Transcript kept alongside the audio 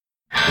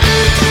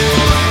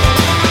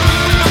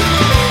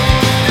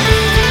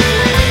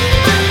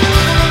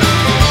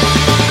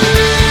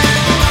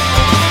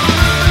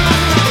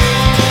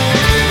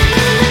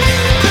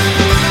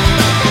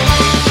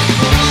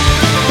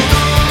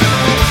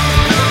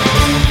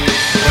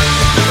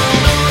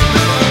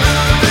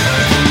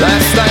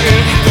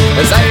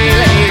as I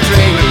lay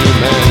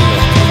dreaming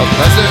of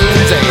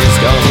pleasant days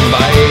gone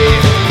by.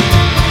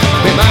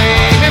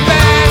 Remind me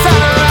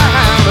better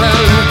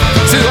rambling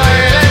to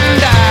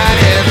Ireland and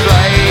it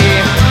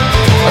fly.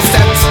 I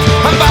stepped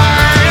on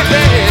board a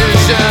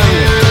vision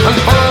and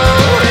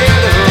followed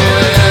the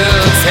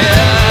will till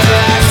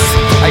last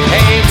I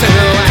came to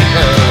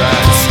anchor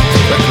at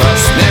the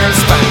cross near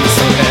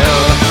Spansel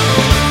Hill.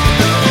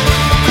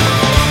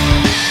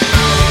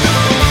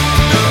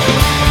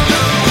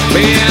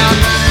 Being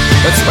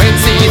the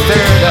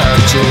 23rd of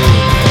June,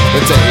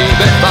 the day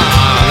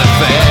before the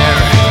fair,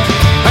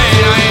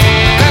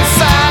 and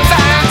sons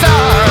and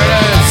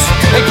daughters,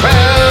 they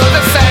crowd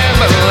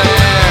assemble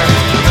there.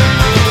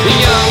 The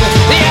young,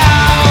 the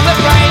old, the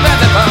brave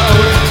and the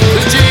bold,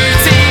 the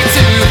duty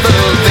to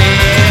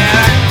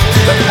fulfill.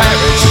 The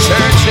parish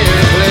church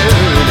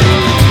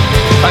including,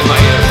 I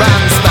might have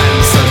ran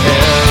Spansel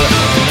Hill.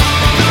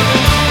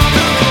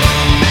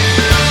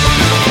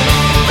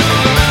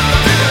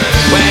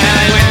 When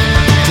I went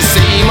to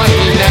see my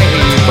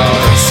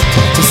neighbours,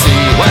 to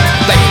see what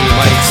they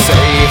might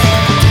say,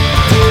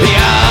 the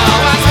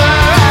hours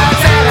were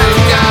dead and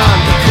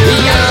gone, the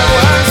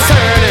hours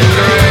turning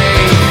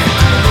grey.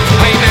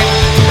 I met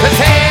the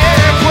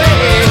tear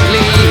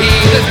quickly,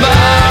 heedless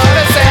but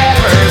as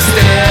ever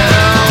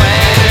still,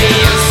 when he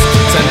used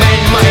to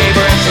mend my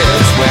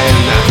bridges when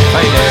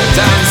I lived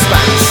on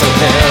Spansel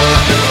Hill.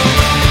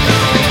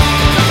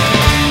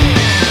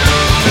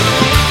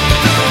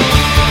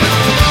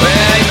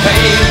 Well, I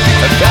paid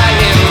a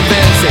dying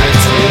visit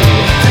to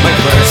my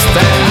first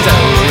and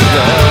only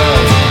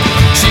love.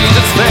 She's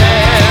as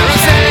fair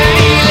as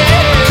any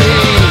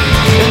lady,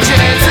 and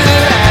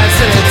gentle as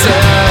a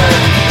dove.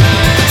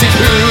 She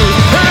threw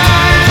her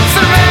arms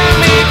around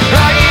me,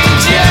 crying,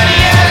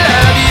 Jenny, I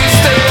love you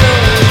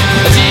still.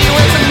 She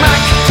was a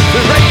Mac,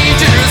 the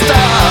ranger's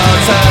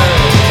daughter,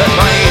 that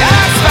might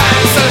have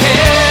Spansel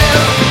Hill.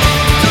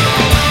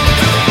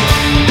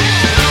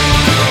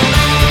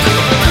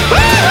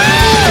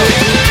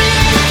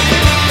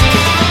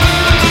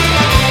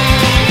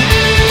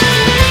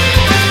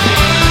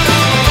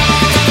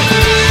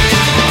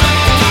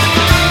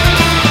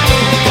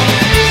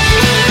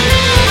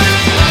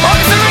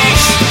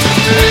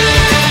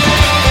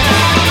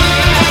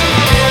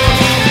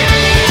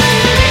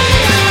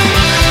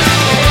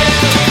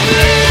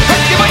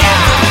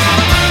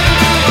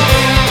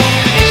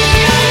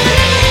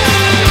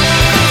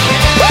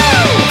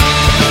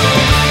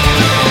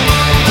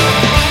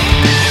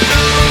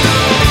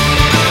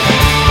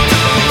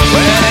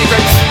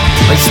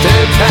 I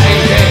still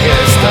can't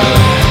get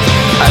done,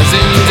 as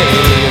in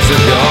days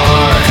of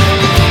yore.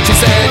 She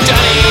said,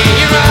 Johnny,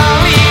 you're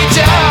only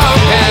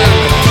joking,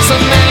 so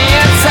many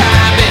a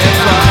time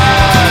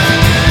before.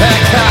 The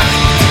cock,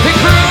 he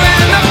crew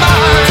in the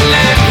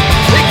morning,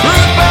 he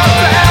crew both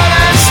loud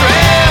and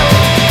shrill,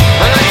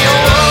 and I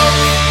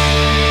awoke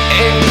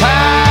in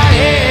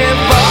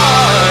California,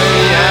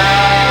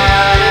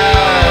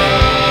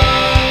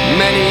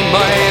 many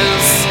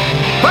miles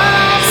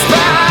from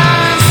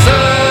Spansel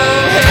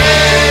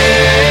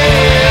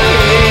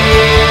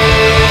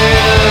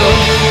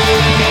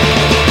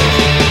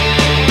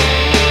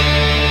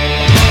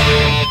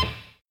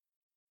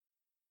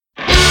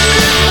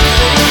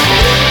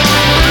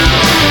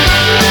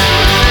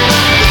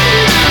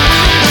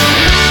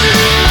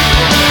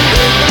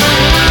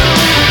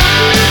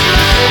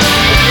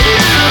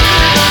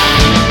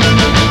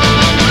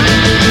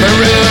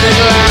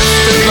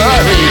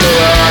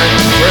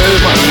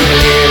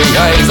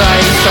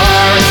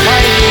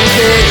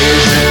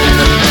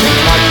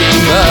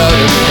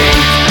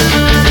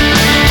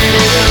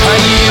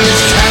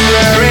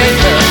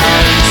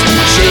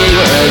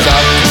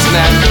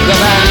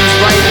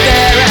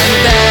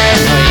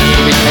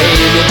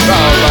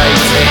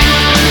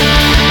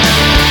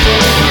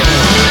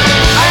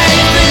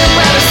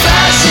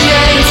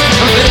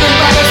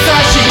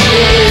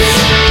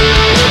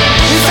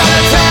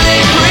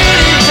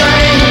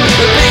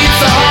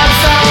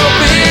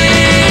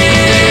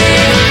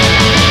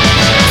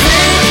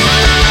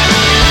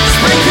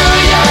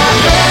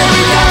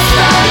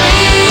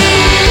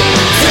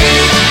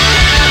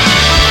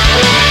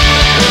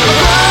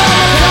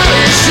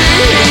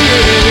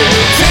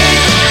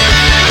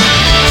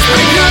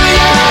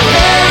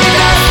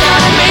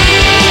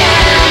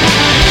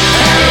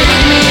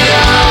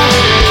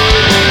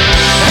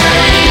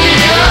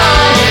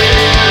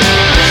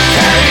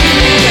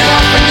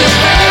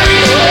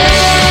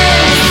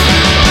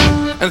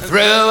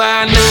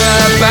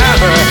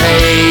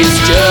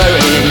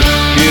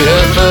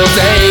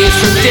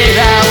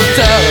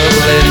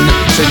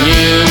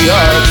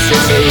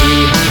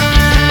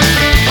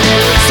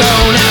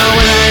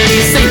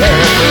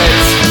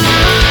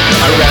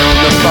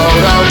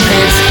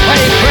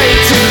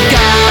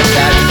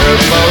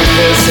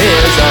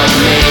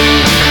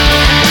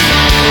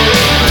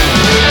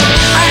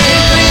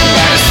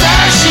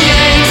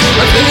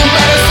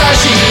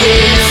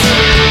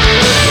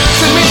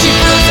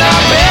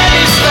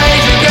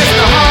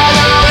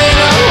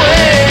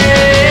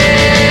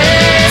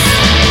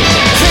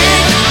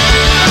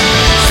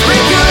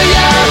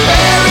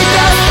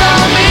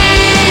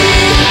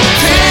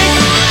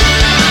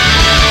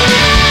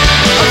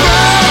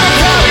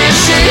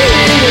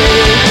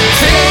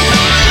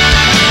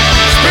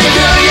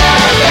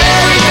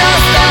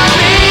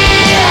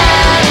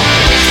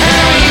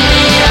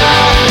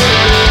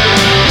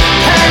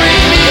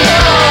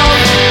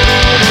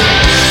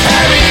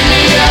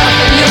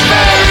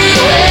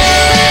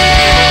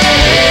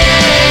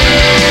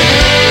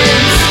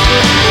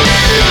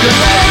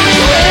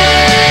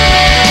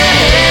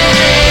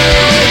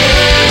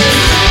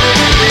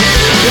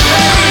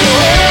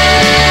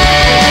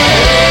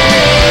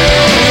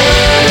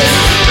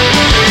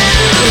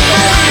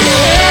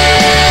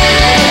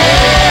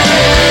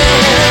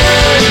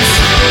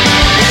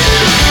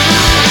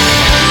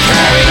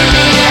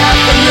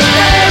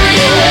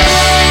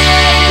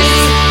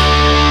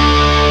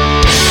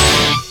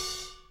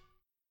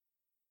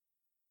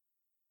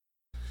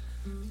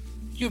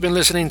You've been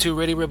listening to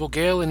Radio Rebel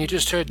Gael, and you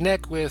just heard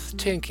Neck with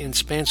Tink in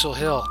Spancel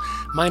Hill.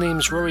 My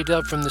name's Rory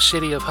Dub from the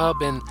city of Hub,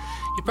 and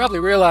you probably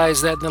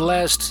realize that in the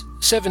last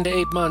 7 to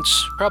 8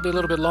 months, probably a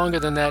little bit longer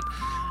than that,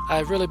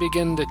 I've really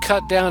begun to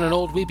cut down on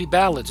old weepy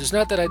ballads. It's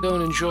not that I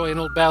don't enjoy an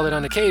old ballad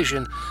on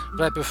occasion,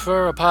 but I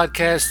prefer a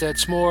podcast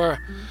that's more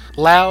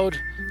loud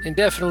and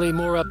definitely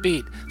more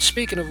upbeat.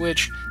 Speaking of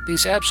which,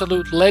 these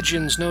absolute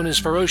legends known as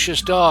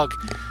Ferocious Dog,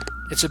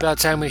 it's about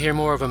time we hear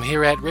more of them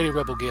here at Radio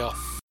Rebel Gael.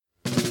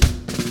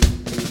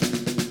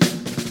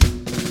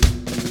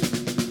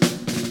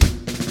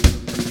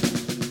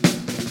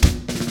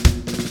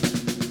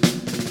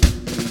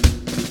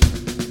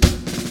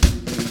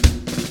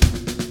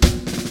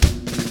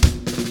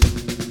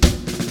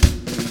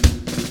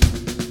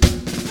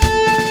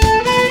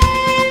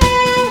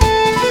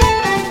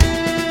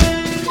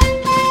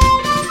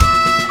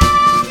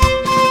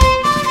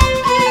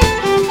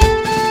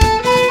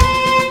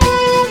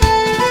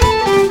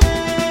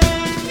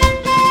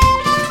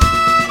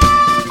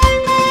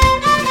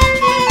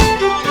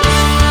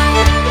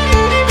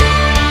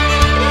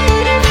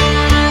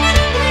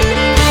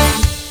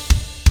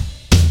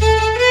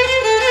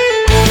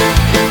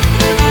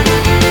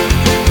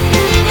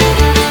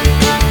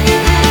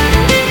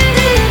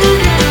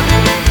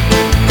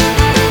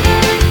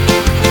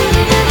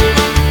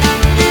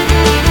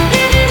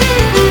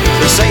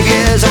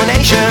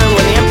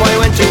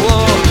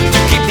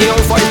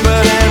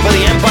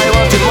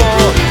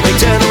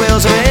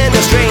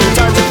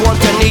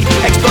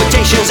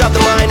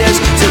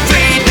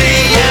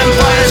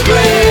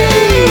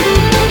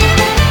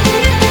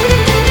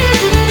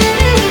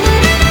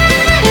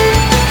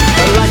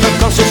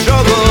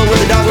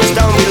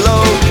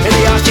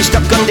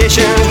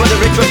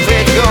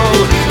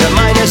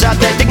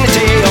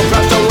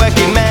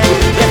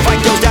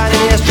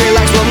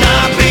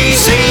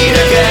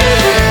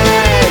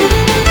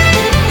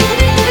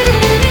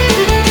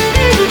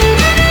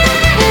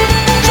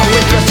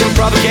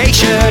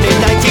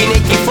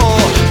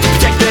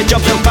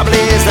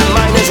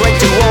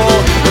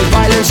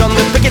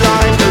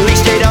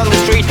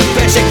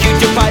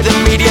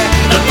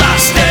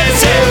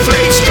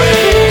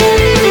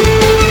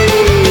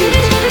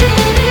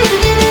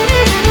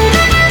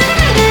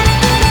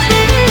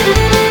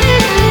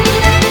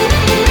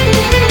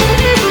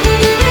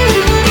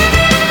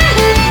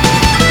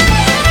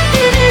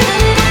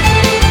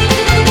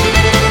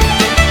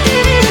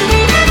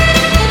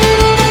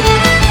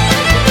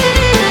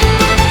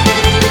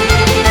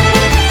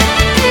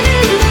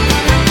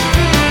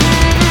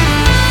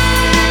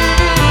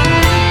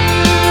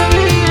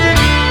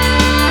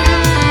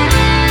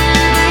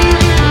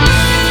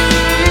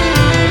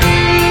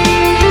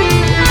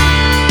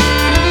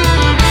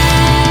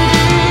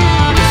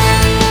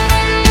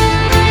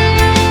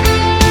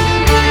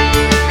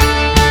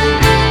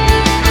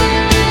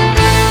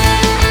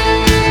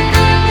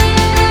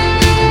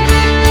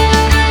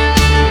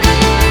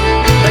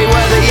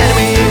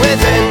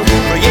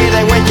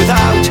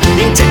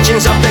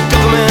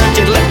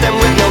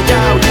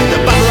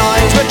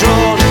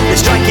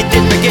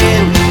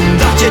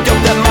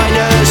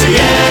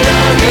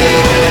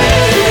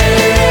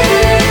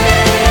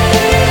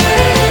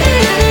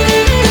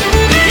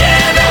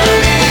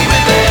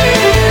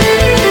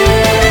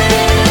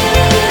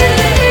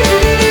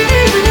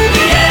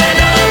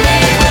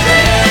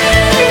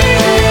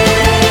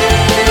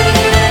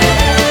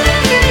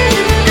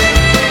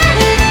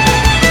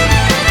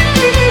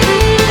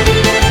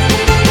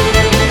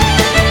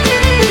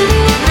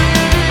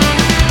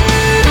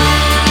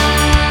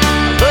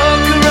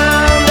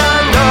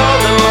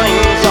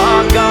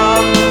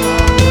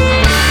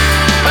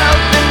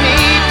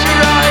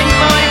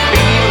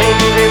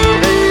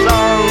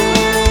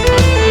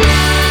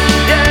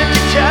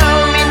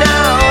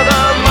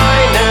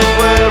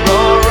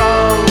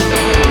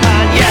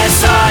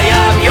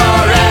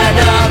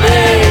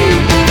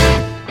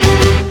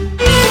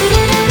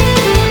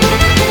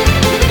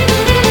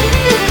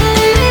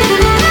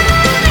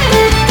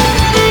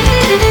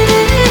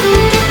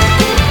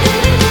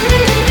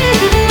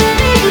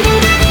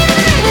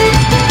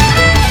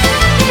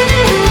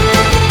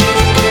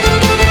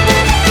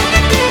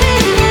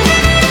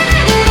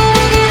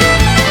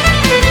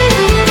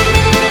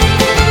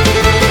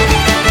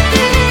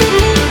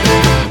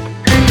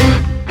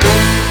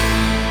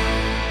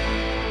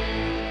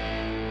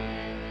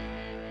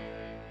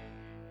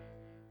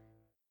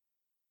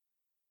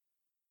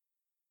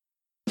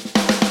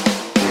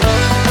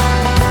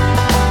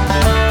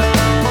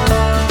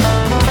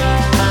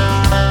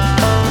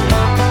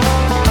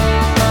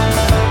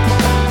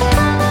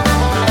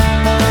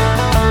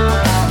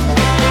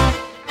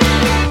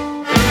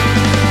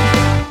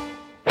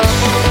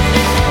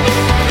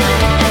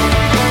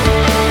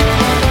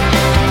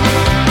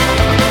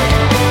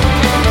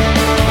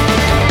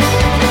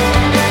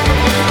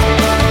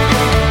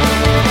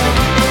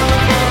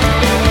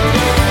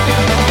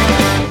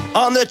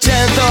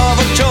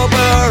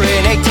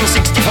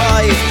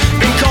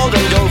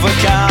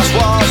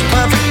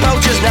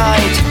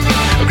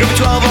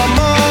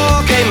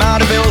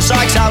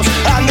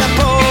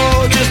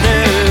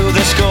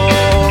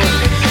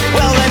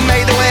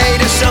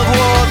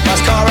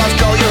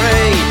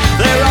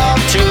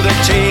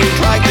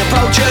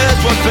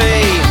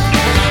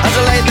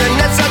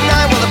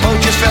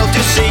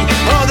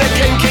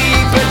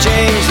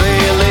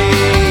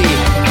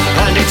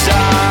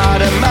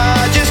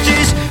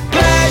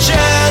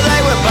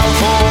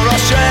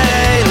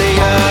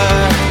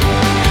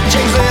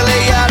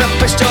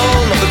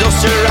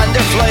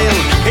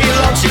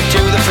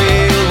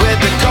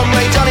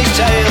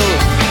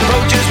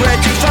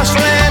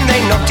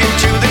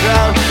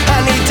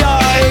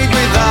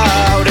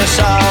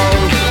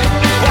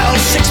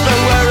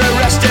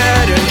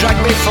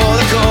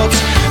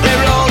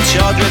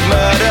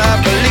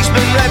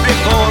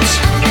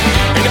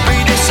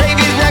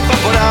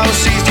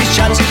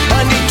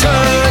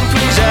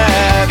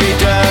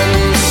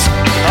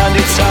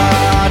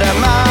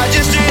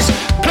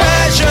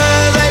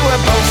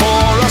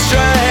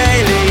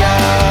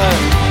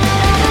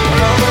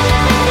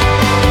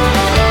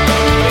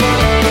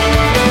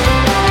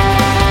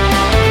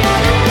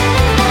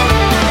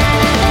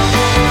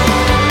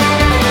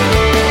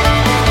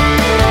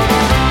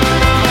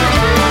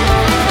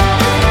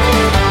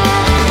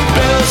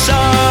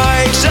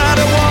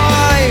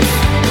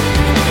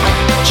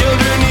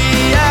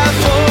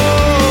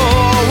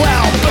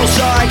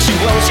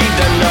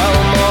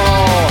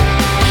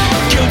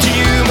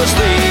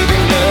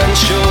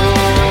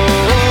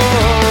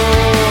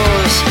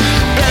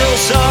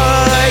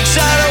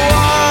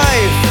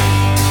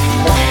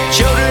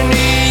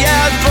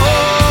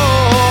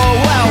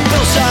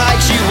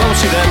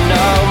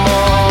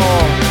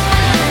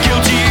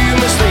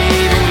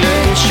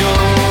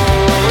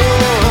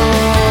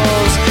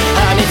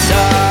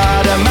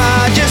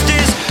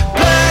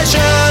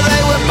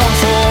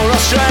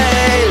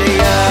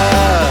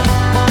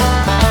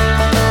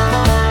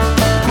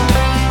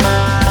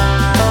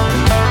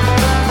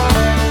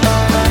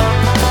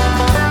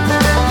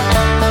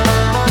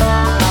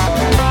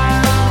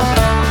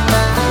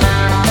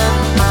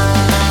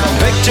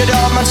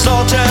 martyrdom and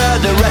slaughter,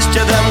 the rest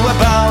of them were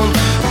bound.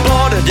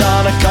 Boarded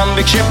on a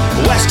convict ship,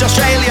 West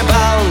Australia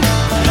bound.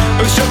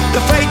 Who struck the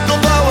fatal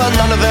blow and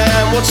none of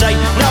them would say,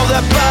 now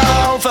they're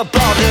bound for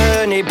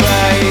Botany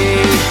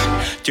Bay.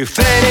 To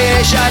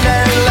finish and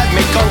then let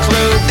me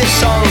conclude this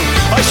song,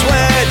 I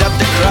swear that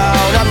the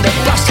crown and the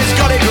bastards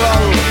got it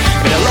wrong.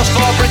 In a lust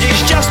for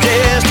British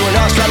justice, to an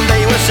Iceland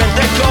they were sent,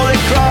 they call it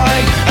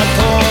crime and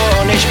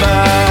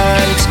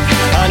punishment.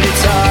 And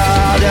it's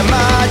Her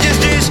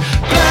Majesty's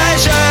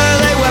pleasure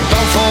they were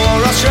bound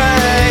for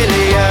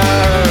Australia.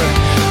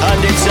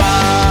 And it's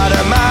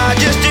Her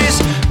Majesty's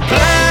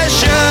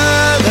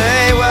pleasure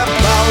they were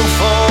bound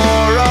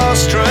for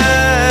Australia.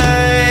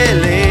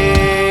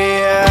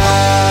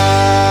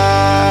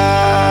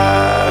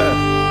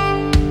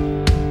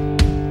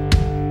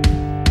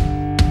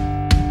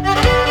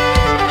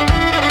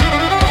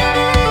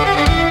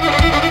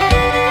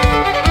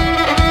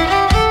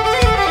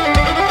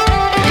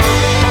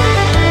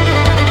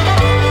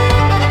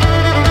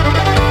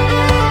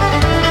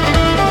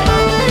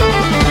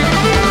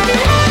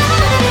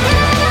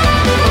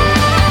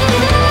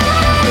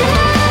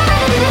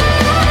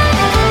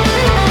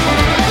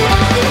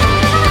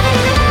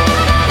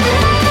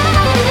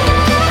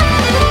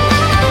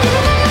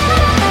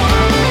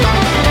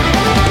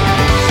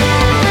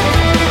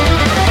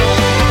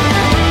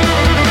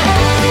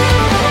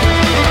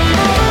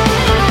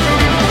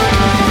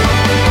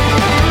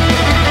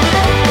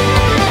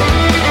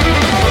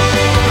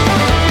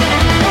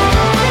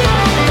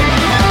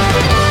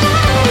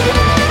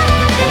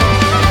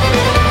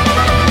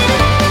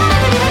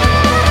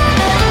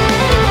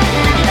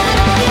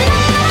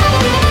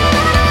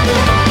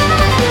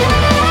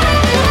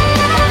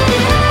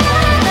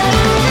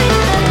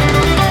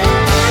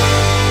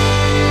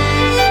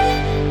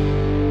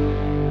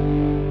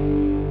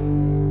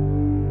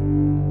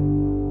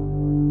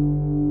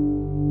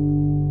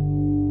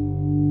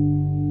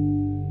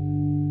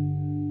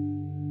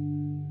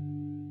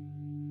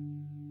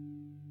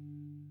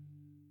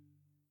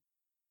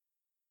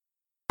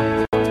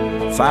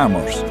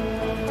 Farmers,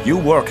 you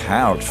work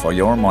hard for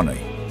your money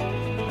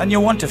and you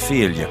want to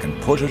feel you can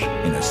put it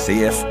in a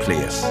safe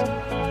place.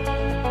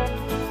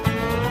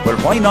 Well,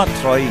 why not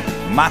try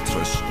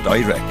Mattress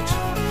Direct?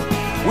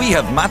 We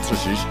have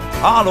mattresses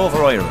all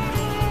over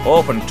Ireland,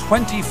 open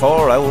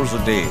 24 hours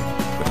a day,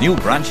 with new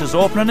branches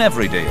opening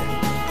every day.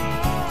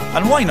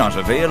 And why not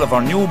avail of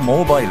our new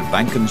mobile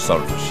banking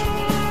service?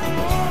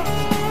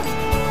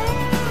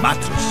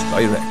 Mattress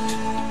Direct.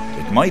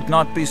 It might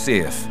not be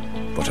safe,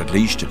 but at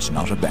least it's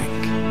not a bank.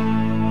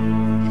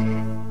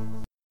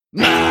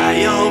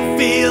 My old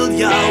field,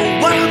 yo,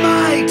 what am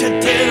I to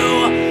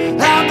do?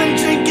 I've been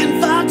drinking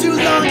far too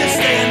long to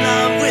stay in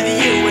love with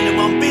you, and it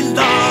won't be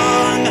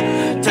long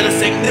till I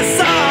sing this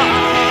song.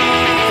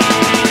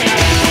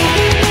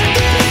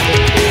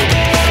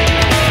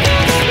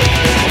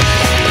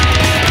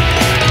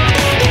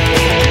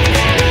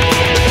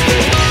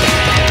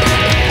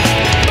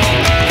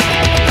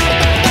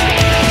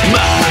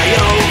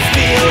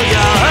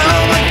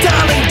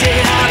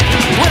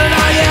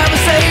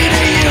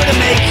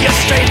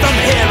 Straight from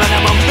here, and I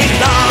won't be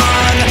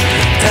long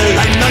till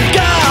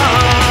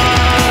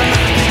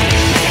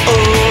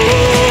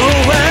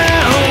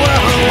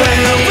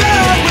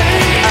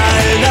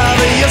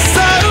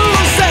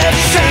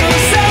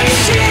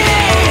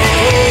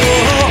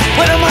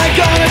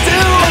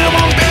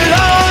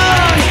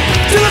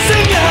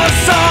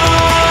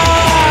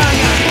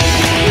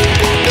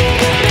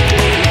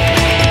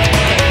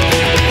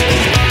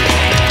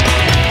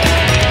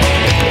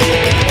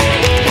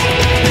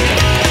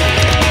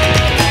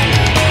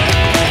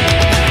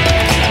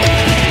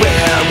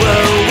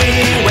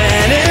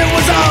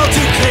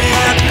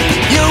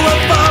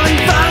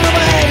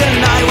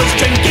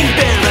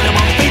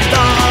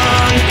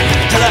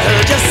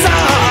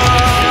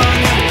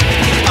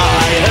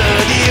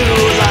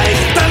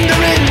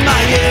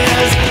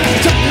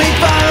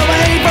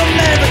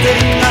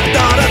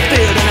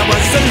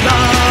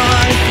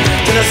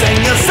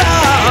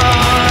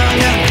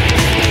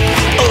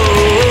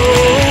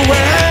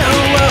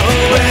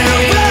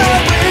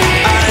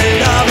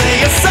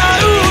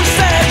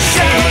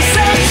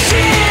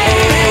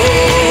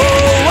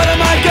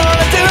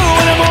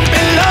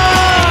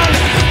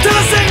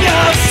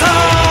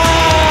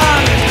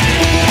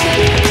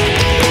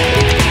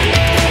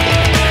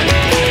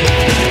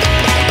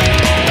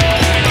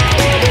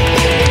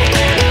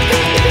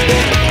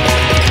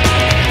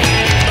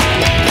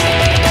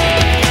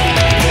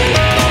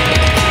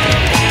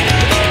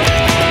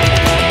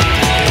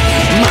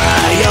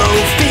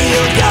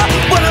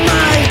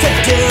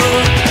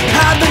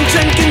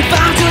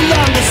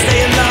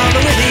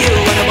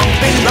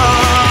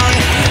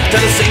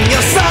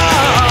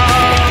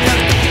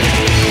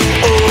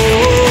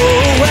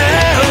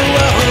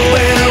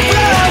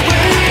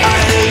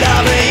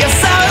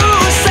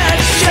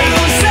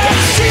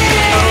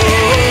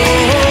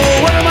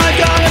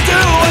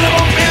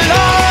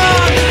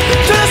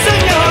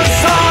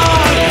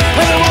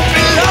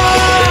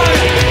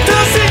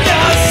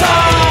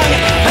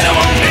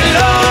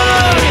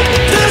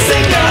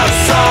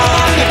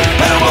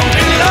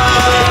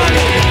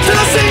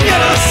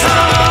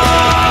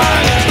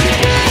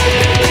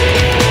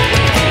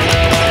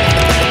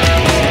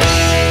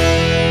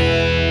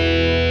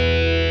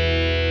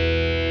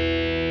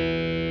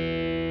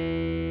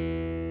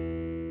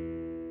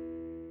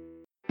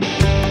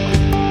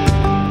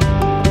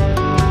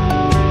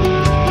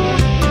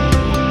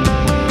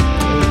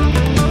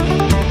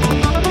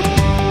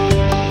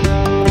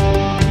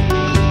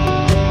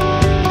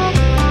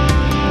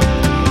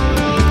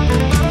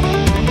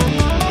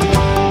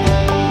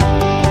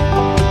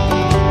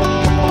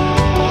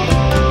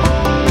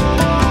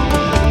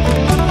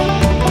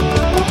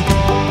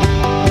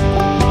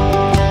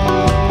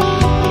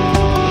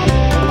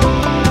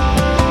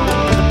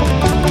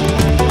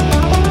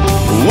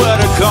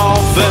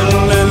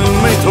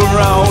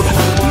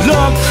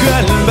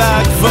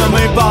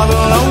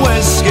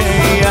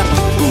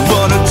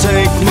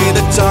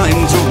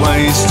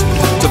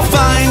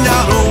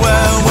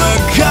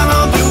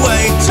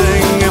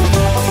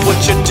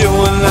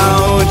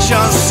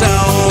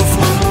yourself,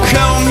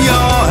 comb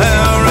your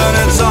hair, and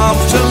it's off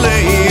to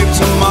leave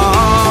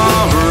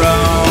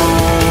tomorrow.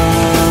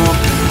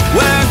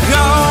 We're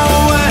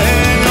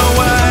going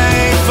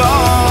away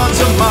for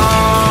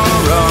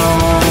tomorrow.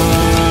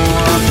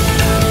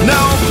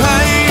 No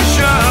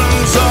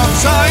patience or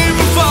time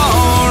for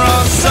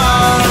our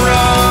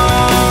sorrow.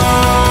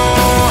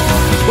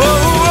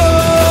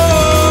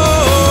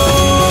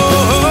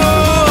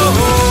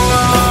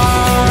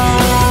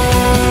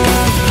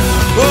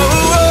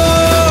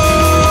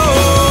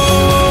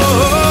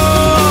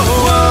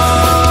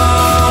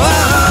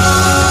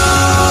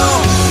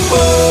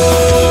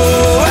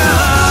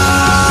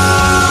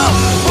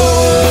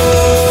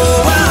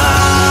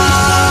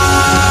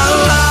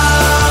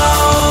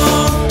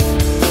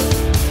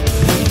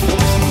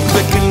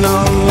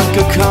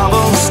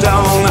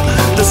 Cobblestone,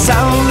 the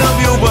sound of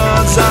your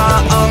words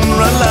are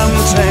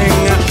unrelenting.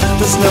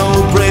 There's no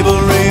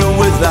bravery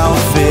without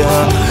fear.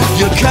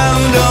 Your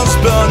candles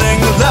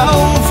burning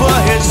low for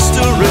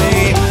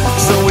history.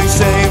 So we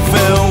say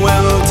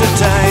farewell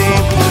today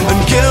and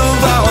give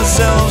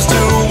ourselves to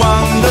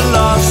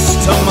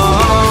wanderlust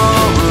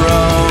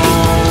tomorrow.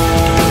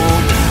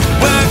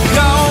 We're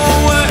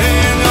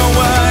going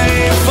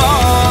away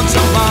for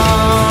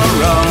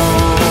tomorrow.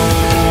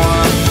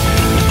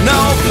 No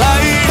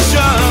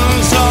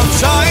patience or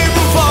time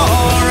for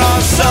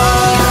our sorrow.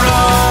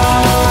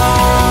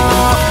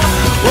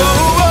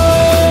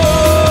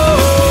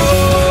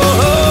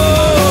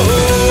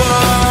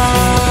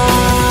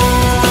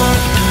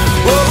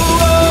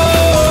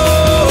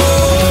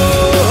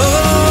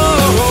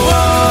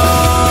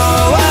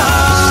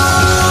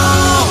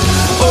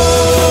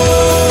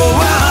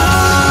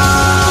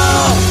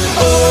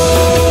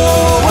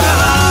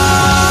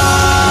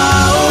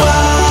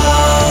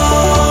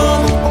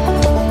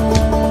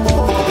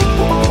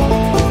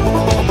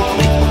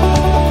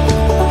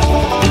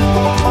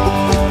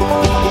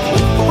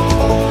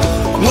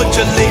 Would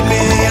you lead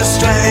me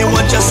astray?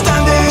 Would you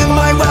stand in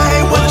my way?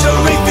 Would you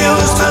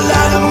refuse to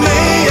let me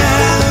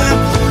in?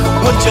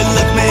 Would you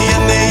look me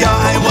in the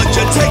eye? Would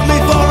you take me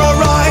for a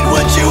ride?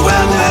 Would you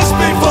end this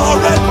before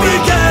it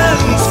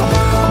begins?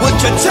 Would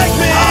you take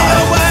me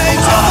away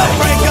till the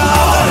break of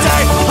the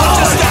day? Would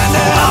you stand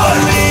there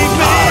and leave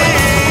me?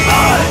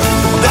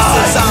 This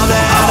is all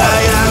that I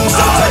am.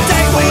 So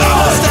today we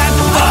will stand,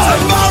 but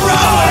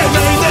tomorrow we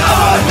may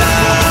never know.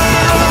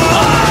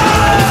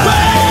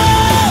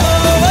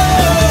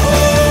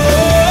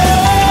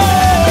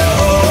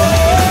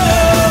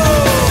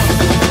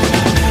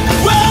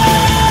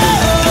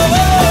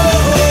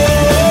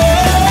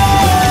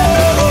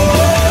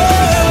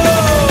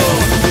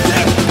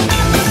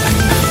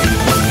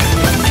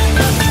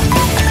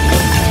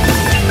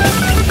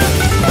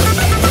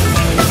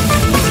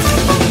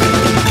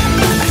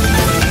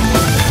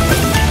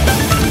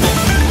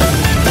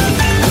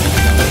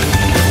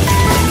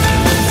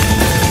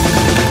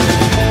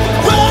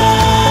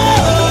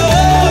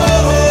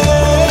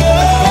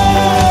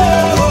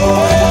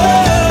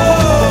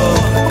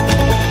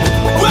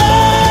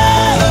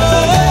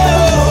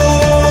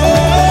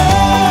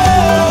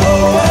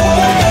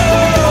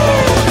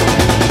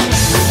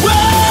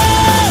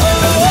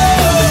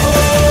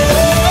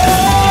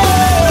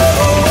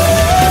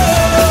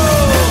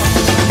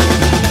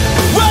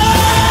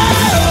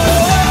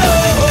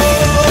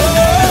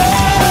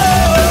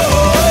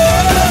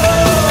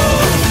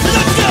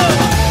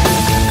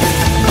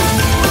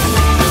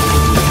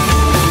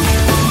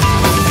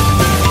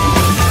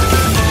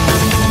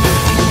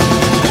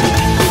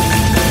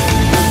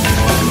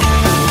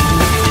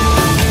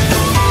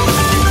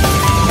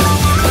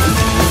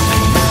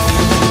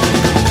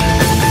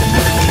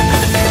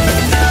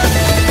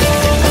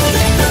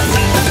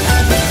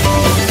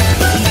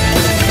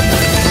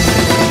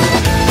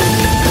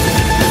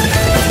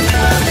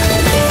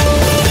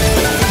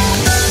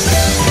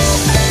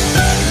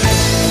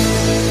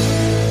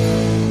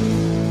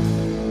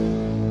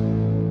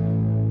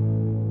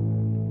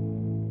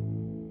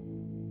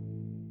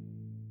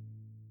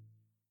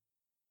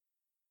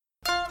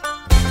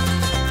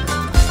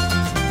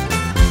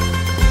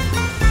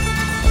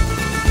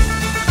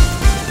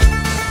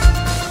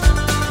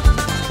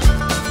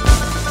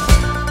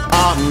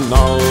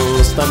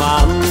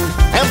 Man,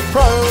 am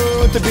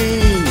proud to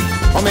be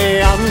on the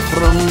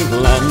Antrim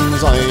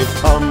glens I've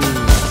come.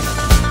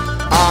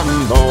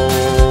 And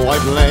though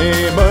I've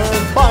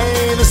laboured by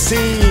the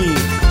sea,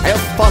 I've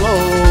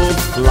followed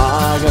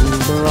flag and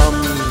drum.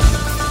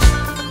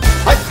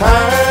 I've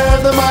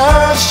heard the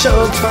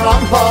martial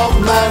tramp of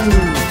men,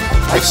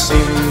 I've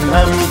seen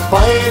them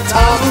fight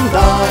and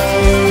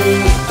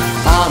die.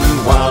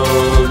 And well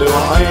do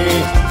I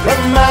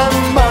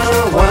remember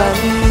when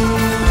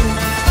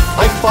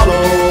I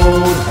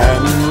followed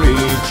Henry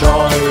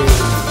Joy.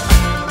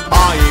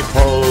 I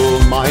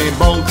pulled my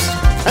boat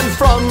and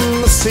from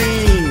the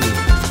sea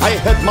I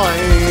hid my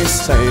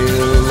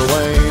sail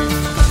away.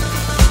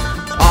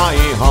 I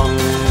hung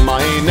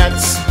my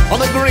nets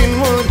on a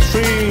greenwood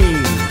tree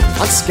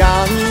and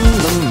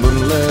scanned the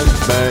moonlit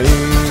bay.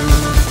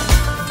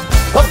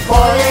 The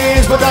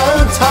boys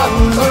without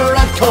Athenrye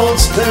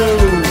Christmas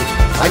too,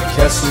 I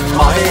kissed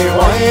my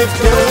wife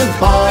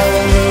goodbye,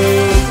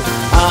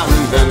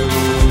 and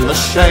in the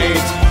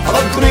shade of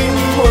a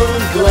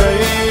greenwood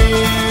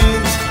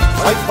glade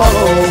I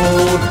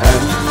followed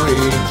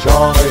Henry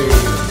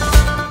Joy.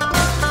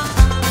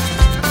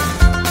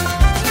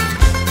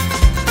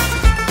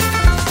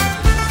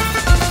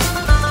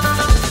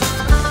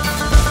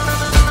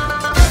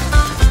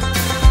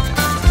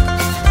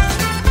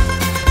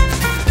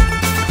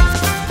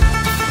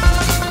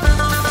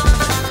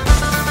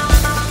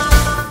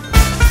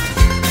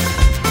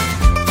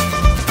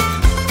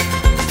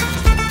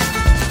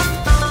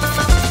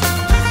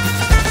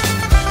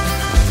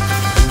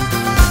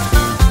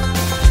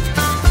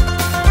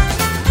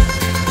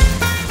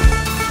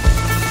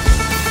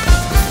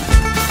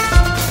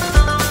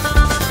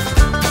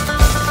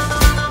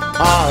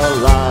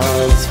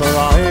 For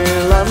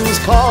Ireland's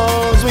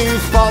cause we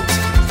fought,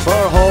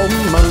 for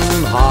home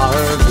and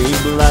hard we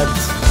bled.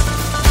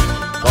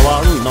 Though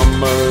our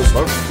numbers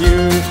were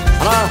few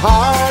and our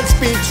hearts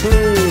beat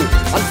true,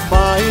 and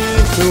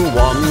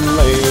 5-1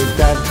 lay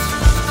dead.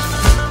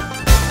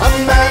 And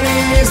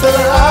many's the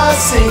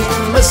lassie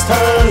missed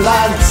her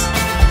lads,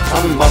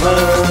 and mother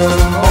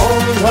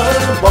mourned her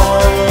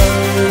boy.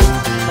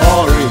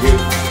 Our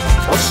youth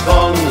was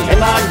strong in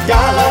a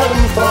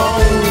gallant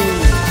throng,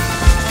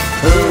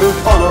 who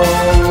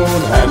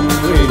followed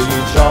Henry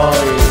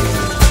Joy.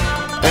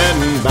 In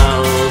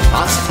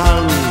Belfast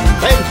town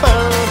they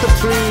built a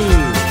tree,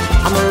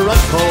 and the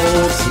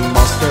redcoats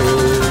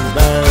mustered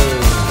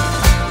there.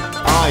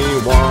 I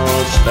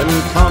watched them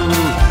come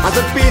as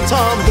a beat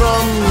of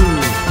drum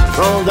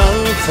rolled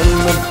out in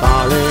the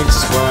barrack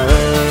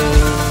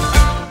square.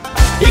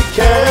 He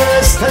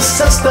kissed his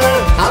sister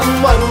and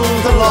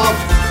went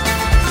aloft,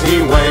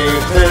 he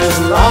waved his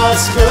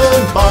last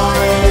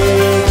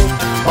goodbye.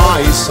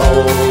 My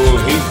soul,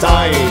 he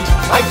died,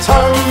 I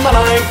turned and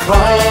I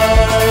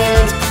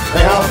cried,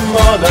 they have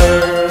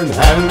murdered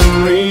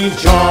Henry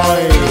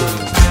Joy.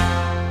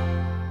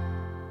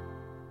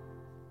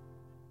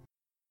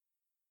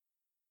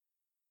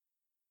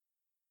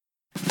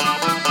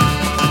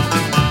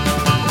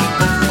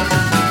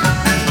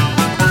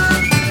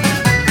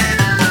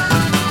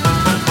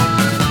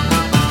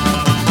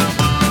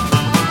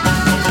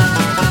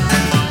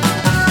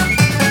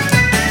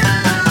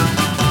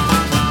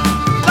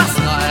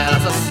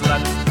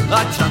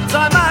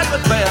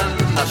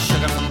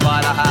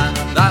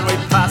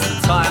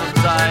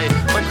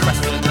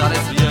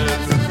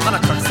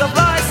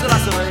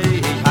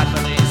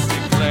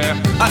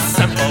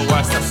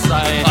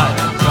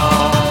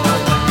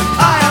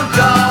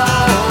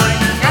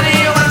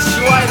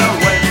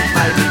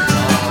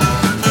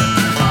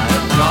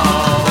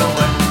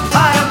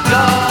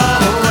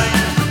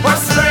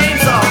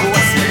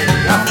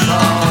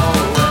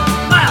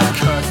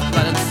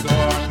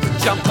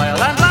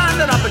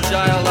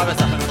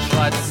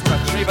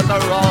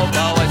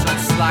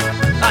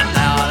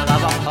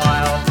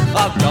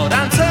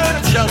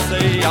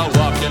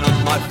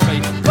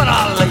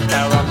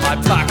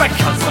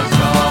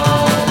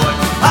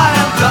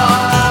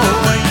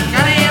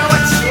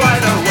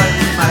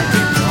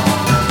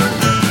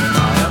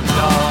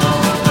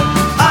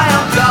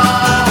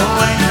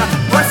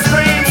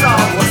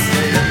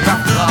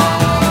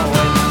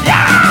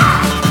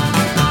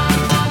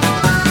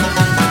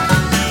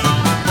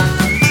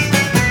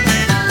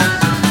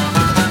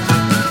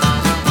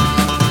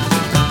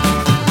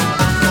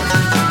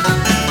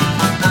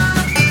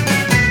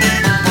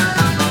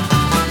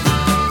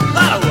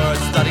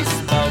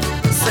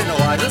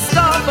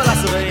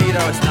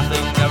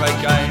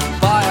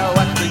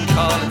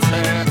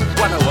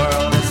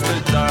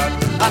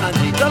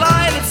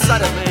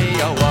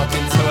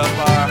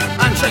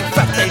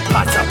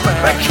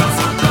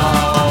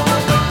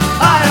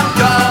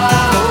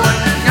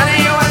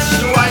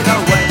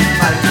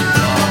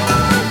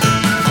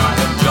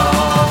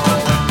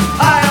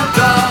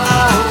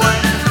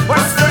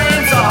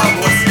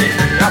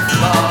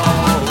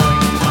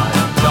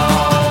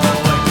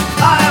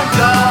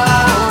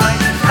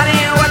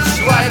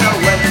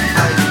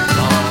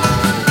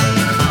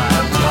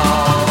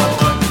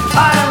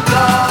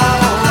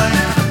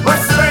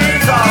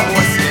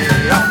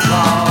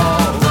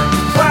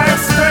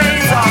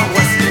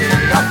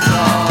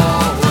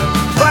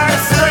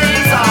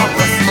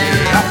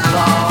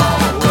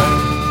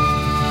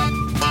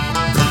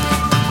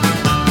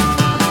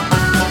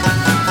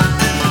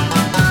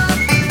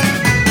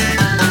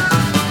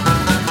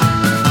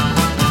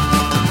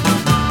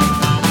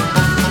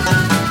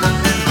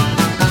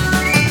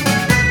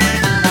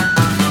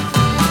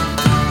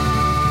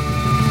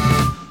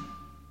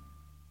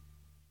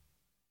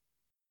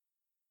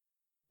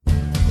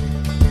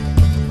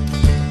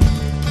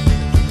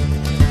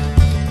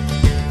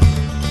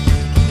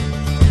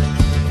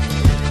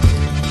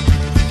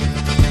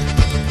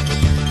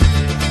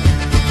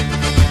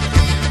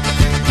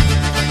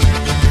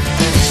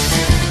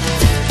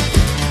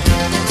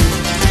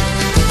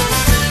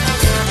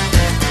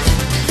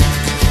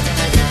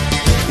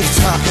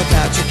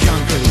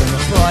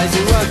 prize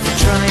you work for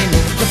training.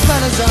 The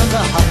fellas on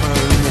the hopper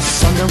in the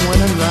sun and wind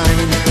and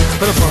rain.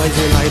 But the boys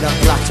who lay the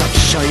flat up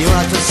show you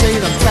how to see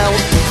them belt.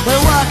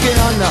 We're working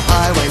on the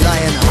highway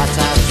laying hot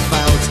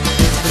asphalt.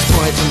 There's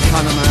boys from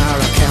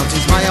Connemara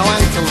counties, Mayo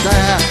and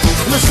Kildare.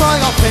 And the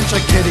Sligo, Pinch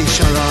and Kitty,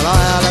 sure all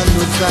Ireland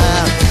was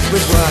there.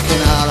 Was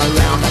working all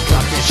around the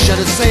clock, you should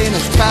have seen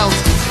us belt.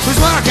 Was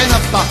working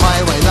up the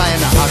highway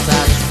laying the hot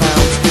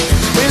asphalt.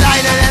 We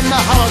laid it in the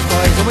hollows,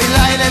 boys, and we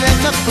laid it in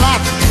the flat.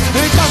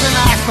 It doesn't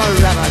last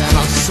forever, then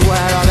I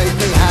swear I'll eat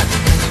me hat.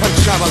 I've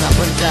travelled up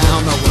and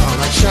down the world,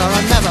 I'm sure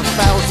I never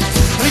felt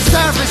any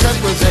surface that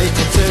was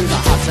equal to the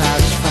hot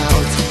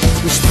asphalt.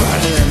 We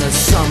spread it in the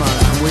summer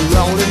and we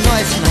rolled it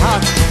nice and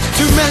hot.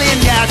 2 million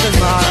yards and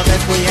more of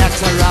it, we had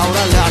to roll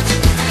a lot.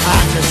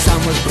 And the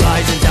sun was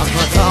blazing down, so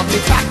I thought me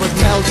back would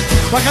melt.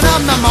 Working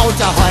on the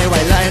motor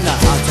highway, laying the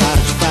hot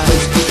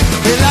asphalt.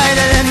 We laid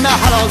it in the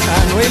hollows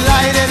and we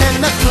laid it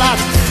in the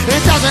flat. It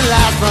doesn't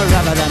last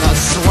forever, then I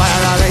swear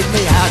I'll eat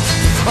me hat.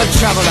 I've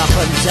travelled up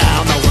and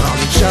down the world,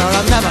 and sure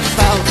I never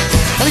felt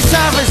any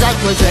surface that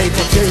was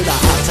equal to the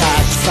hot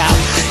asphalt.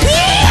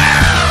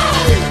 Yeah!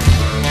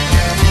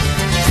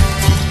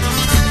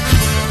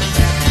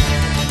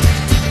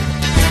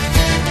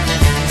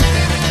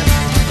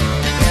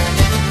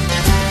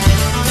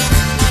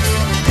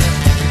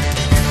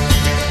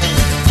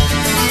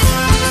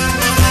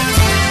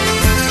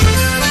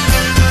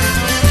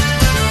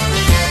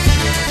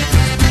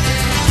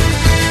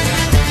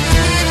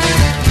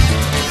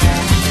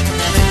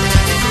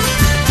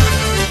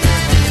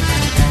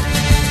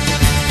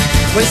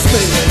 We're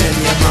speeding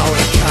in your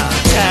motor car,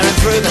 tearing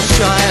through the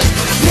shires.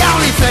 The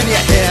only thing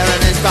you're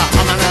hearing is the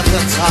humming of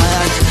the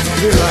tyres.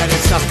 You ride it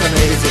soft and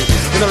easy,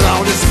 with the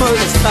road as smooth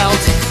as felt.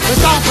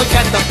 But don't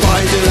forget the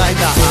boys who laid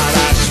the hard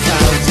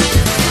asphalt.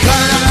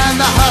 Running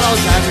around the hollows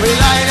and we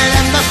laid it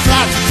in the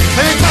flat.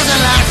 If it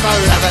doesn't last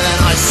forever, then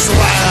I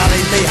swear I'll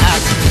eat me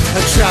hat.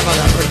 And travel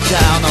up and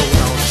down the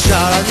world,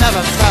 sure I never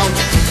felt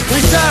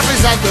any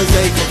surface that was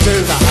equal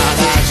to the hard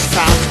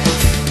asphalt.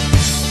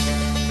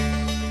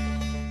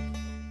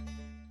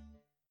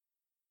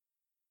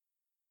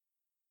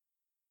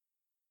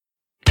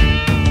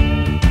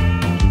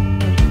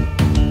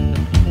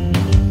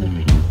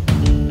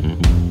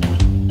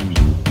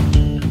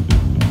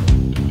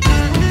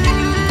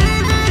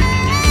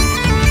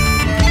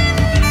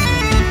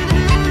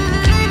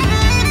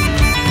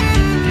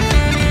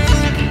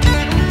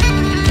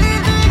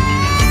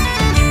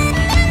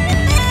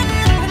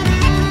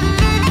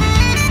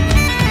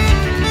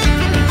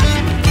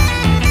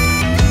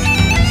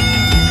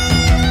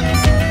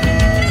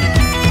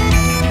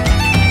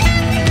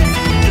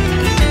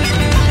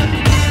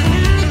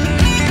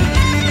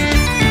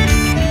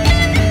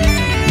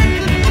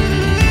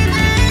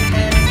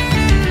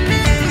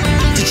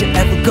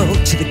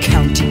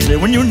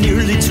 When you're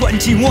nearly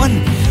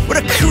 21, with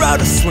a crowd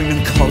of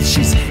swinging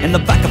cultures in the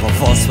back of a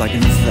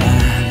Volkswagen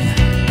van.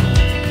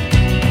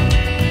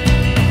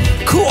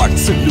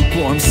 Quarts of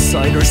lukewarm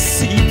cider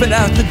seeping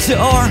out the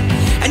door,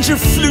 and your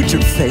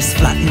fluted face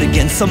flattened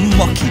against some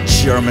mucky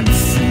German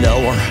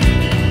floor.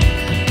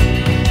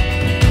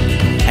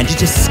 And you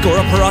just score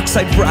a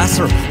peroxide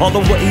brasser all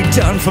the way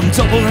down from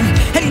Dublin,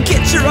 and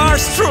get your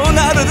arse thrown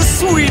out of the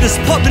sweetest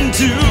pub in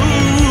Doolin.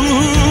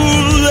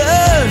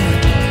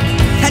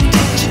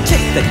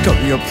 Take that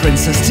Courier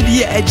princess to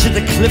the edge of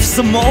the cliff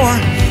some more,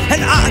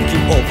 and argue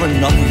over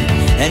nothing,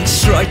 and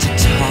try to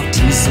talk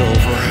things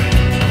over.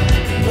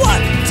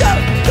 What the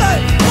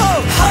oh,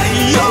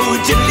 hi-yo,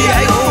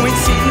 diddly-I-oh, ain't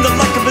seen the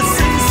like of it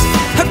since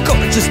a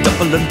gorgeous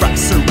Dublin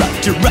brasser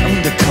wrapped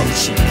around a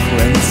culture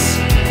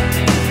prince.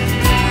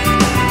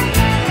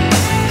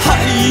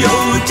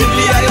 Hi-yo,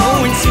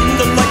 diddly-I-oh, ain't seen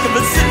the like of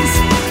it since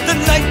the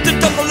night the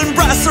Dublin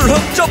brasser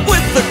hooked up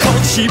with the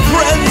culture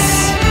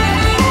prince.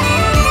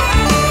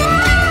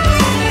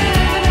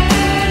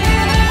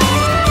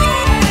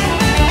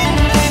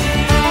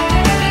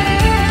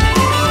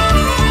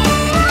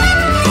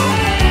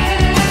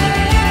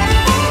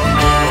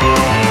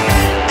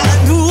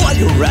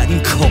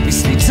 Riding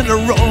copiously to the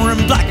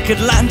roaring black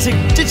Atlantic,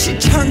 did she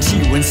turn to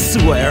you and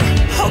swear,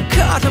 oh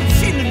God, I'm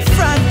feeling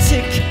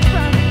frantic?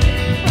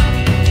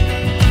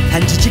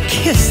 And did you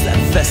kiss that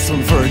vessel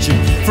virgin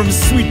from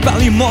sweet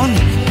Ballymun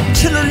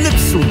till her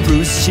lips were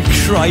bruised? She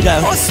cried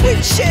out, oh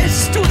sweet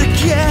cheers, do it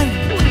again.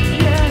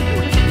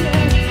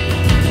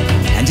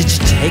 And did you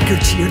take her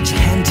to your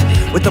tent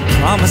with the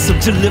promise of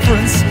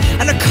deliverance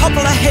and a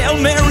couple of Hail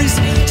Marys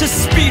to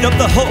speed up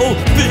the whole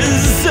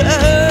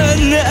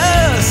business?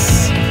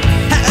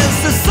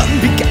 As the sun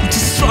began to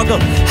struggle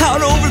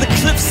out over the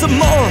cliffs some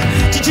more,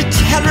 did you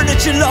tell her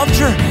that you loved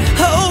her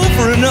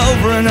over and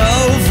over and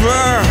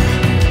over?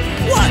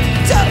 What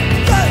the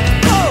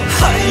oh,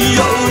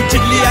 hi-yo,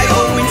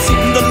 diddly-I-oh, ain't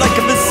seen the like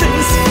of it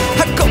since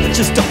a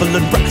gorgeous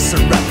Dublin brasser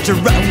wrapped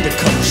around a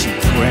country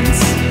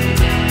prince.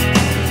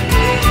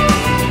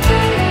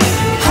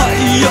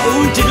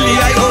 Hi-yo,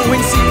 diddly-I-oh,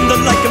 ain't seen the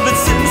like of it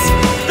since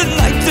the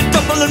night the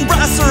Dublin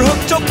brasser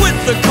hooked up with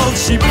the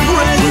culture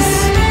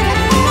prince.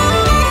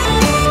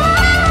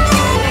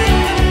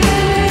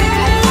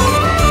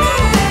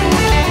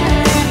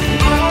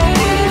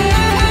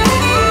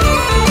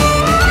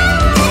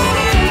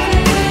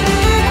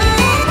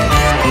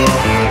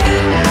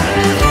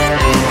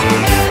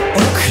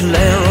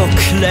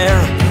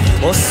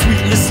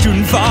 the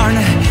student barn.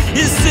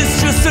 Is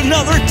this just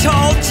another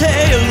tall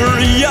tale or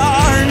a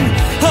yarn?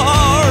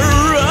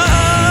 Or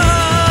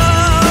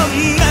a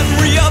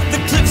memory of the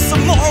cliffs of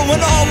Moher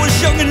when all was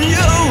young and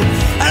new,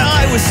 and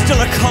I was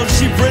still a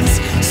culture prince,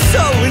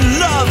 so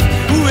in love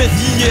with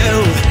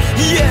you.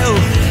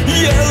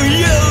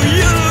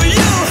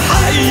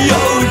 Hi-yo,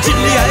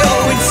 diddly-I-o,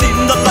 ain't seen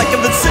the like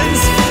of it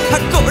since. A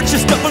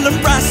gorgeous double and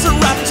brass are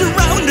wrapped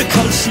around a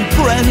culture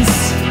prince.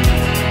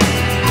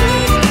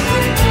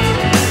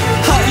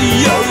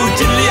 Hi-yo,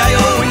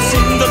 diddly-I-o, ain't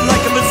seen the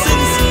like of it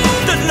since.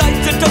 The night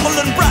the double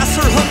and brass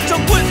are hooked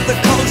up with the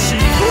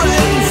culture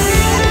prince.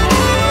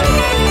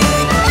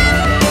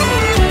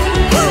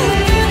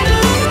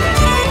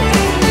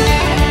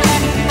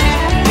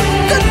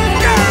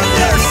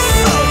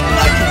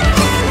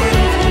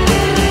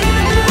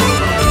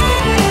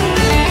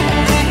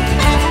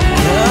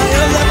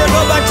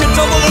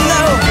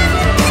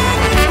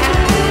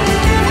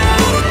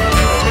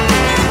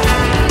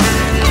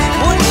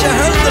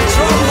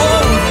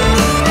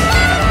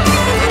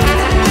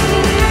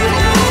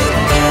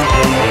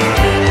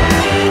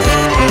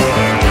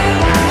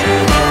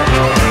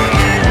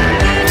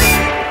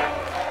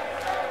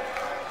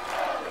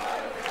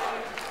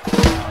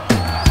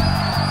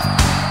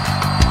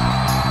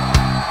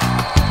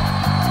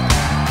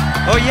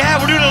 Oh yeah,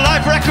 we're doing a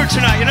live record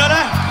tonight, you know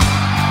that?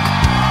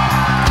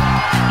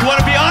 You want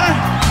to be on it?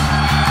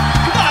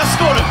 Come on, let's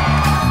go to it.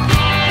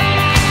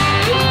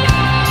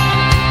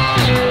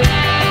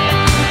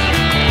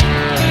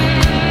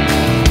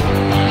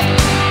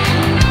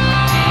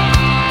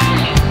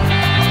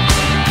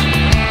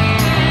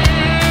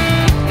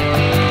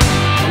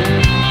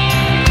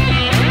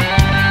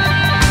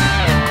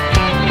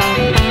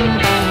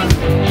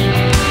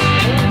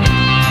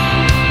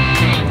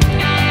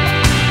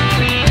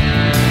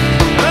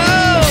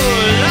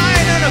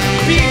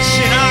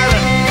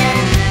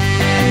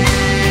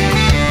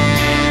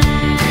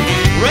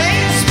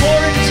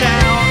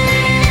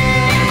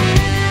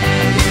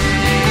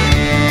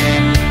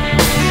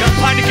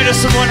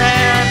 In one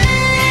hand,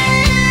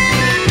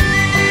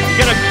 you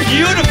got a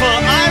beautiful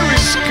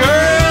Irish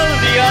girl in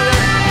the other.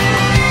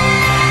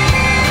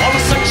 All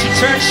of a sudden she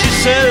turns, she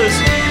says,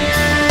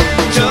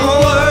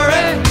 don't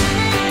worry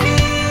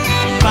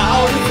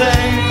about a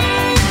thing.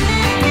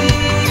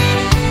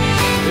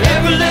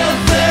 Every little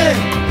thing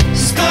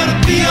is gonna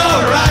be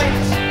alright.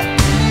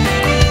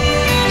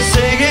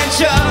 Singing,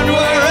 don't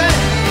worry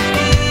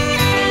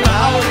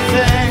about a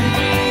thing.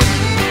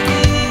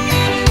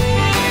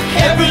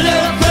 Every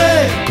little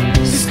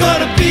it's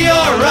gonna be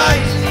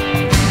alright.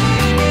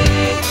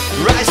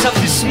 Rise up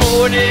this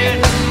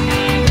morning,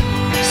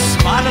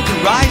 smile at the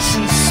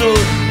rising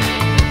sun.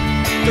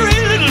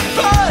 Three little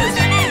birds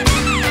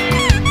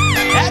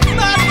at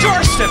my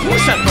doorstep.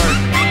 Who's that bird?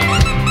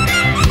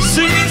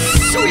 Singing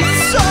sweet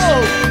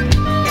soul,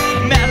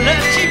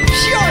 melody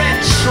pure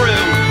and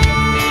true.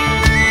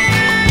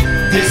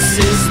 This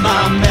is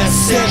my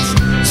message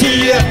to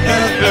you.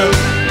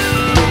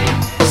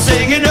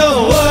 Singing,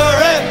 don't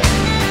worry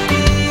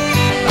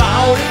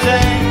about a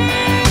thing.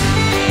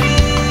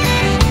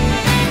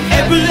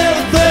 Every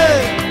little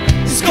thing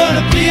is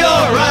gonna be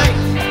alright.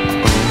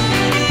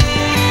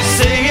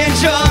 Singing,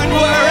 don't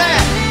worry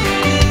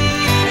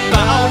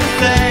about a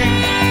thing.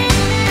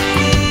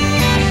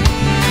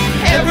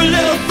 Every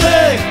little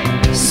thing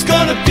is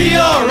gonna be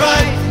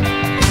alright.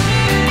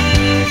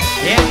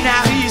 And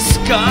now he's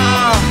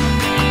gone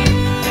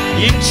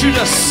into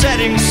the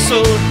setting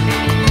sun.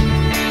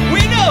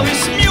 We know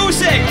his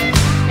music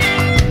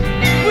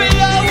will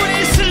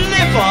always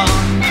live on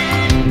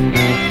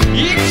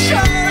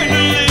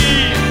eternally.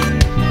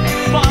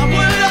 But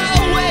we'll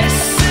always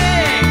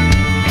sing.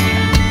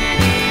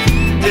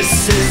 This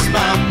is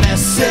my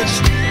message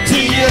to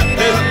you.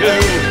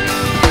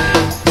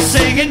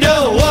 Singing,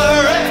 don't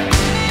worry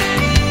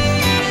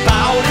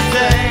about a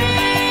thing.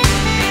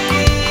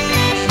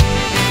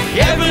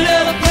 Every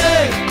little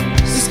thing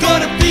is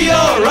gonna be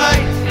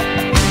alright.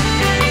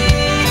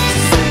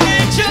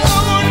 Singing,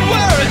 don't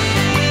worry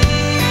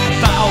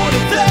about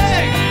a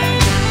thing.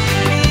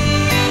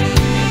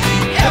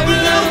 Every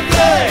little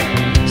thing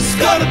is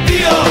gonna be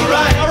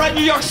alright. Alright,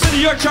 New York City,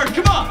 your turn,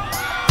 come on.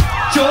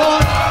 Don't worry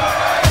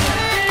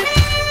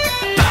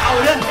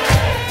about it.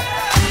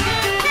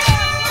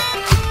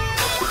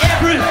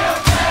 Every little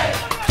thing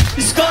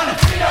is gonna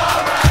be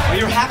alright. Oh,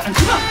 you're happening,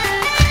 come on.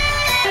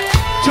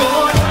 Don't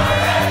worry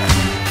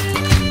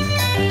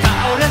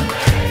about it.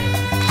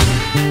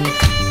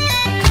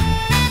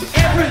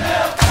 Every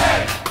little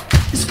thing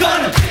is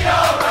gonna be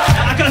alright.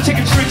 Now I gotta take a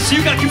drink, so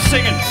you gotta keep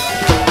singing.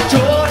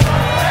 Don't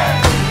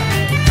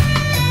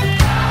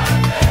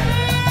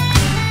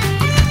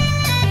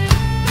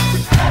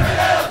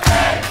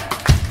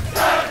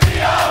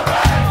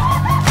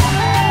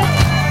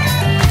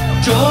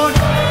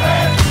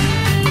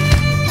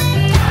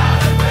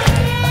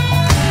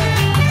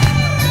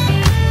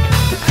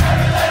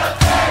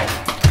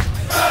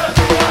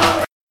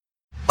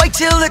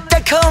till that they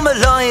come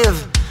alive.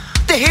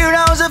 The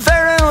heroes of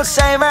Erin will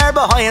save our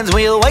behinds.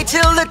 We'll wait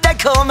till that they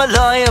come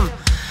alive.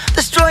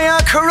 destroy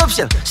our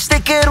corruption,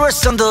 stick it where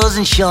sun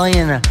doesn't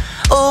shine.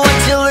 Oh,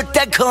 until the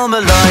dead come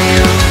alive.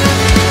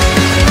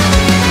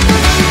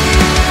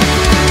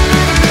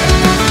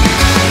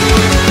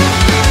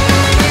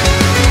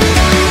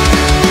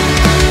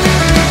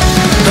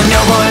 The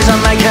new boys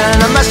are making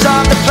a mess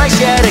of the place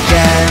yet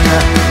again,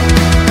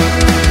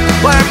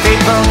 where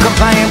people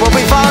complain what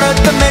we voted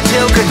them in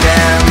to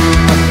condemn.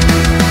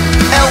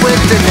 Hell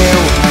with the new,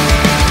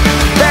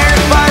 they're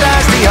as bad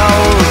as the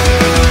old.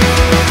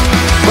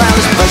 Well,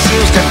 this place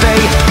used to be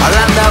a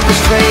land that was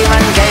free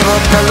and gave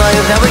up their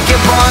life. Now we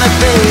give one of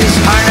these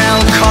Arnell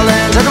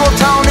Collins and old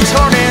Tony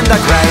turn in their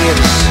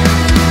graves,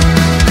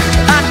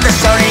 and the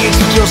sorry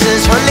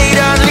excuses for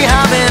leaders we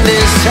have in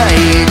this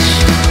age.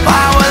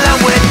 Oh, well,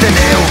 I'm with the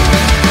new,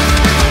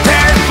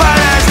 they're as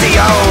bad as the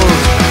old.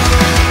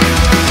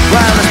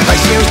 Well, this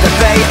place used to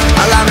be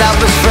a land that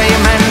was free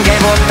and men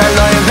gave up their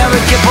life. Now we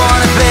give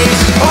one of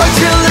these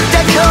until the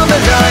dead come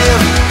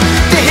alive.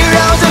 The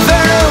heroes of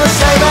Verno will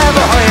save our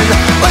behind.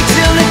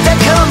 Until the dead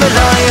come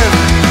alive,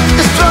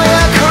 destroy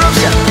our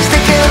corruption,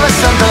 stick it with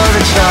sun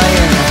doesn't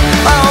shine.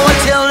 Oh,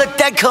 until the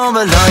dead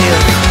come alive.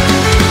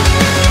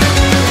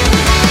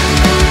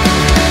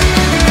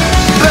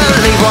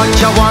 Believe what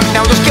you want,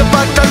 now just give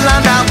up the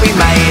land that we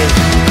made,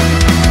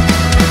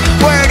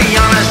 where the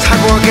honest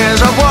hard workers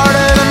are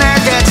rewarded and their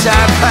debts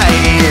are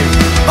paid.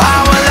 Oh,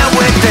 well, I'm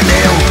with the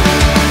new,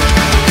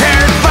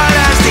 they're as bad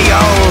as the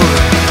old.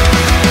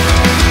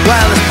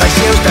 Well, this place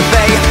used to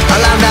be a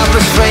land that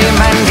was free,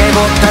 men gave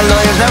up their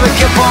lives. Now we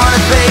keep on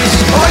at peace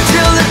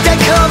until the dead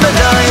come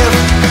alive.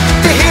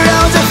 The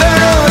heroes of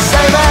Verno will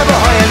save our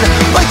behind.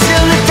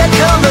 Until the dead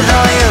come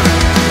alive,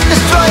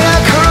 destroy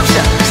our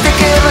corruption, stick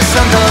it with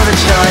sun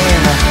doesn't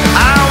shine.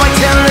 Oh,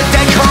 until the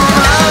dead come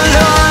alive.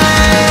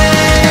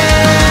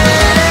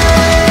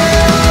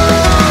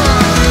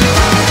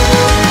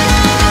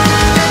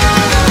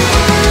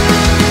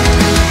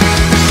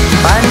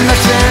 And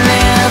nothing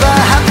ever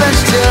happens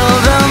till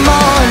the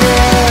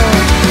morning,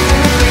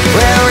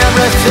 where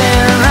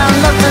everything and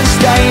nothing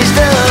stays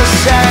the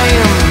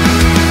same.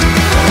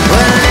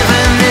 We're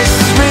living this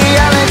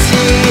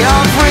reality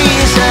of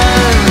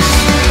reasons.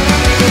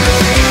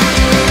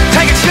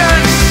 Take a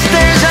chance,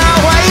 there's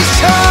always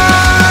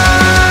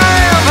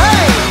time.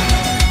 Hey!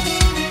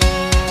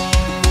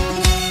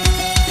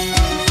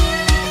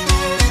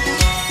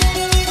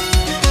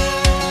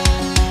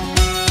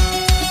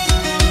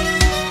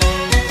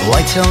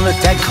 Wait till the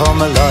dead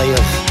come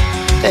alive.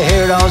 The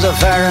heroes of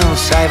Verno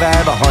save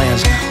our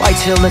behinds. Wait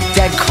till the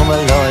dead come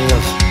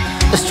alive,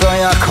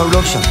 destroy our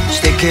corruption,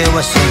 stick it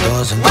where sun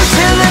doesn't. Wait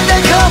till the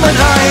dead come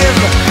alive.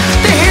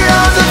 The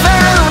heroes of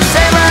Verno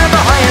save our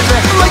behinds.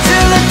 Wait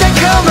till the dead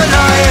come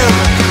alive,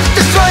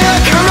 destroy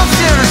our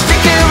corruption,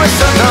 stick it where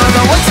sun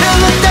doesn't. Wait till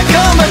the dead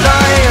come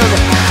alive.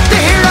 The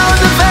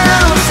heroes of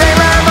Verno save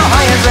our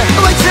behinds.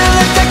 Wait till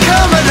the dead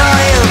come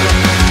alive,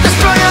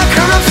 destroy our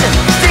corruption,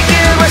 stick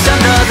it where sun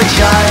doesn't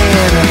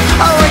shine.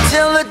 Oh, wait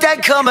till the dead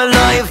come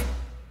alive.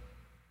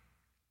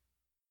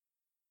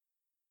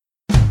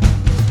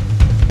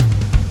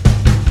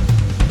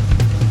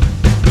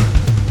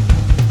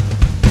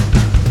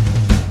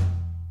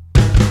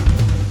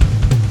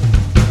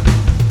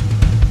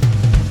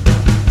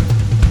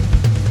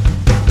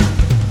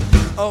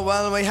 Oh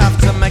well, we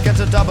have to make it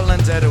to Dublin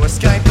to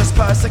escape this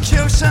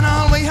persecution.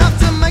 Oh, we have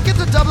to make it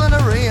to Dublin to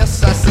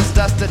reassess this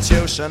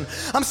destitution.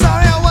 I'm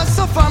sorry I was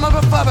so formal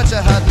before, but you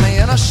had me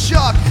in a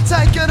shock.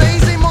 Take it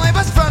easy, my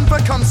best friend, for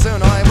come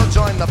soon I will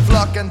join the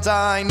flock. And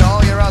I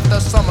know you're out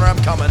this summer, I'm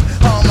coming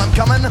home, I'm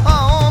coming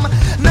home.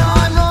 Now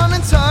I'm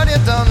running toward you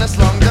down this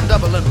London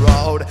Dublin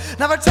road.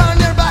 Never turn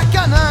your back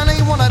on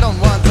anyone, I don't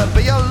want to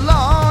be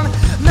alone.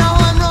 Now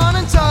I'm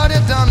running toward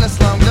you down this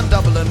London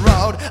Dublin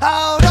road.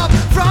 Out up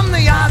from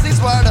the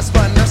Aussies where the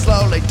splendor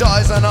slowly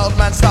dies. An old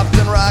man stopped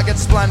in ragged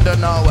splendor,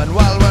 knowing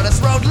well where this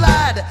road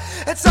led.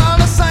 It's all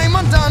the same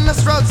undone,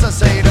 this road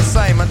says he the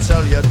same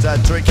until you're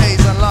dead. 3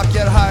 keys and lock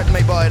your heart,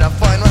 me boy, to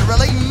find what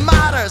really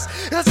matters.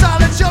 It's all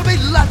that you'll be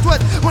left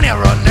with when you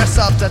run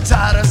yourself to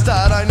tatters.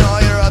 Dad, I know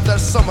you're out there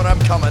somewhere,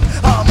 I'm coming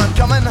home, I'm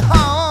coming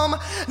home.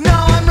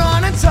 Now I'm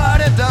running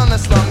toward you down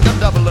this London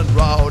Dublin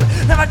road.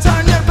 Never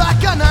turn your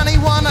back on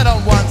anyone, I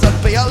don't want to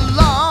be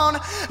alone.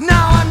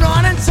 Now I'm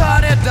running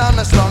toward you down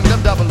this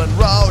London Dublin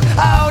road.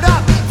 Out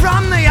up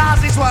from the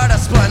Aussies where the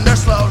splendor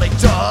slowly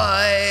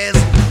dies.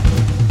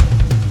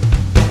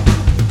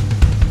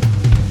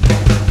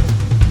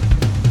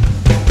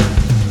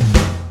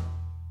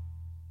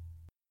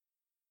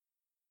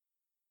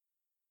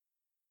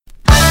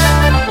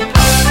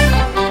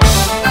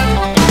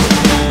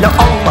 Now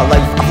all my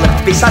life I've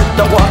lived beside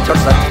the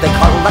waters that they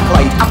call the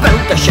Clyde. I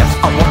built the ships,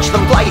 I watched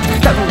them glide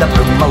down the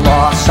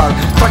Broomalossar.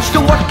 Trudged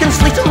to work in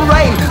sleet and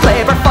rain,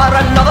 labour for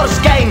another's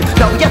gain.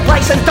 Know your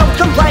place and don't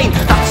complain,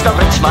 that's the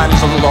rich man's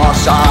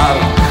lossar.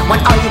 When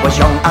I was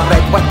young I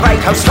read with pride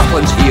how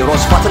Scotland's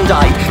heroes fought and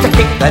died to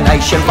keep the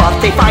nation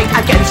fortified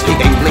against the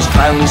English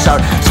crown, sir.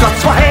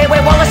 Scots were hey,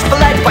 where Wallace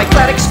fled, by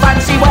clerics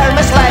fancy were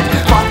misled,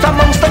 fought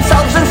amongst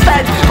themselves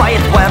instead, by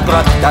it were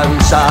brought down,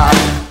 sir.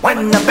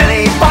 When the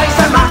Billy boys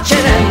are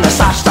marching in the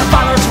sash that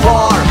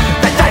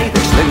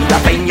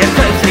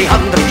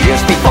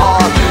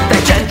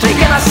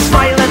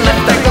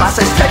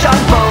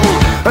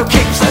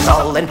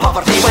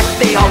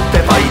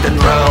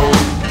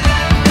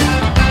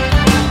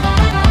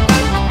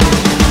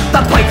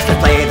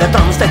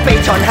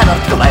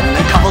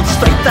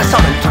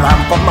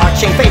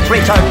kind fate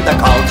returned the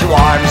call to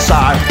arms,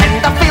 sir.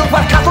 In the field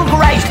where cattle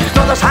grazed,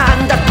 brother's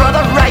hand at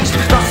brother raised,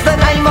 thus the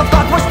name of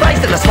God was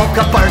praised in the smoke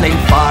of burning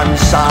farms,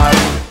 sir.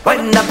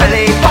 When the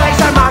Billy boys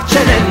are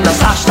marching in the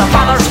sash the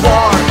fathers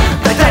wore,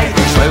 the day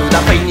they slew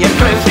the Fenian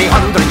crew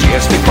 300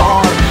 years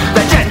before,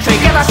 the gentry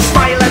give a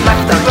smile and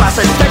lift their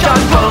glasses to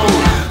John Bull,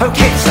 who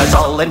keeps us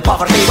all in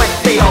poverty with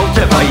the old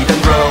divide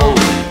and rule.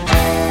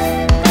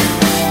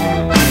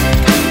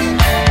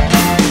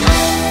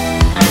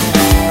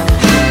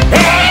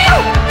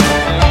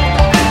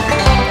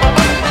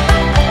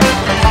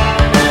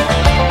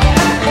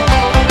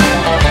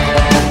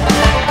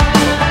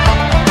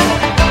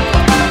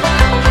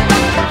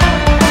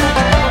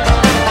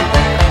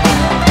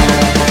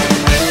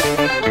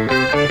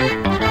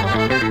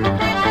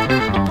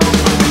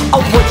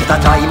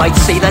 That I might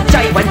see the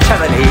day when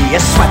tyranny is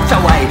swept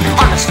away.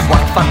 Honest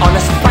work for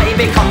honest pay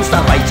becomes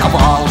the right of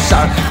all,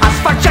 sir. As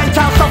for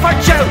Gentile, so for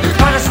Jew,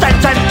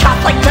 Protestant and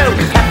Catholic too,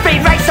 every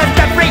race and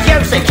every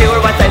hue secure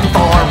within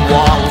four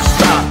walls,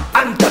 sir.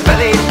 And the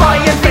Billy Boy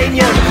and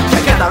Fenian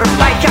together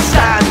make a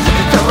stand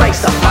to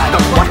raise the flag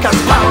of workers'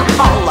 power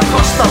all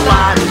across the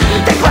land.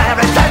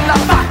 Declare it in the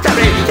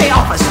factory, the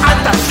office and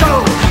the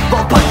school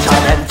will put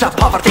an end to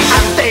poverty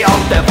and the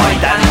old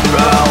divide and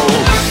rule.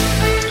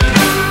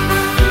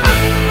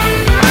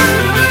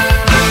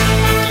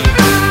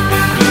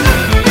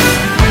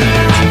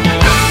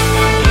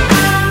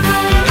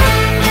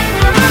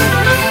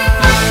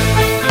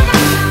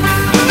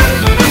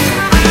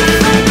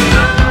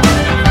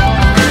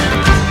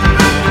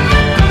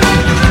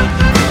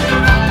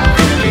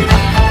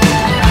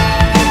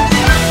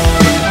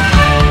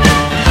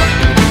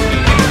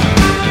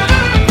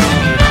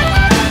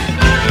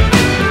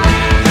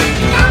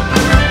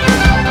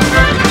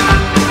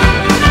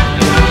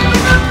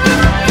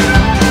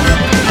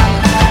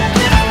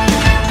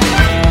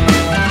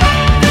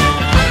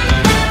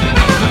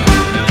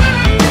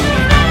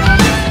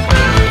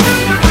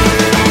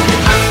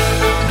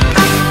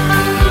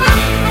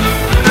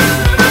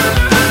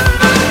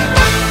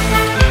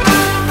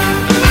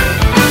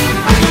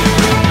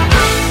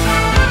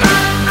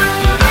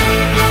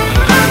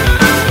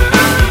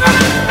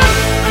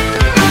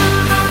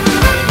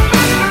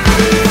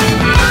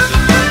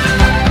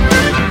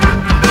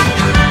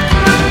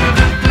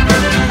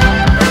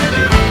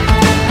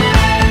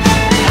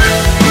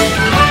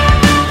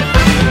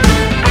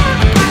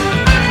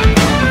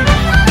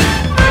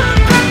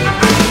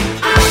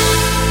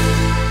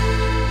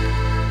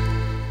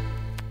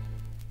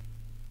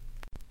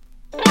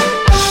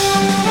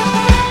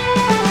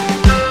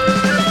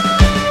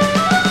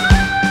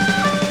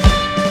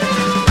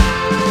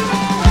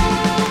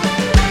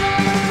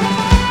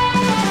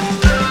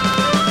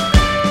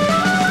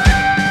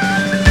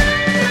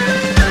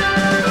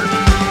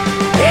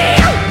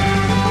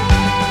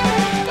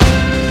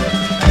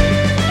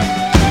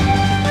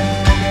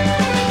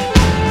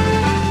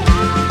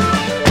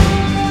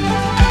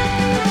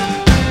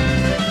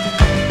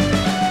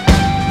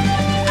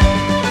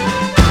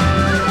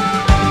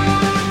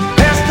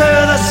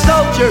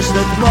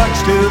 That march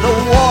to the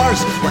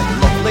wars with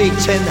lovely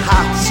tin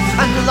hats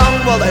and long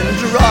woolen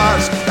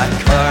drawers. The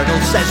colonel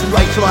says,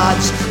 right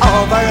lads,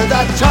 over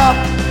the top.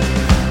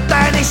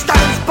 Then he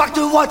stands back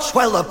to watch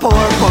while the poor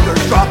buggers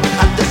drop.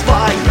 And this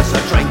buy us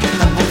a drink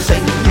and we'll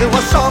sing you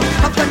a song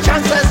of the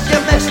chances you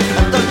missed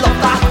and the love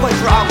that went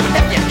wrong.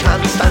 If you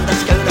can't stand the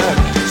schooner,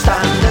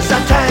 stand us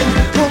a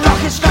 10. We'll knock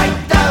it straight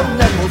down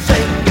and we'll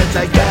sing it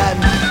again.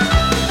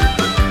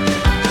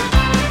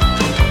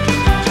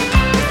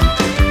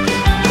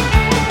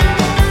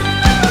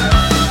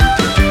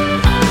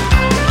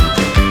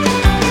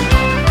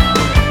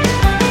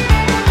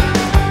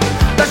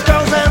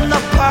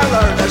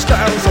 There's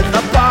girls in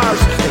the bars,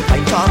 they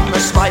paint on the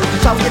smile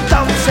so you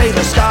don't see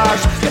the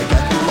scars. They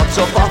get lots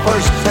of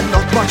offers and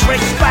not much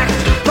respect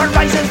for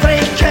raising 3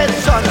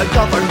 kids on a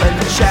government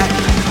check.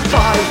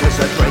 Buy us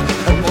a drink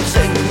and we'll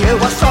sing you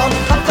a song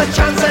of the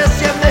chances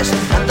you missed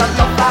and the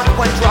love that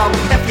went wrong.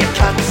 If you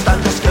can't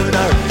stand the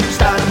schooner,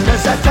 stand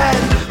us a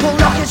 10. We'll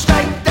knock it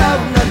straight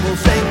down and we'll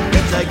sing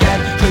it again.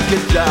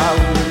 Drink it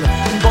down,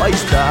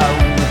 boys down,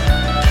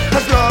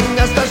 as long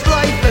as there's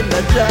life in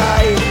the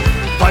day.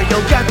 For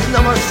you'll get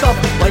no more stuff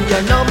when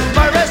your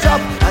number is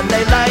up and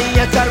they lay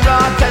you to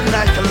rot in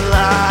the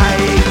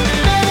clay.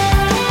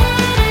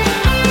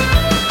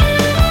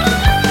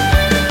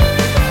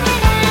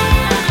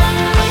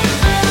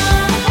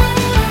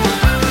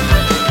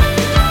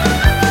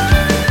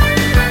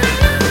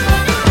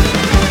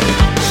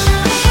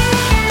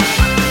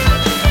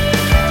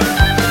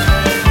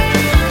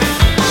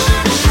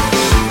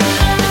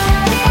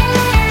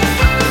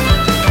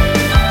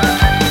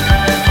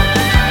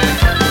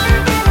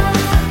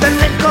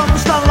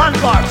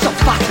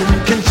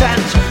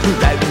 Content,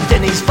 round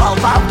in his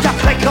valve out to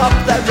pick up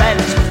the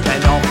rent.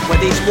 Then off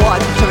with his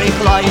watery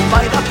line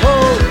by the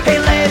pool, he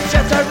leaves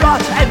you to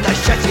rot in the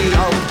shitty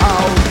old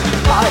hole.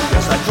 Buy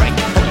us a drink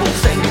and we'll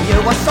sing you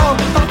a song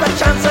of the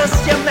chances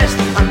you missed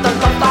and the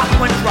love that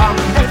went wrong.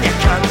 If you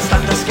can't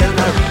stand the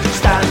schooner,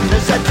 stand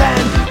us a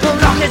 10. We'll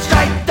knock it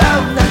straight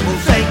down and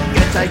we'll sing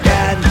it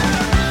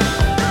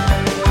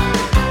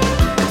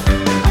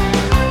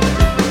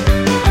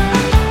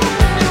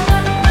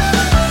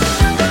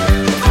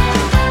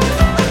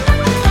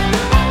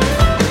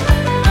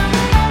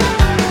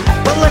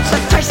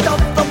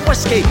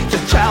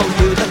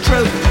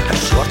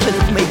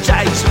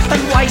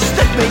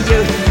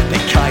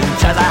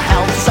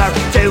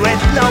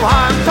no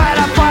harm. Try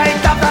to fight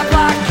up the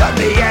black at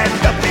the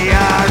end of the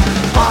yard.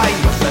 I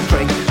mustn't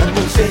drink and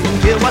we'll sing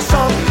you a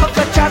song of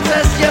the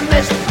chances you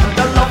missed,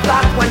 the love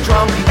that went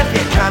wrong. If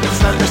you can't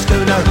stand the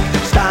schooner,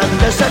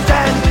 stand us a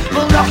den.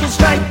 We'll knock you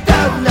straight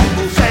down and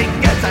we'll sing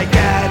it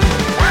again.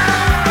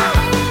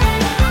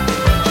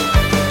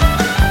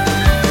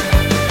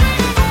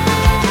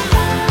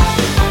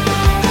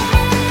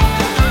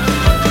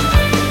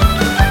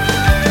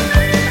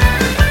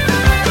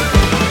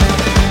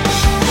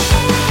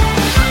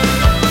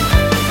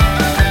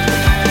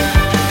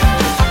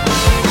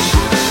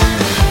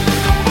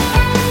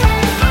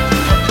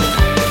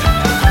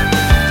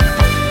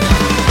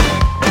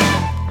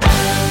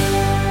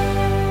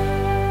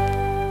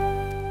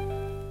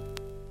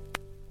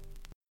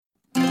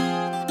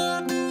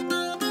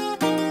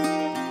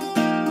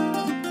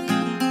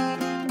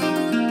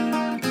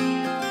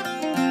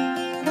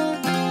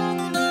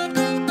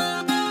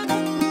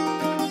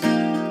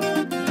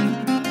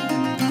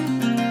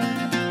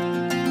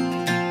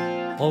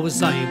 Oh,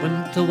 as I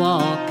went a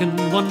walking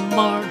one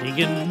morning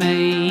in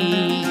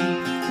May,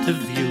 to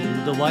view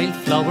the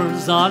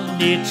wildflowers, all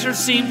nature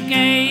seemed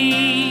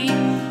gay.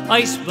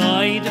 I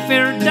spied a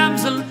fair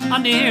damsel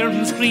on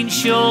Erin's green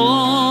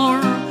shore.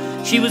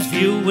 She was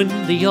viewing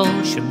the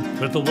ocean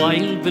where the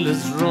wild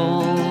billows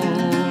roar.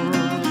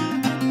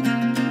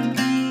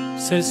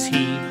 Says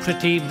he,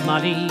 pretty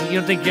Molly,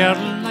 you're the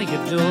girl I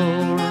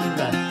adore,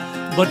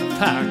 but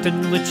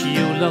parting with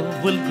you,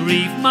 love, will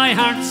grieve my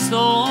heart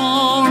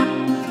sore.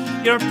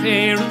 Your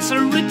parents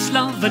are rich,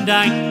 love, and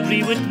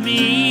angry with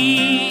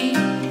me,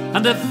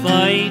 and if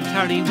I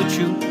tarry with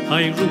you,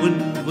 my ruin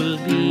will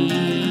be.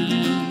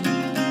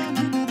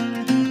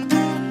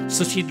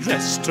 So she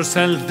dressed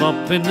herself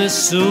up in a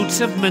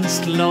suit of men's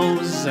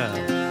clothes,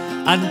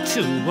 and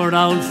to her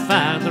old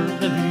father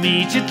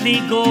immediately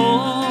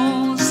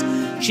goes.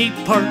 She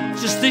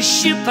purchased the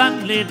ship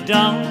and laid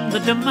down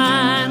the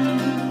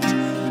demand,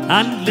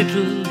 and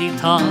little he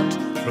thought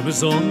from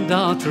his own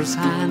daughter's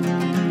hand.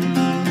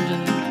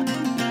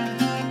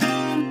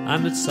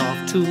 And it's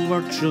off to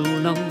her true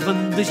love,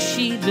 and the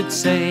she did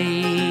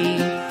say,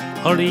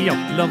 hurry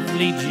up,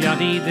 lovely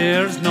Johnny,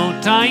 there's no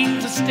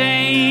time to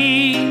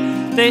stay.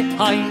 They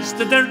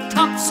hoisted their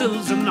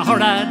topsails and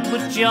hurried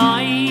with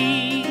joy,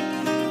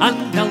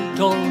 and out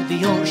o'er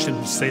the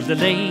ocean sailed the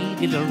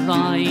Lady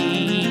Leroy.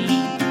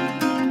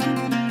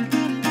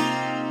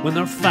 When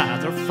her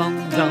father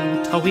found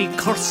out how he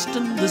cursed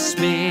in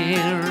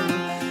despair,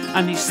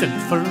 and he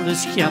sent for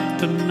his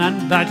captain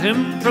and bade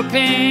him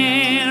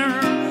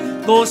prepare,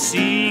 go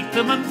seek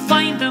them and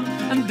find them,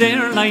 and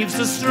their lives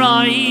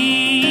destroy,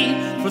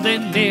 for they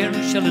ne'er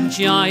shall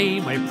enjoy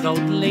my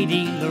proud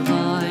Lady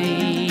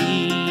Leroy.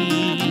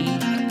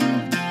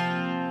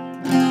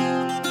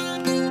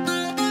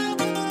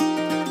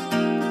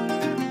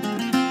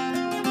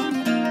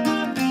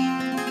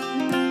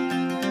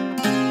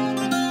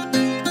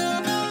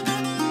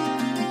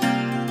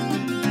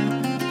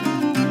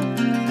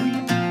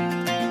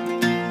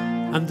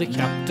 And the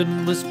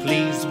captain was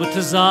pleased with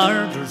his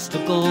orders to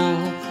go,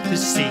 to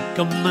seek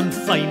him and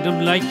find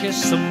him like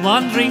some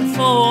wandering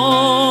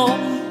foe.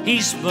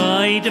 He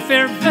spied a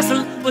fair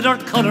vessel with her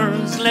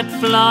colours let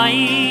fly.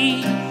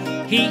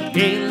 He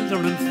hailed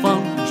her and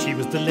found she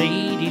was the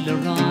Lady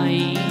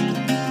Leroy.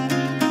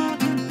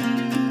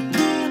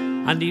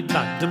 And he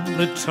bade him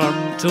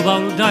return to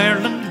old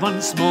Ireland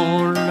once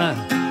more,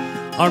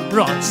 or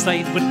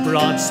broadside with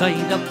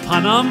broadside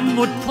upon him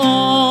would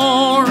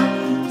pour.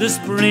 This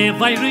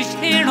brave Irish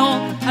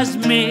hero has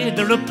made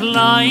a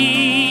reply,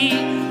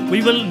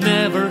 we will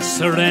never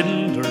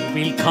surrender,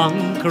 we'll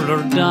conquer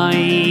or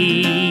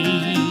die.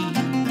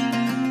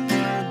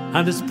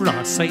 And his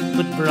broadside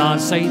with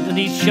broadside on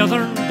each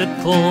other did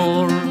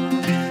pour,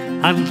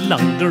 and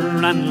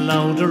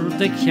louder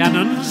the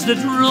cannons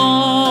did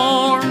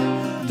roar.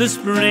 This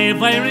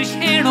brave Irish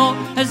hero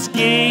has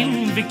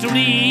gained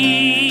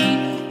victory.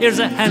 Here's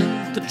a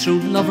health to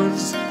true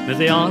lovers, may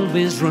they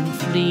always run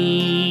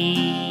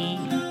free.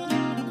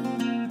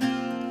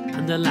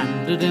 And they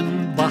landed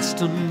in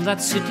Boston,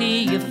 that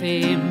city of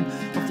fame,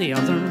 of the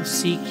other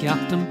sea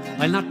captain,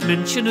 I'll not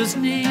mention his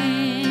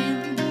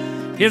name.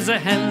 Here's a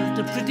health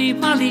to pretty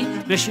Molly,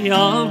 may she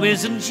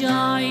always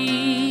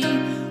enjoy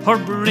her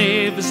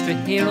bravest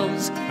of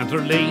heroes and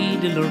her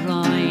Lady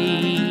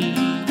Leroy.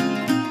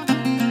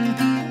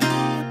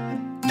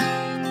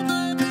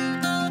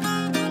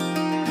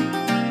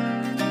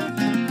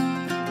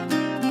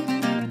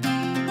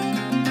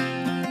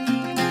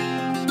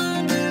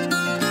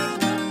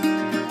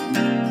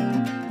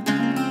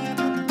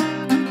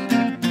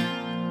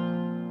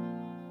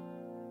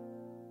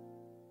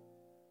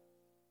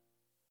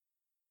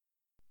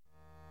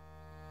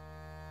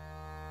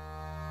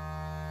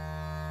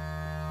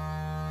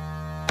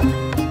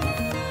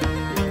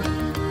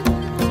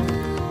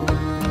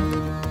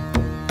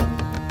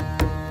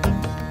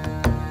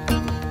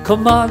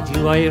 Come all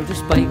you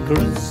Irish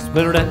bikers,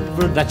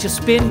 wherever that you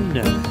spin,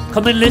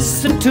 come and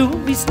listen to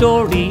me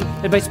story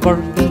about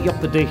Spurley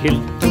up at the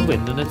hill to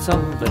win. And it's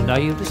of an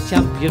Irish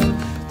champion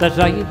that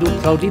I do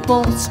proudly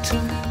boast,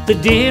 the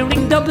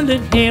daring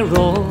Dublin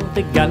hero,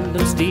 the gallant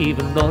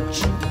Stephen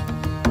Roach.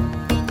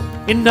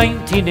 In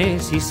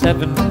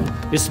 1987,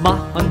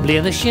 Ismahan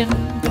Blaine Shin,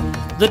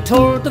 the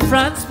Tour de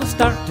France was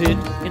started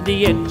in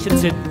the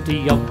ancient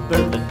city of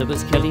Berlin. There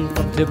was Kelly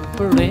from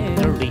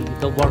Tipperary,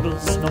 the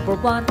world's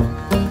 #1.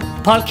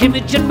 Paul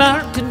Kimmage and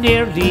Martin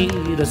Early,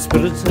 the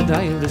spirits of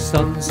Irish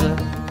sons.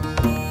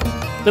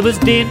 There was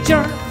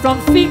Danger from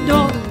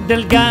Fido,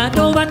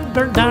 Delgado and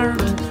Bernard,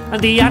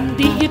 and the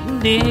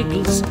Andean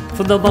Eagles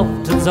from the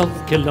mountains of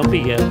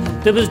Colombia.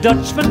 There was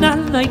Dutchmen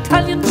and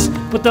Italians,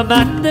 but the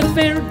man that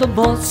fared the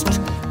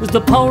most was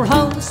the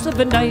powerhouse of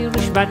an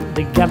Irishman,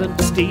 the gallant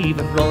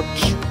Stephen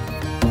Roach.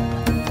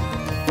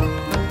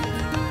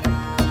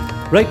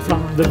 Right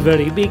from the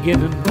very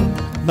beginning,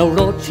 now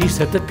Roach he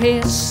set the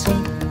pace,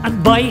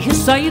 and by his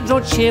side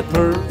rode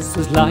shapers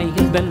was lying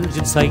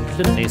Belgian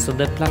cycling ace on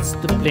the Place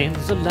de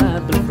Plains of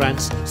Libre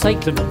France,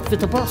 cycling with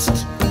the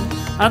burst.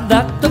 And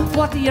that the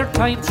 40-year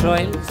time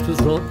trials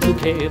was Road who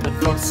came in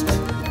first.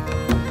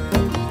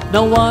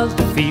 Now all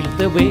the field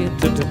they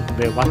waited and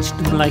they watched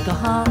him like a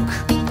hawk,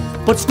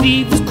 but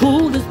Steve was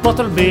cool as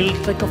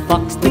buttermilk, like a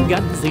fox the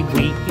gansy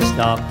weak he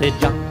stalked. They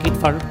jockeyed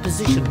for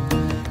position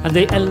and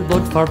they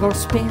elbowed for more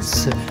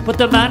space, but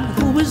the man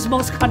who is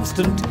most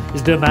constant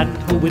is the man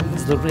who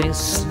wins the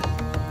race.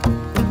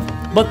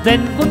 But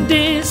then one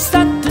day,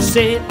 sad to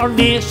say, our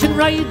nation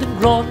riding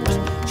groaned.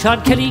 Sean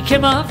Kelly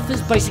came off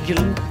his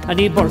bicycle and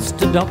he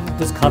bursted up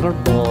his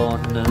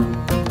collarbone.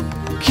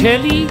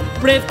 Kelly,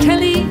 brave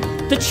Kelly,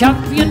 the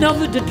champion of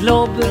the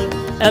globe,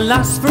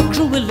 alas for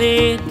cruel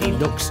lady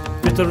looks,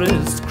 bitter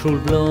as cruel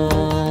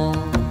blow.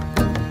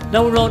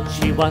 Now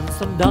Roach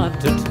was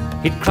undaunted,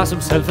 he'd cross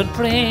himself and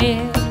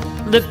pray.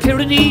 The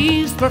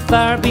Pyrenees were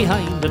far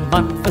behind and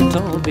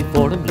Montferrat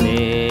before him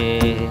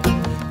lay.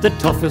 The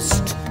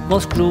toughest,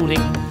 most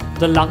grueling,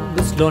 the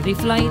longest lonely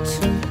flight,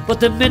 but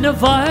the men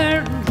of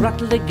iron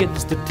rattle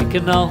against the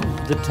ticking of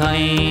the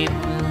time.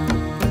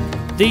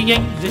 The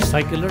English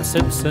cycler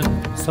Simpson,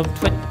 some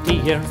 20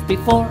 years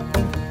before,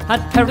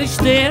 had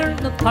perished there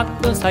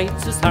upon those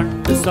heights his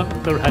heart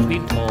asunder had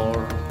been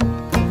tore.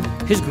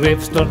 His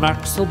gravestone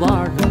marks a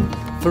warning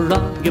for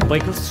all you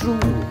bikers through.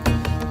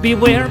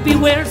 Beware,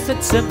 beware,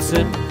 said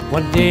Simpson,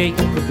 one day it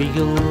could be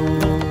you.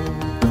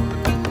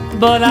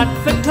 But at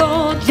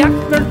Fento, Jack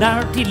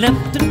Bernard, he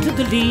leapt into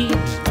the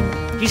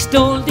lead. He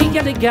stole the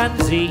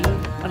elegancy,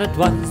 and it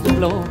was the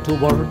blow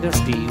toward their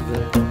Steve.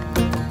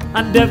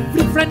 And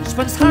every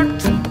Frenchman's heart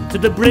to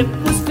the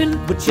brim was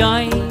filled with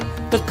joy.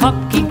 The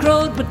cocky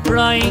crowed with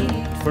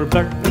pride, for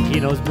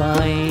Bernardino's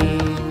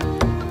blind.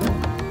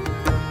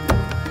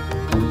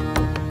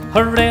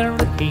 Her rare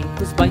he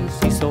was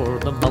spicy sore,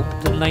 the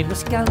mountain line was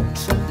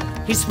scalped.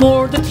 He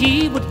swore that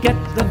he would get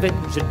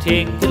revenge and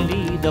take the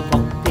lead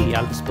among the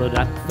Alps, but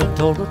at the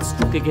Torrent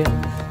struck again,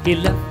 he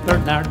left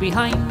Bernard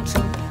behind.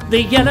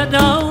 The yellow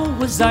now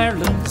was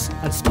Ireland's,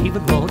 and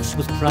Stephen Roach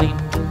was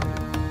primed.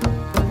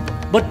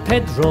 But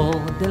Pedro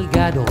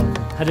Delgado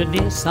had an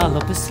ace all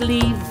up his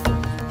sleeve.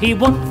 He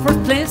won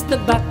first place the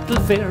battle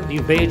fairly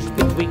raged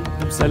between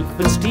himself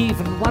and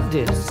Stephen. One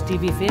day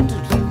Stevie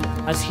fainted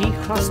as he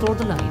crossed o'er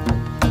the line,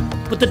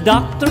 but the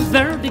doctor's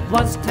verdict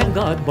was, thank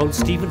God, bold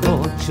Stephen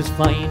Roach is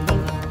fine.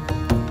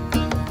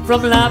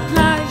 From La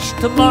Plage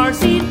to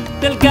Marzi,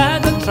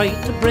 Delgado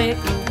tried to break,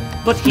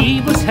 but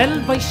he was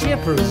held by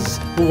shapers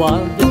who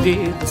all the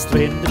day the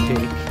strain to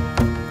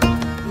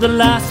take. The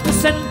last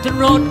descent in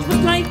Roach was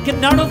like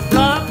an arrow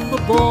from a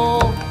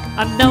bow,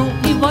 and now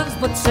he was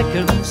but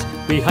seconds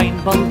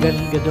behind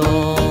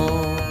Delgado.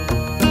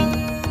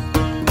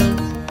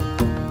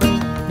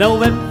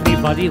 Now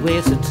everybody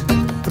waited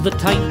for the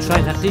time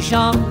trial at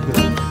Dijon.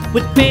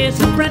 With bays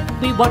and bread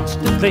we watched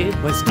and played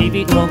while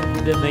Stevie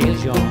drummed the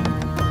Maison.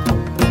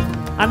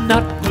 And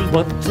not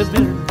one to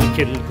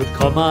miracle could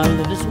come all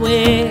in his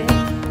way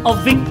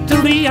of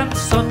victory on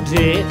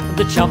Sunday in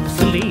the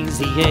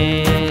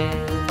Champs-Élysées.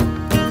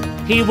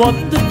 He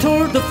won the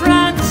Tour de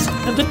France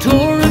and the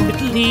Tour of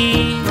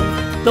Italy,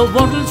 the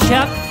World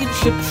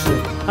Championships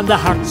and the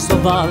hearts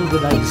of all the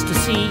eyes to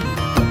see.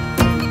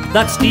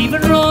 That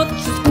Stephen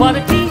Roach's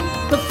quality,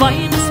 the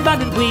finest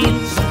man in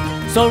wheels.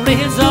 So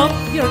raise up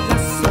your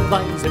glass of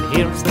wines and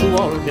here's to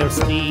all their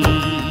Steve.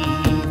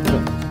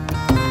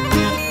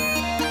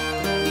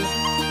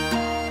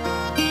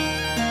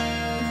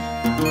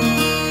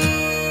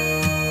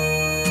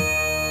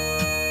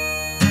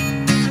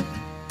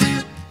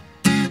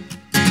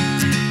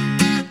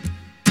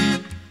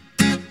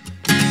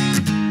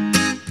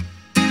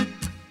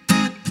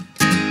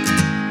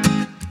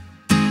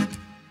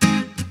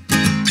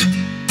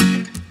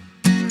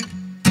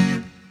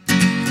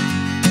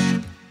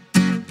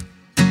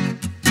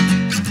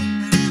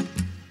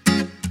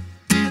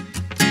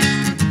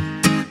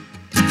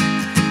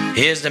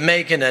 Here's to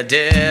making a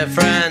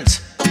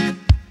difference.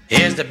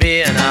 Here's to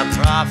being a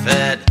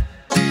prophet.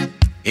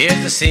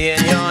 Here's to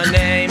seeing your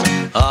name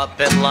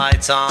up in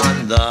lights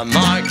on the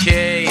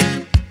marquee.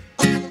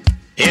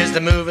 Here's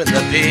to moving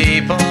the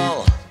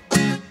people.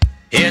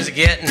 Here's to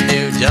getting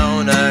new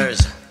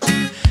donors.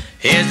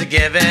 Here's to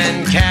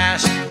giving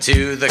cash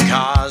to the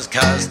cause,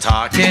 'cause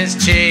talk is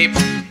cheap.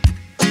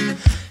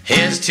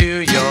 Here's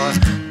to your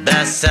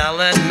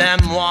best-selling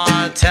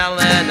memoir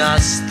telling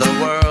us the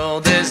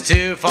world is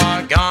too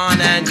far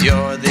gone and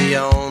you're the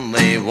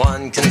only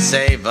one can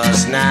save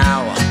us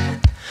now.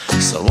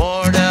 So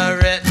order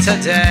it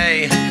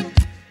today.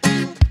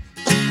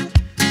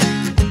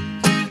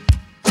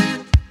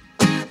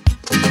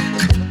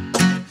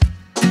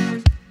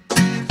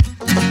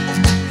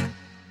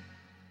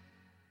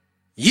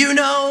 You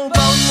know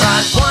both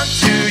sides want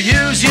to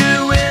use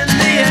you in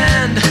the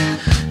end,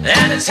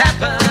 and it's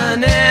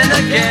happening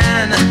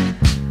again.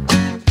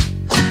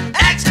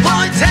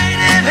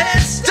 Exploitative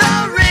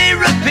history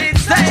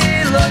repeats.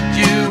 They look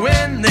you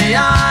in the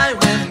eye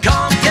with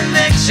calm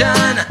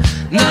conviction.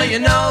 No, you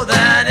know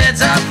that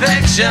it's a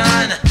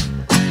fiction.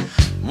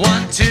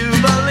 Want to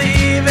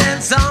believe in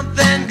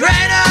something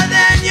greater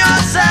than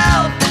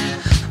yourself.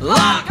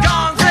 Lock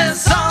arms with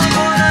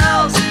someone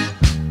else.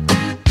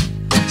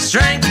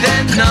 Strength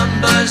in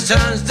numbers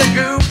turns to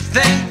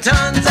groupthink,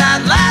 turns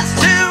at last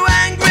to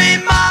angry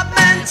mob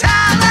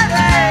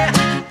mentality.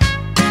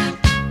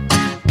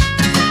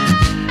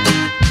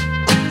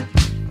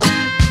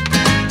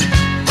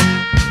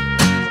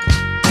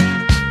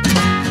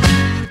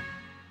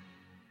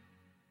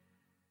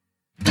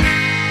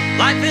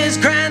 Life is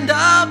grand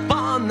up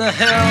on the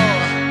hill.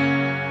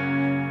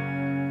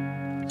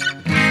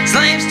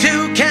 Slaves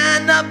to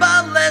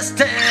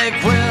cannibalistic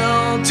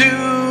will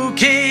to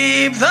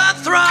keep the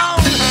throne.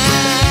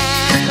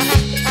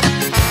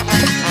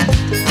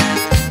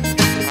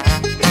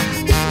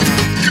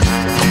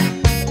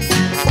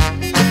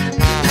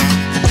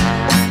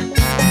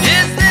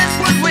 Is this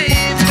what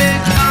we've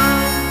become?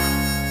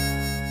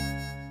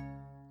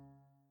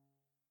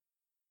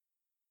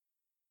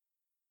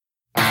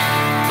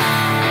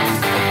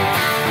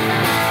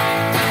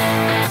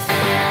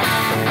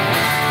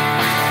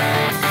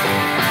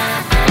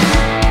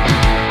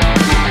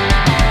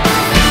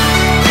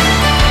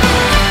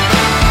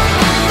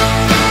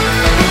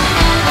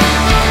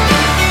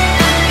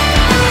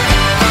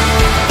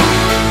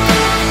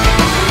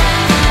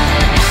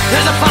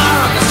 There's a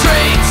fire on the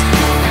streets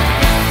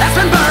that's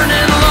been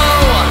burning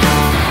low.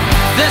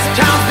 This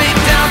town's beat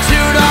down,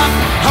 chewed up,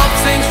 hope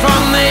sings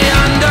from the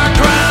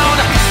underground.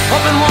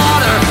 Open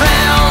water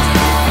fails,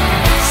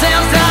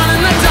 sails down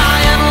in the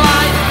dying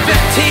light.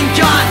 15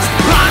 guns,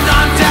 primed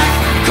on deck,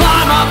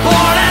 climb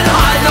aboard and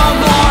hide no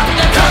more.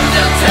 They come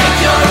to take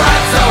your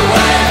rights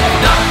away,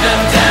 knock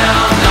them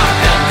down, knock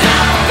them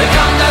down. They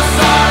come to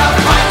start a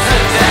fight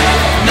today,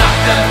 knock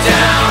them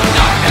down,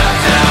 knock them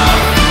down.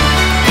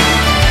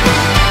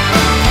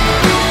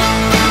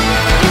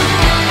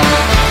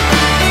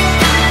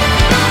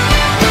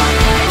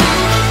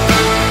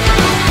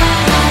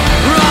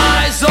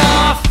 Rise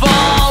or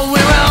fall,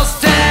 we will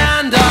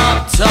stand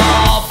up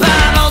tall.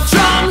 Battle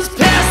drums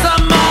pierce the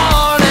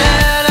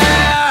morning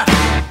air.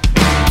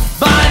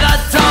 By the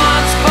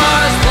dawn's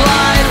first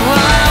light,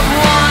 we'll have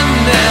won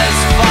this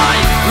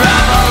fight.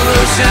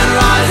 Revolution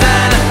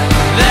rising,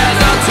 there's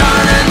no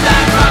turning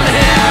back from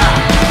here.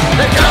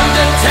 They come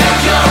to take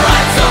your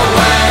rights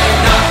away,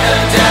 knock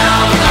them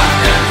down, knock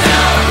them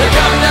down. They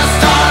come to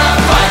start a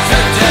fight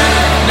today,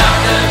 knock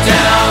them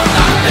down,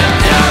 knock them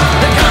down.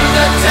 They come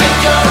to take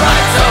your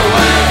rights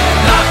away,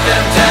 knock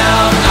them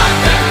down, knock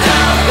them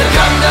down. They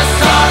come to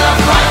start a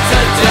fight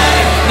today,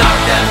 knock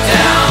them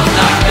down,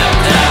 knock them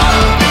down.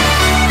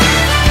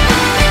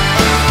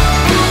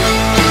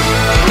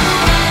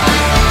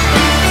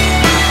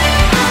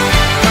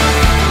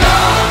 Knock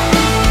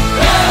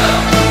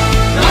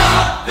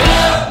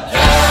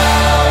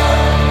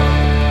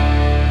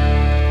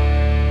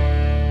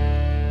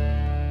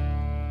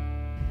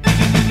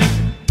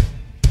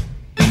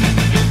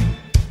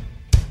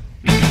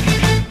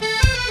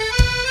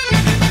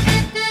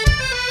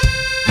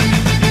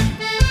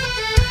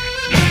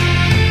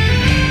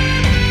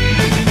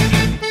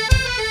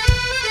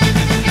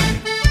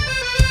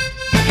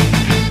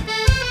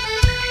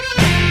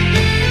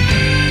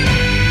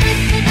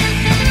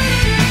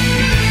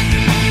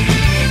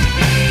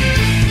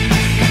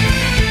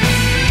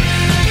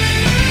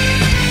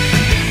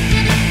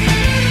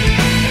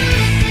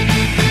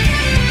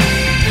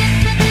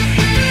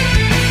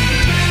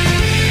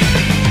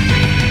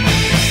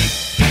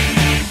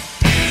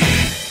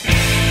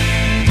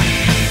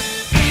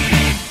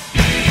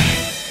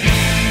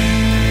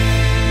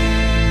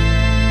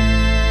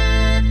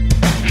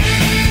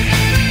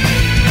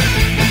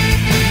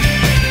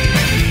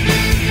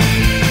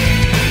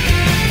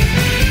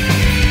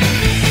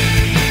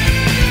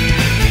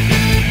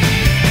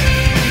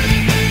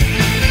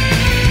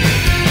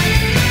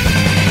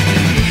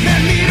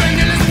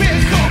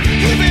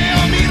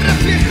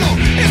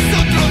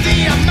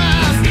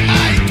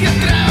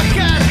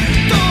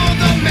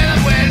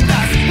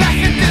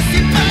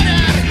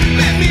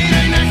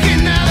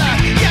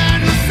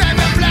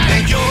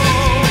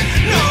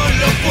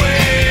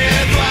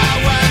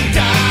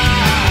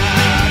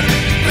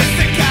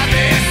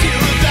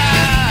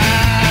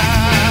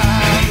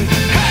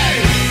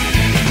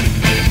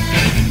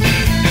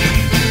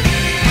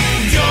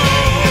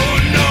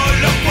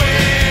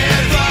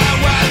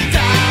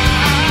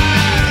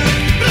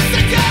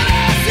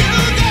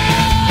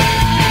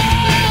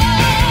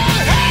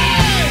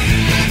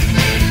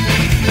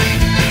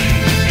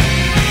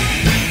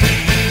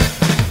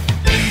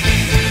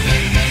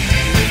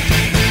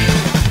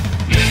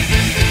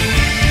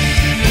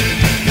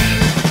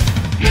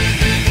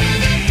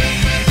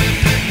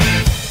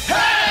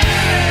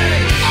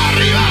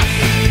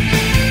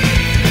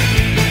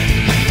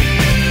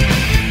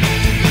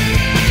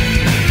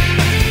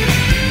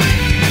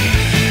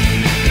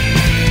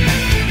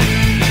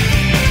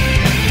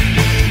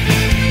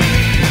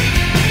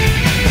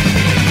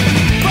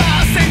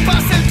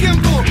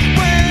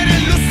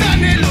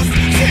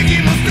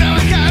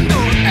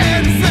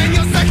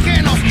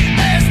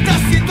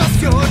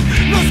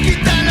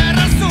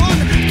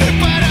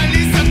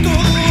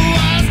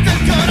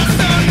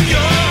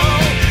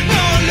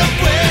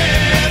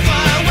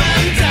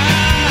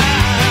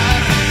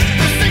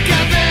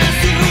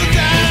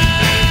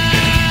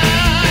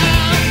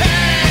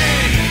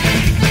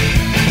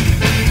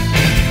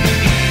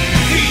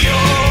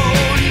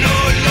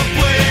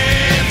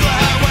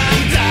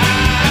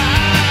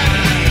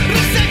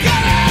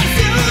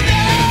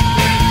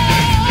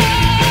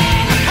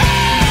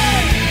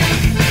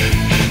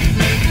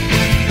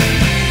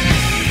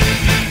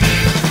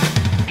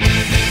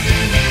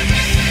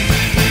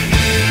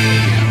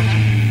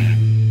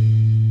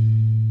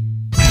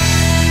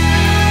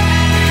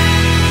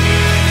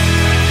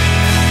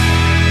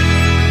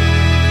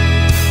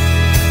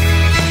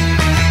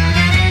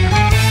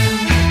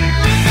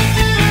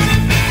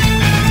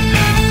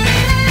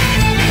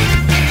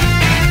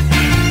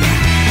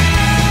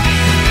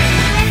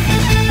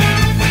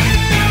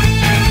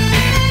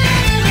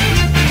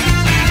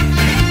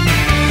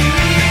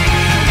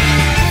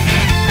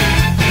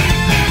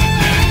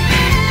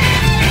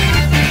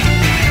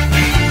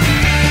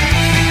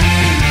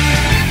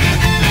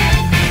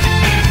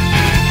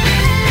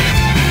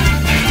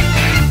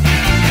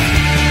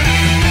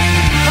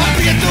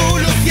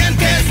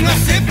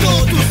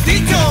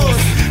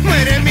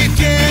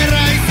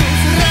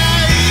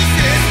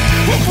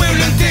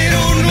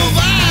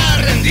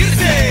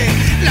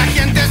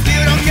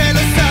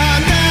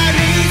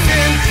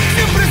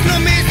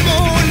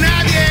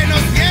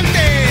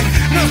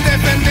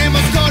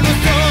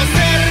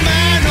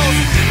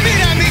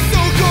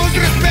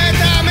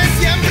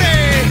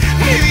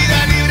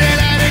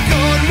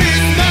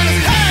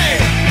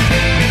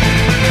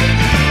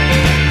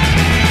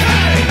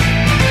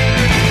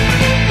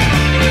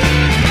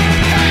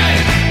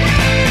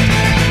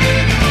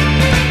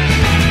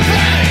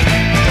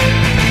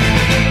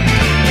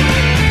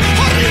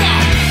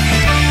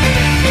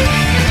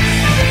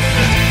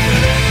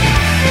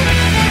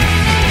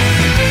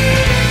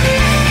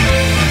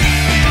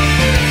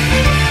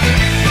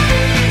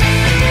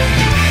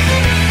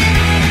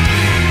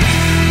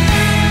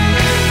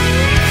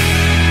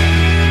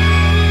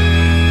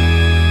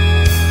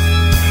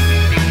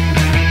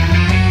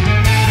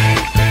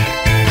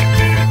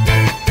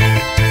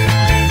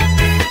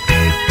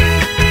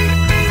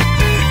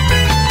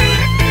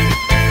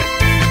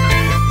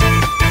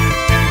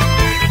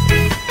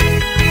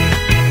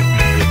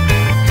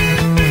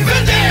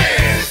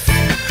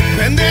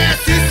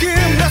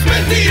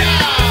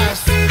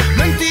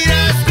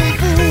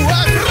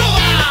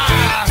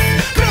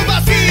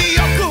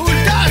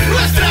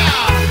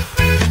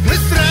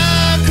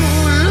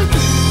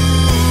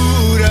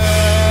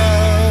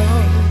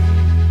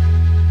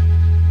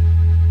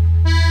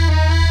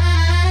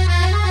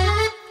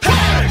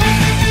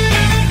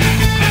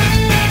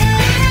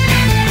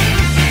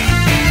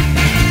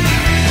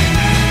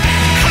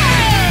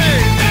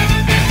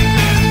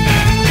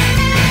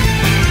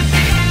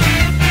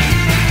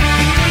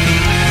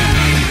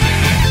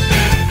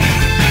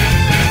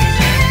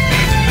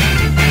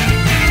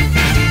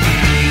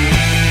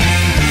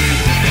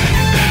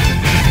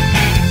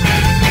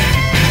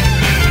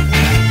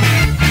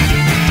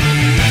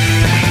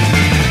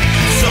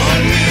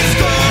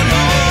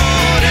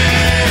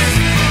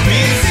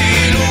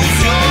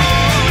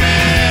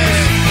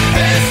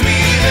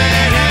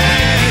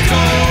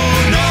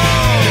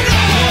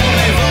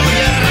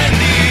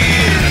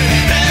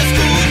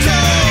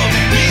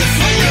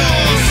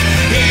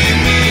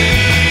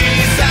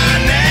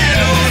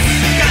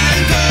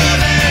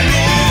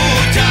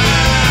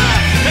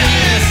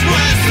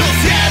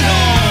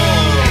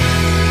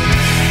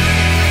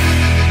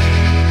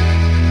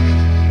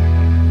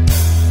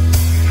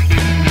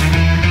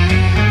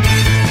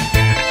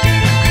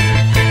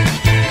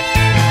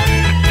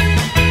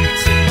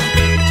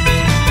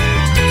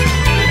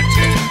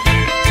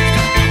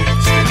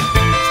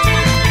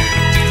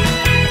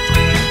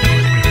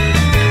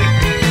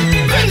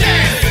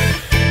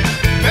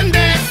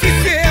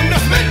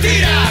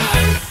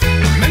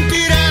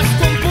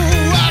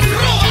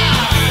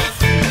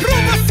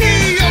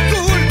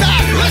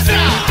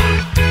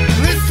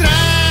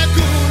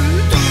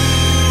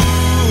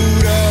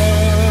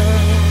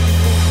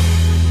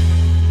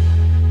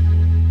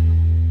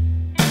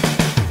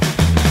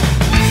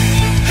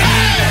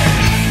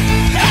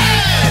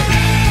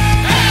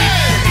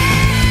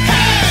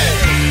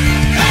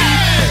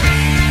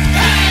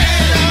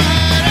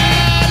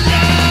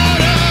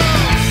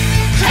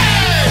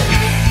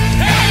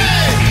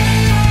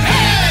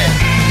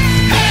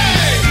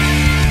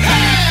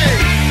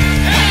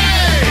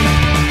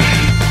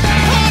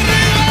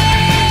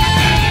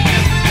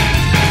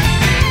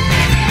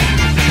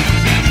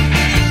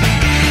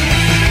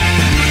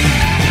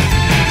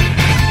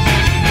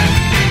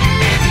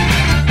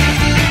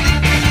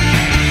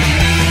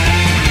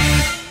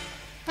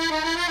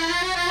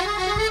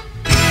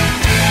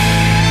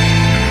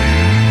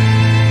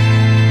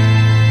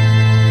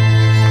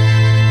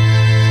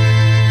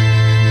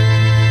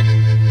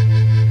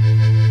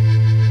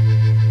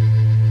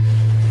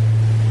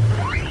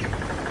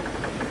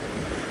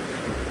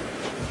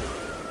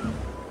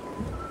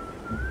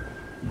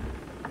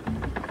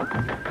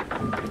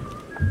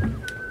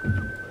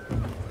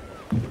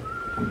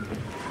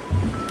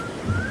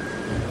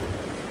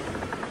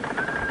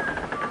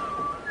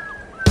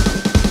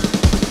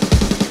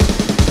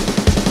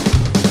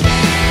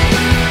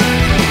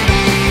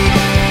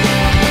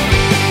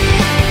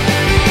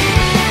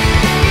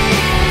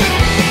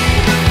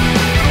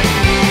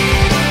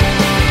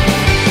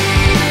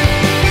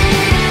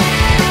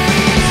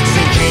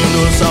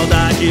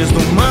noites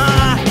no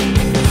mar,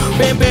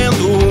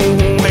 bebendo,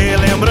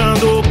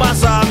 relembrando o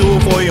passado.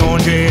 Foi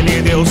onde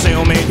ele deu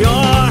seu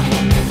melhor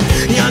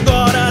e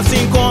agora se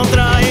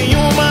encontra em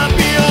uma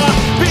pior.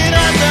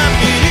 Pirata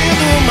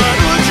ferido,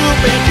 marujo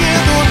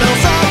perdido, não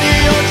sabe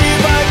onde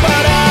vai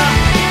parar.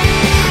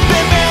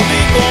 Bebendo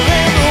e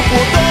correndo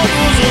por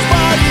todos os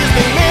bares,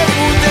 nem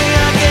mesmo tem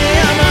a quem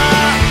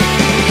amar.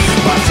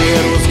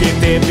 Parceiros que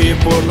teve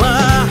por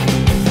lá,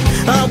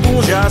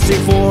 alguns já se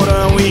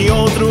foram e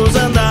outros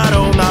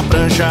andaram na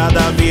prancha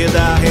da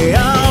vida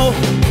real.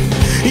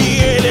 E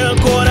ele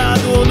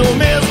ancorado no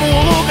mesmo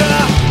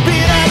lugar.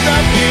 Pirata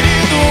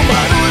querido,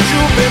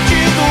 marujo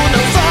perdido,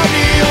 não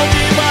sabe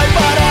onde vai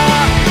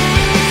parar.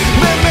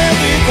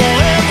 Bebendo e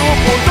correndo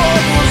por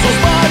todos os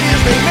bares,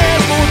 nem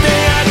mesmo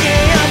tem a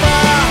quem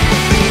amar.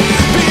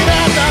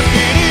 Pirata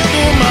querido,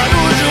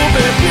 marujo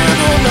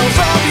perdido, não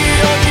sabe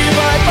onde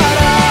vai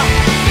parar.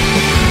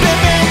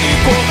 Bebendo e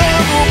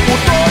correndo por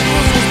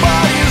todos os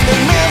bares,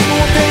 nem mesmo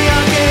tem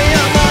a quem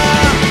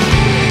amar.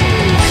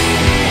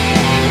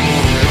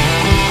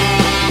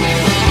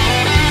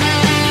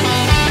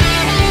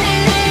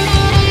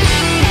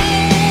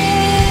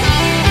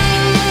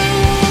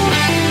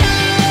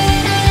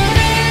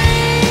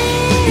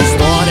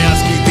 Histórias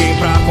que tem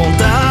pra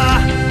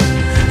contar,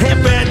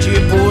 repete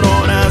por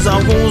horas,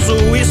 alguns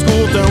o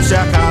escutam se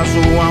acaso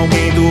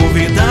alguém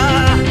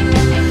duvidar.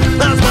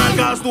 As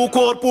marcas do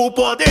corpo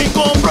podem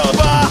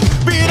comprovar.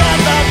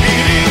 Pirata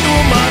ferido,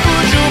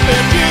 marujo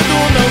perdido,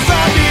 não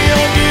sabe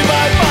onde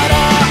vai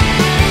parar.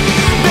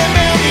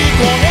 Bebendo e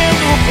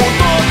correndo por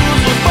todos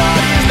os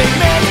bares, nem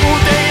mesmo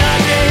tem a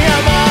quem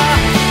amar.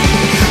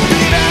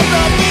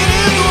 Pirata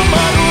ferido,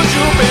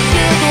 marujo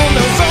perdido,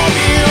 não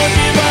sabe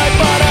onde vai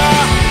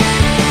parar.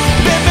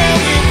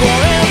 Bebendo e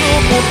correndo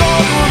por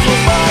todos os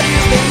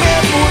bares, nem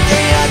mesmo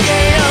tem a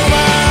quem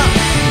amar.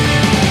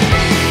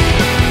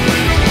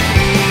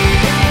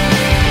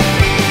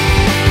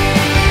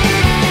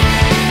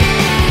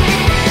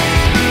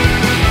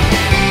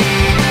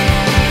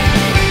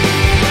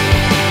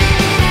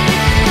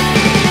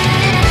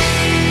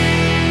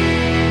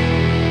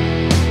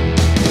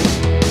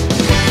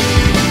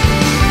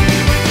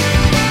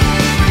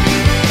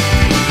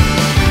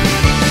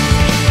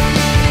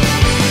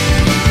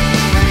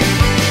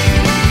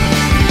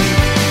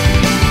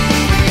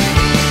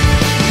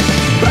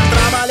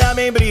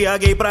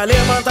 Embriaguei pra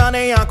levantar,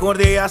 nem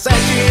acordei às 7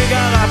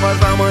 garrafas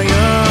da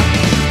manhã.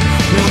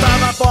 Eu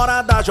tava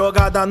fora da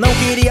jogada, não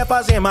queria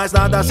fazer mais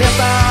nada,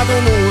 sentado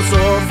no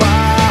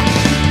sofá.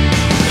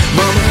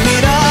 Vamos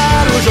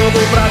virar o jogo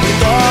pra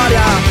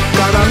vitória,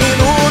 cada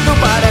minuto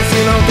parece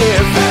não ter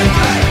fim.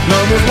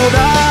 Vamos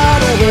mudar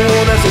o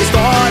rumo dessa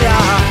história,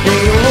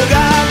 em um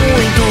lugar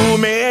muito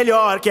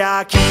melhor que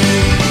aqui.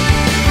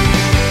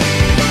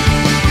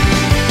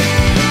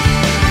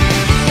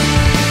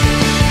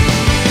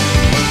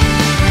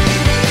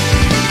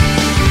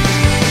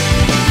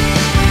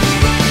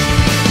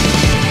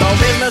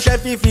 Talvez meu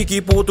chefe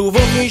fique puto,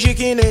 vou fingir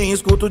que nem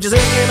escuto, dizer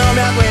que não me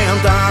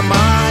aguenta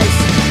mais.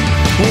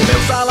 O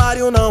meu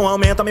salário não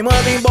aumenta, me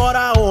manda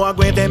embora ou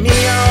aguenta, é minha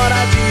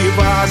hora de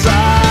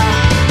vazar.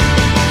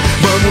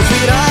 Vamos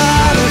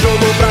virar o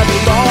jogo pra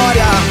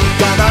vitória,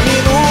 cada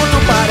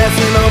minuto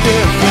parece não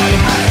ter fim.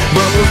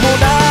 Vamos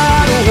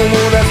mudar o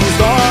rumo dessa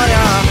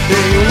história,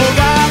 em um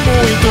lugar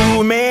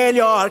muito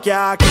melhor que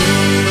aqui.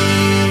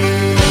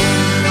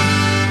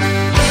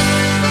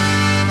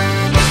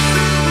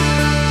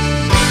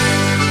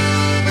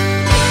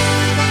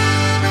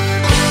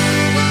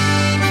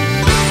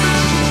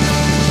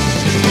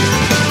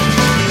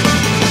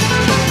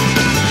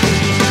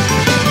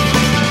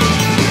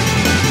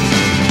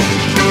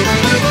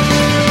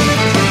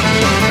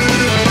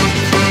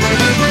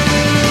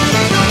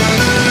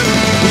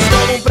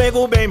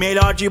 Bem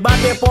melhor de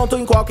bater ponto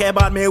em qualquer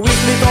bar, meu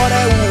escritório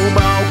é o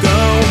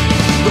balcão.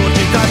 Dor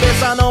de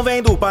cabeça não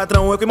vem do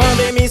patrão, eu que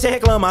mandei me ser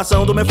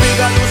reclamação do meu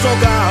fígado, sou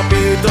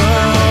capitão.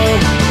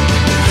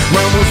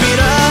 Vamos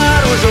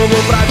virar o jogo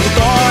pra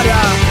vitória,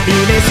 e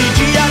nesse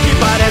dia que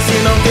parece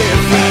não ter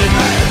fim,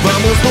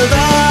 vamos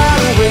mudar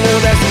o rumo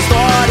dessa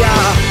história,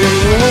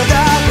 em um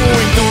lugar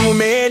muito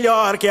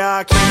melhor que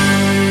aqui.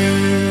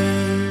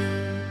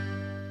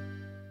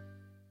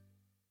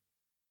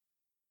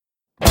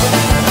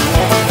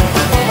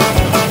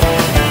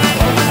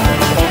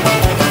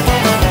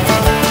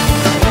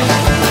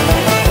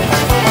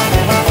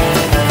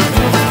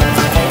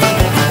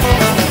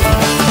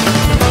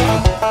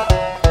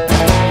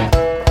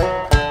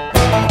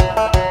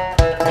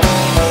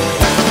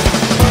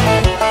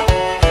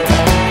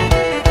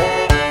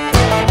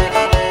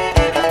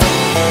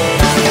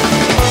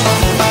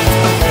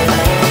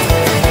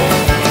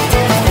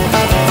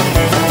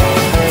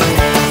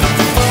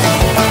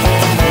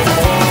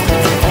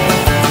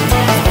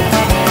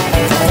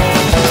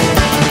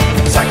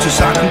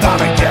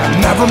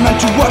 Never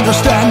meant to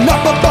understand,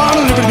 up above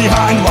and leaving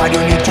behind. Why do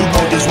you need to go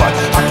this way?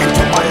 I can't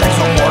turn my legs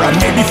no more, I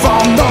may be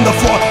found on the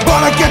floor,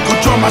 but I can't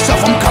control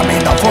myself, I'm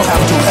coming up for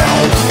hell to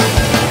hell.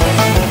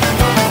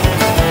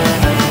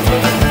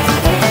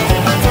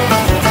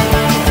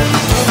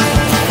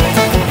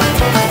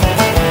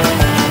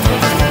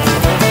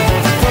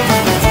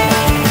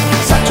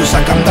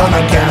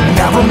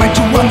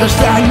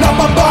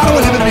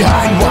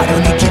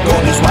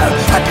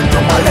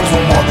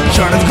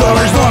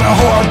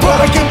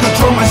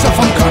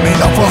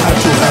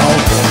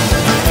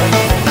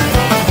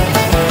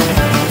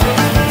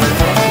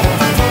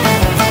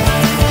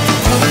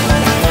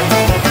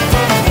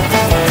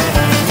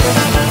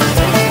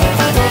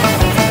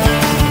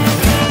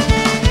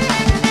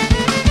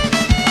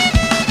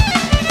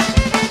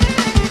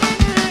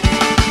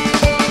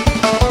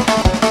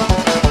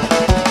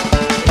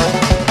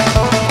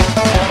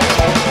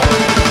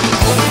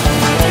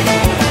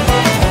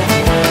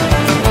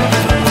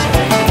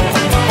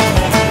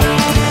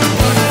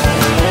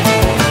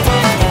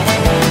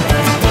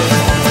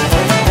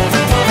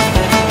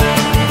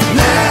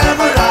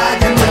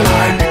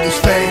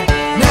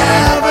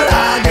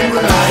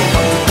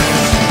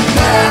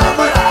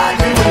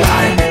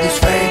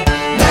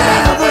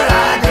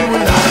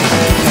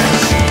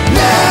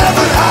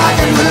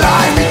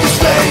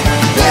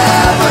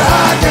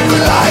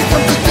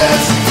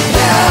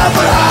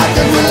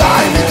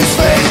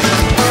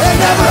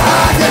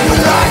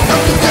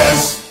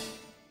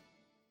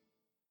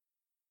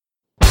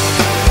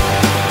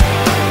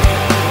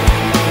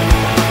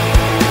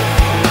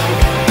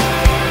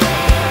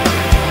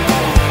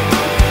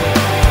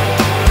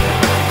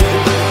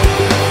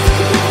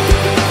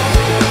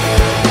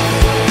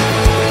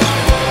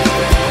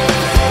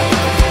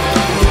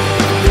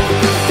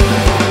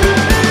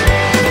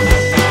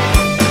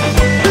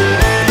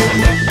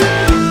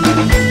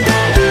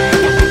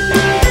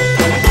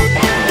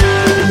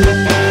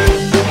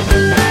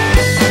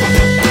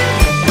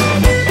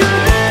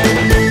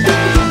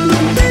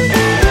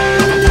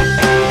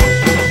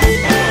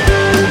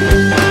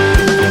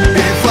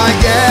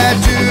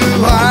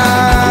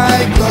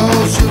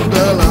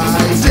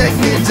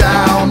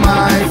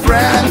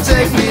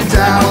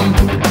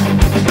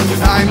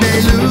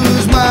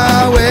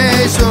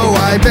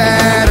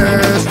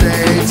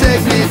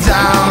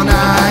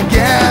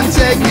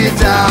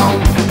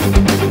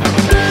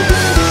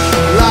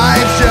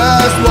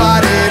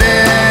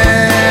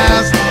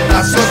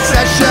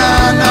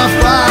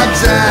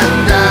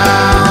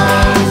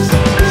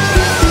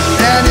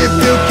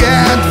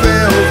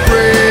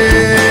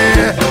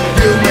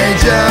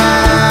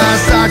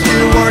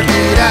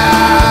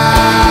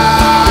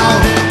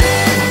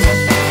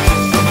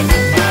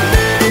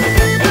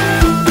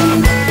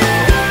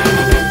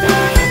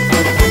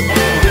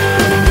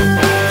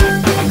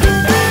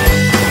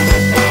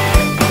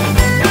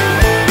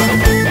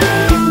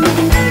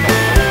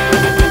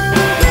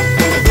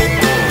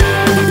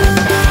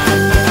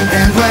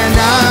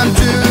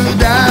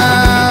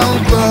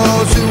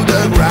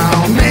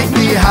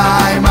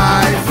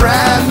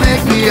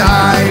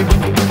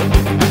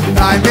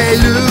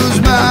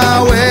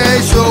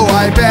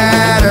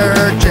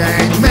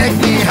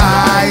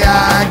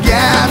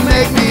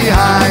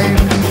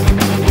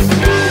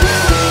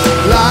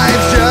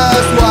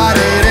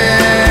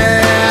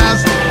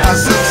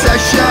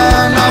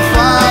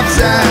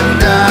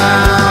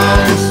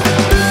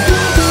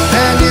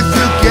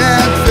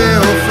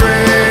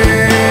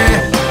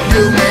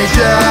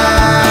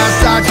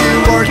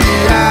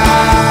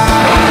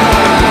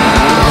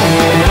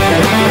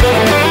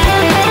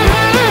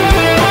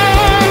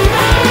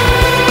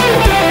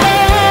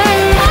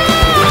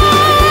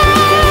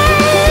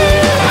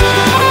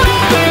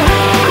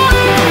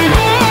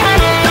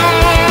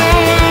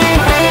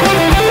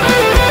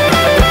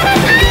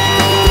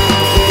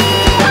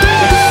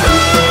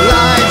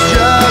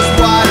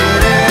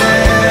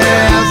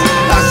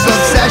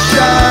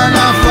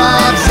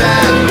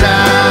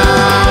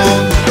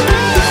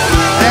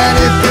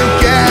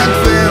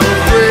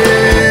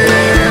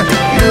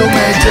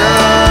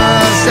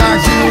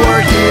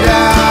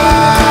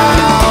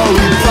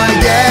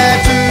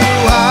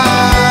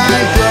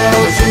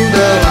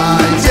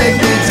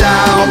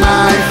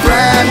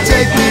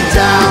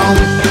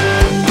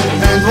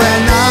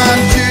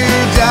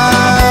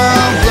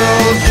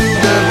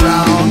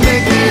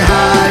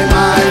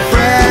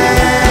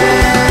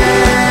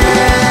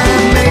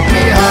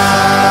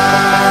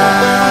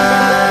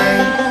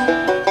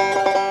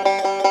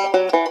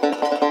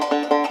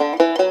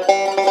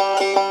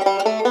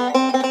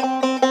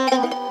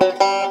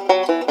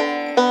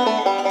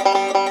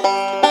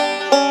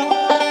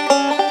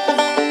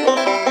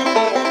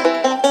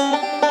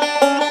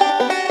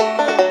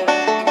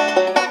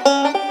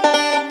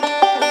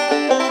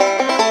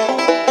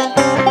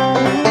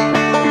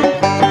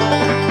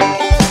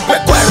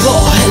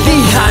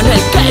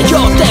 que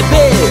yo te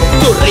vi,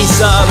 tu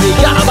risa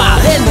brillaba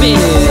en mí.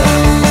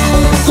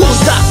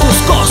 Junta tus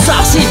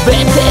cosas y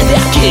vete de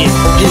aquí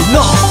y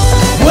no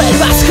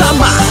vuelvas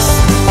jamás.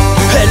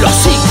 El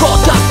hocico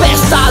te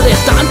apesta de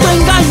tanto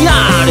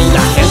engañar y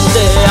la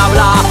gente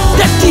habla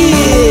de ti.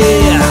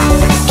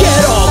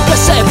 Quiero que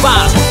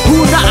sepas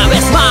una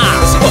vez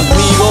más,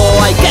 conmigo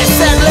hay que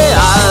ser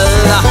leal.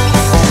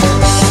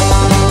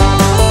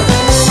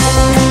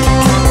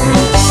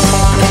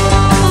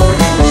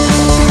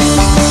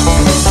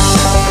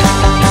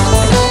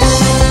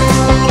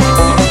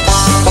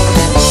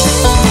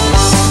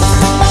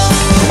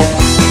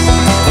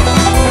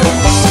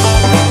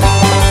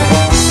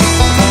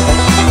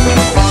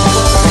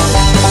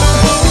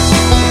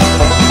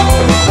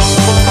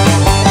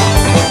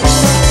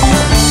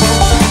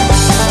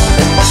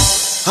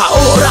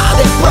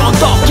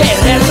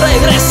 Quieres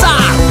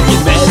regresar y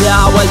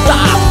media vuelta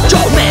yo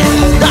me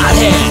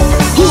daré.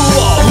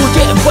 Hubo un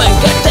tiempo en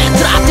que te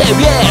traté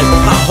bien,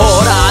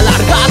 ahora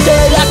lárgate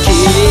de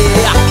aquí.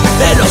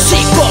 El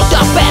hocico te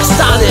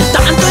apesta de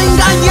tanto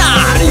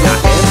engañar y la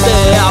gente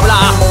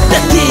habla de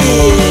ti.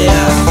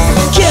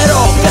 Quiero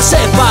que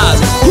sepas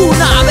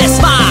una vez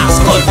más,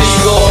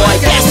 conmigo hay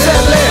que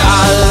ser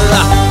leal.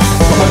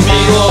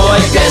 Conmigo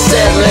hay que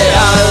ser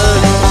leal.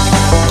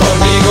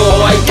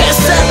 Conmigo hay que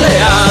ser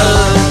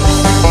leal.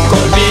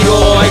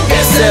 Conmigo hay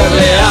que ser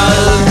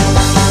leal.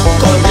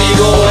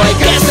 Conmigo hay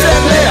que ser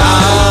leal.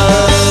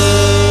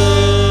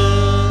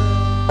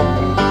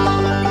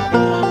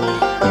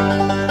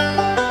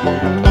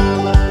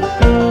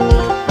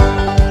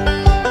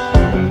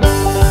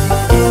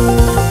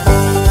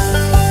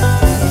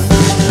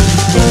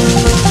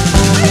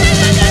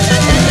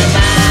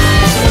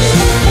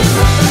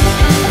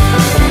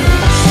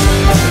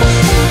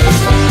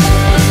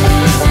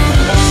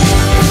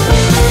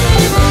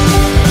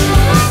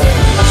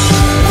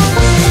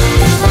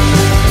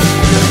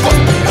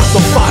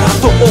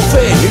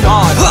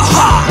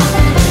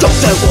 Yo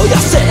te voy a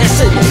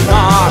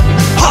asesinar,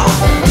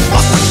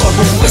 hasta con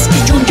un whisky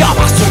y un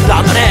llamazo en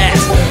la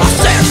nariz.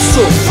 Hacer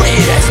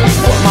sufrir es mi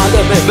forma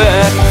de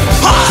beber.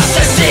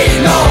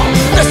 Asesino,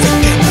 desde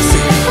que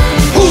nací,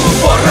 un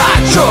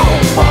borracho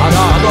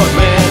para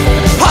dormir.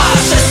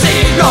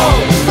 Asesino,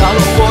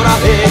 dado por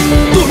ahí,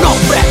 tu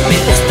nombre en mi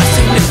lista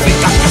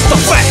significa que esto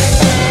fue.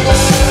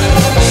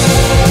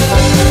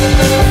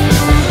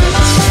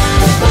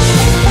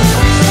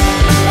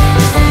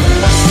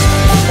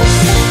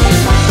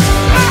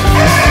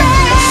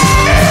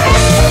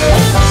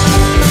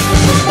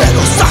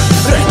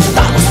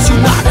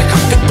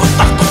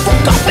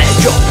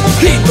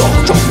 Y no,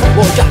 yo me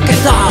voy a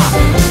quedar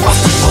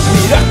hasta con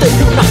mirarte y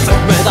una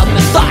enfermedad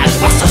mental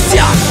va a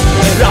saciar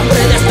el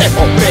hambre de este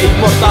hombre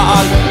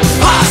inmortal.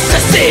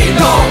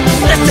 Asesino,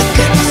 desde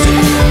que nací,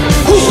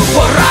 un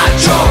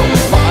borracho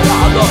para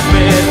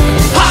dormir.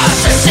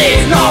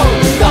 Asesino,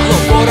 dado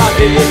por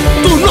ahí,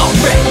 tu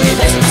nombre y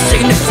esto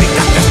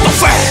significa que esto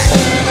fue.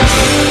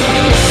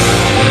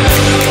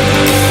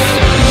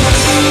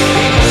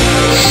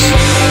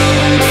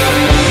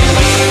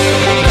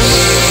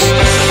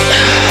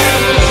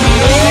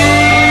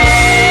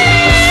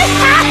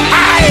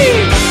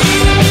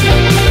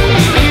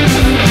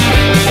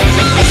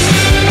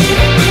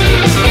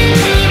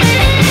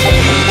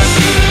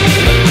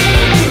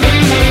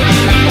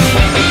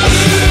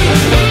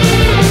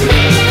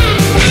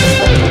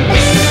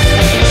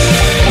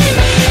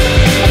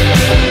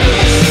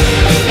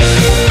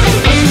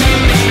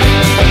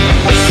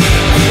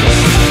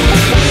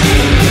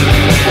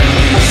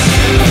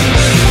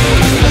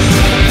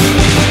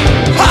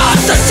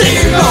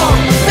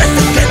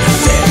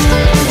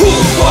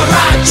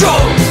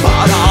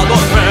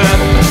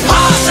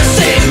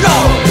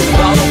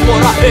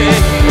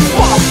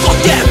 Poco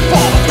tiempo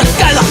te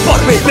queda por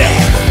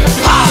vivir.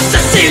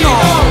 Asesino,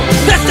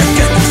 desde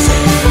que nací,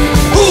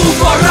 un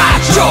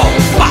borracho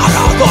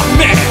para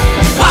dormir.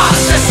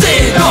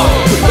 Asesino,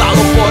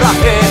 dado por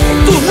ahí,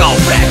 tu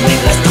nombre y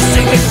esto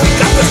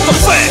significa que esto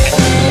fue.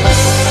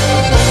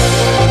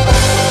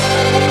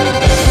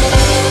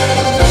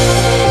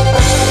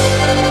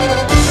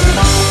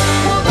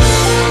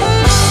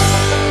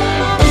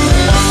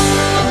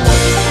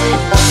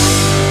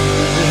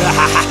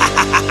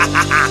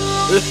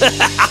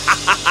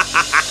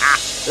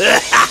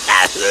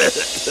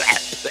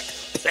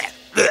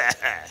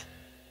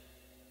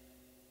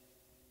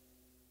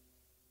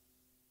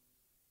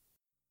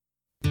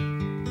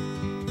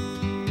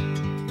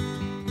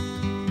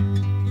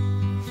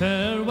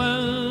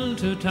 Farewell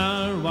to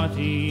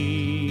Tarwatty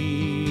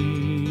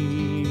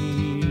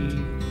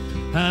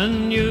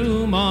and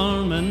New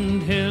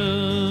Mormont Hill,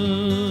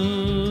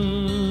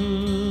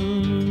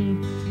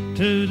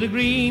 to the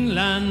green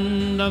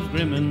land of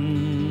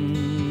Grimond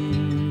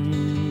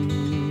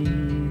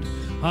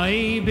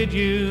I bid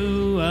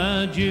you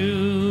adieu,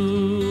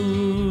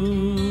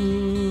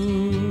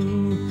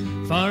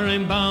 for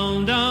I'm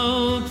bound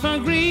out for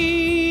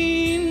Greenland.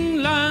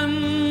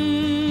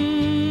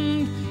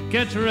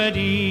 Get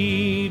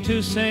ready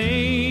to sail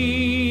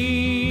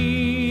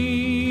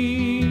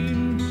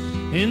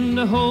in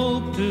the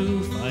hope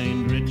to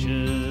find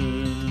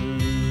riches,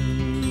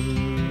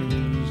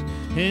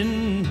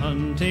 in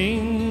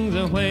hunting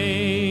the whale.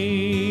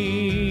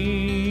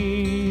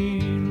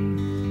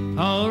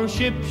 Our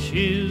ship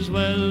she's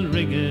well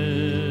rigged,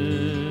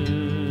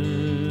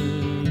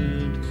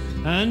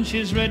 and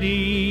she's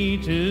ready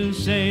to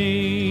sail,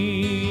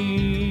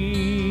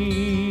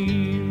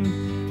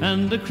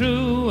 and the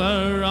crew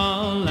are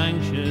all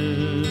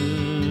anxious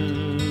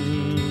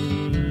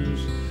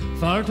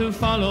for to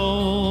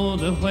follow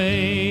the whale,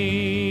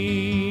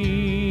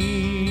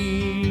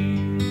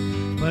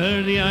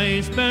 where the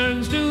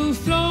icebergs do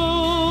float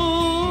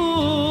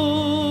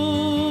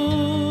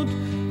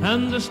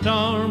and the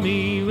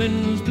stormy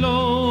winds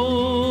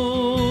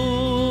blow,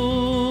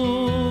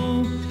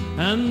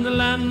 and the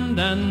land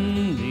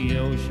and the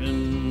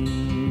ocean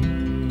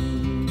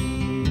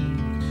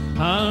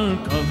are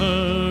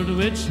covered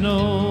with snow,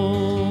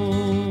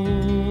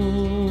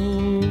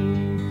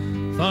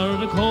 for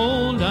the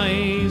cold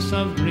ice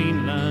of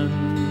Greenland,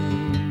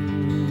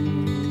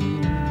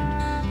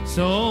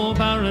 so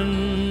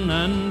barren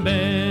and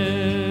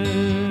bare,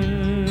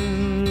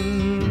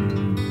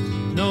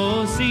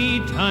 no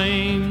seed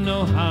time,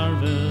 no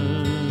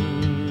harvest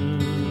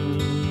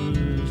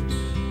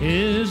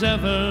is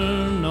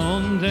ever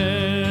known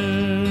there,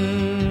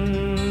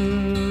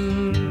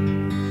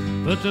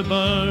 but the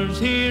birds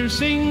here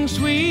sing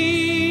sweetly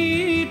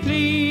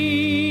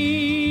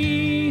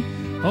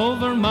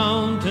over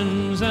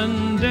mountains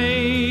and dales,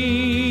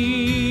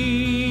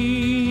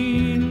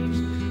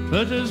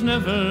 but there's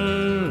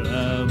never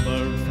a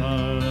bird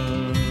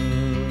found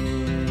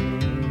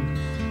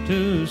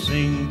to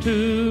sing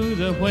to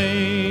the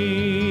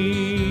whale.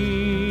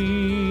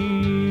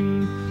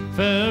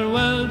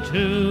 Farewell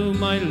to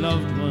my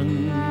loved ones,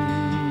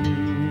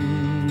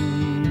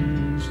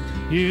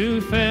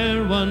 you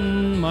fair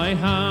one, my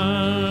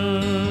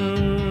heart.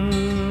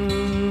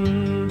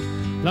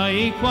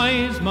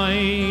 Likewise, my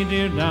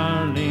dear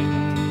darling,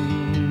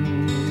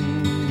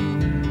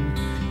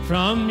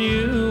 from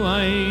you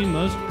I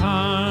must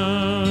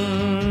part.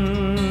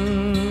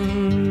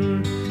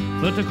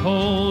 But the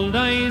cold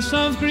ice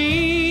of Greenland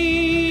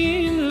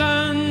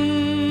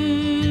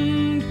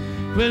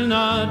will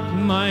not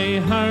my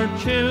heart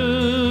chill,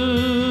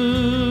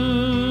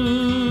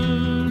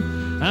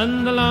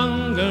 and the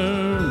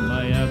longer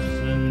my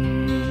absence,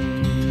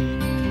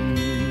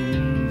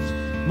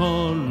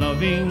 more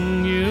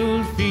loving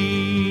you'll feel.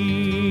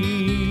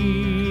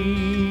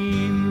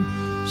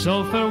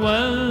 So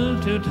farewell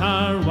to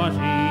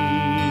Tarwatty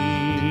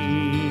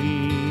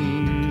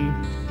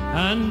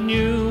and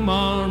New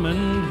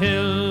Mormon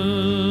Hill,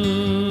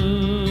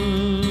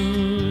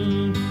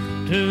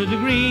 to the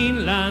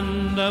green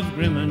land of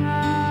Grimmen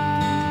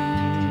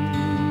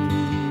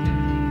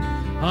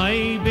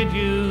I bid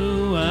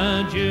you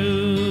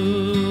adieu,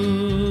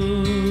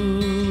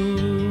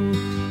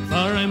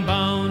 for I'm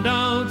bound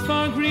out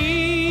for Greenland,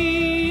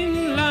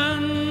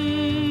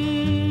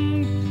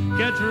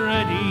 get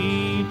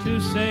ready to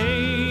sail,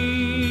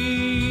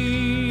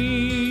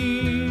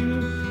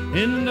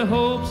 in the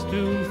hopes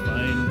to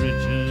find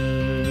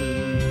riches,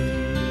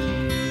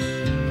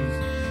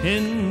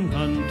 in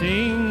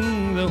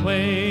hunting the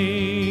whale.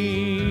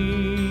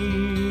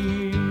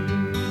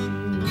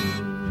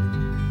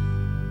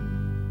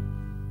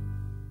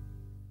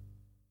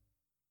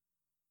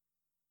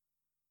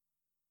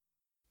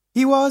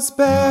 He was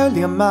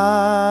barely a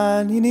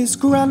man in his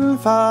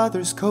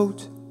grandfather's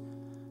coat,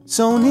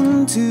 sewn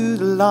into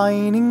the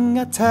lining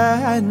a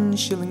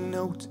 10-shilling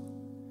note.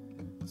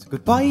 So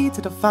goodbye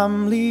to the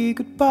family,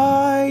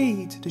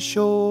 goodbye to the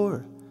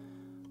shore.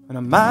 When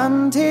a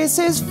man tastes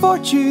his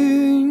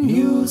fortune,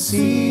 you'll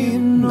see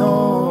him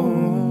no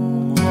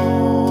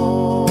more.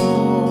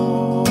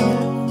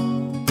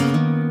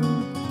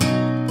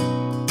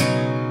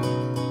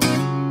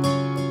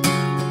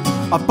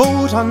 A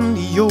boat on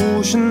the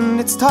ocean,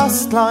 it's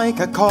tossed like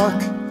a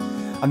cork,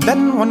 and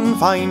then one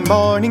fine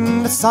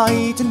morning the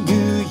sight in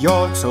New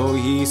York. So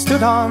he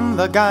stood on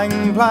the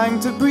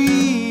gangplank to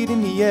breathe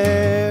in the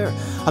air.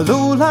 A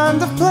low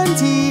land of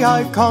plenty,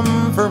 I've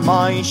come for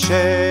my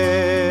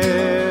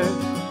share.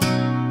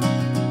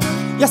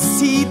 Yes,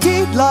 he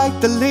did like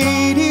the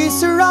ladies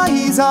to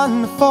rise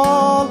and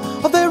fall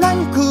of their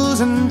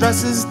ankles and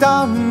dresses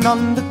down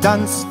on the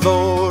dance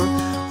floor,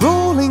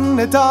 rolling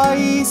the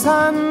dice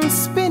and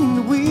spinning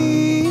the wheel.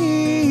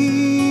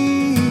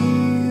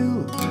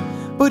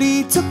 But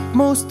he took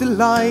most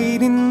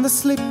delight in the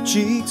slip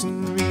jigs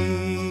and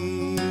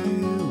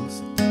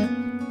reels.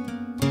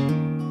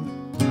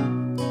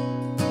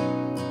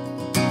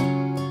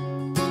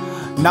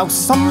 Now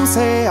some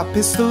say a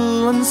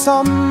pistol and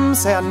some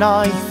say a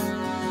knife,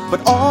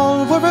 but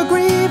all were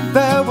agreed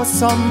there was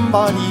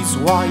somebody's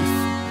wife.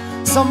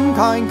 Some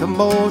kind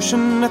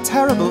commotion, a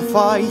terrible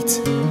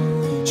fight.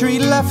 Sure, he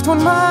left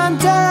one man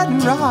dead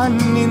and ran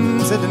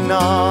into the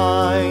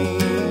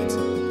night.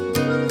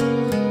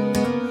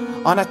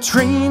 On a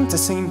train to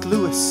St.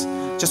 Louis,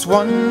 just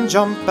one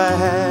jump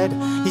ahead,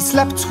 he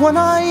slept one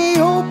eye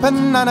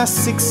open and a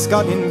 6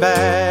 got in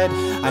bed.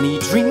 and he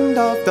dreamed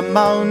of the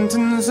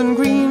mountains and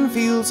green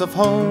fields of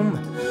home,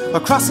 or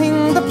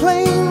crossing the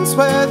plains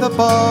where the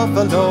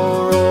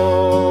buffalo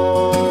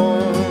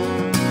roam.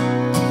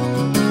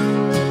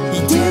 He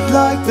did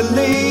like the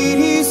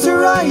ladies to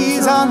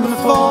rise and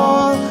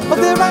fall of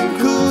their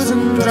ankles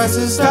and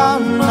dresses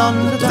down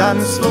on the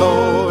dance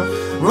floor,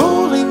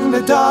 rolling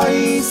the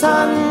dice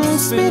and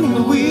spinning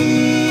the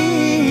wheel.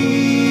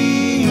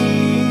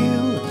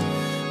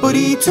 But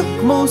he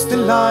took most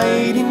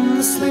delight in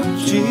the slip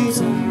jigs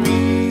and reels.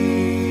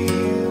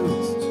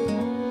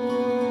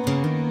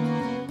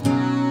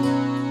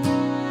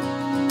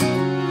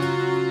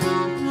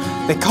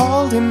 They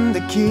called him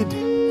the Kid,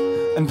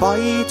 and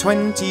by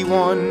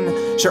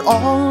 21, sure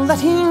all that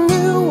he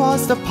knew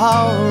was the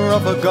power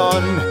of a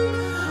gun.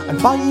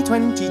 And by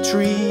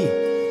 23,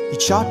 he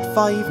shot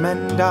 5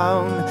 men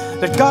down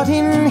that got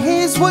in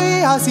his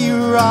way as he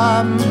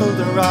rambled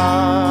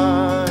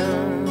around.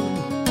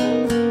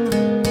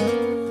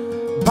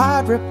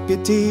 Bad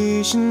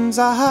reputation's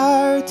a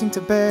hard thing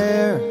to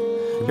bear.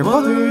 Your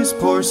mothers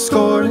pour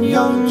score and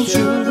young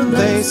children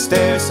they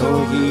stare.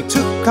 So he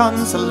took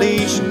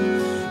consolation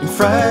in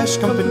fresh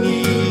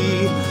company.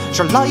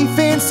 Sure life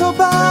ain't so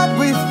bad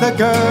with a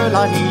girl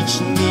on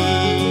each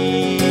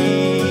knee.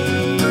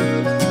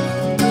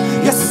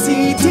 Yes,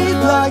 he did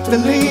like the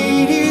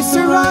ladies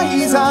to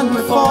rise and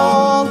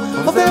fall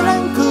of their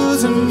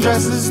ankles and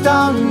dresses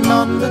down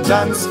on the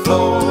dance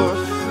floor,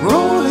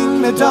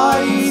 rolling the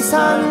dice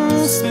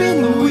and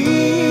spinning the wheel.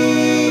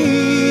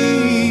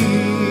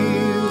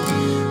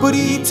 But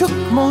he took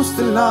most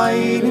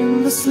delight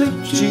in the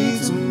slip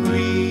jigs and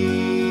reels.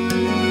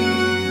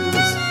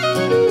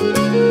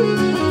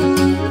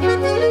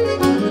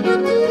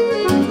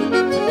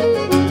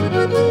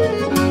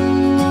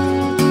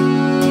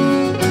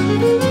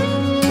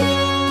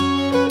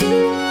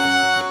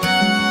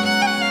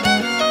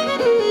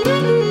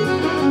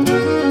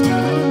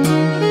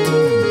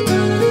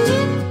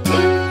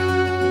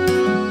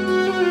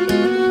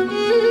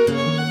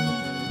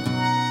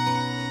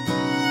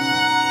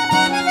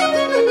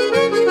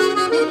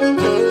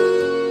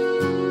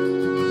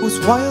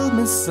 Wild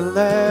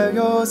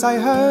Miscelarios, I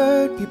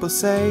heard people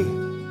say,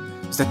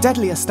 was the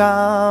deadliest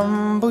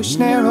ambush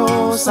near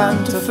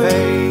Santa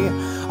Fe.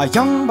 A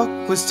young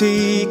buck was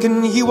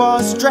taken, he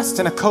was dressed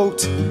in a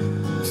coat,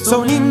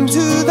 sewn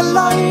into the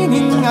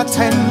lining a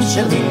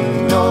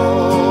 10-shilling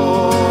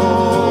note.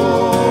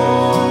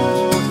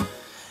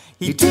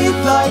 He did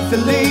like the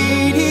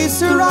ladies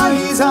to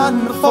rise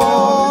and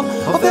fall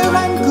of their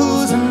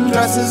ankles and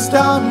dresses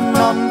down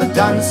on the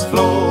dance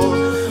floor,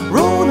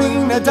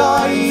 rolling the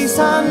dice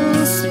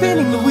and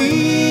spinning the wheel.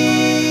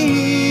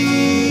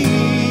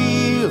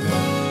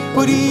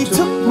 But he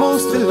took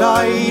most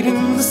delight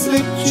in the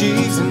slip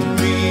jigs and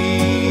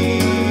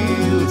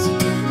reels.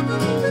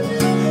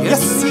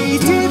 Yes, he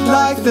did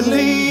like the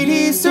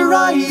ladies to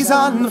rise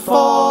and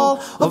fall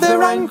of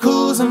their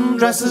ankles and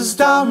dresses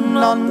down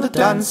on the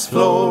dance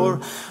floor,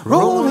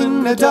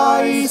 rolling the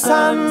dice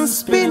and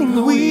spinning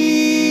the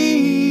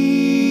wheel.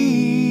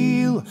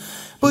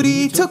 But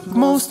he took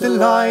most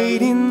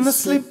delight in the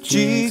slip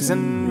jigs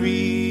and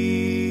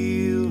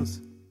reels.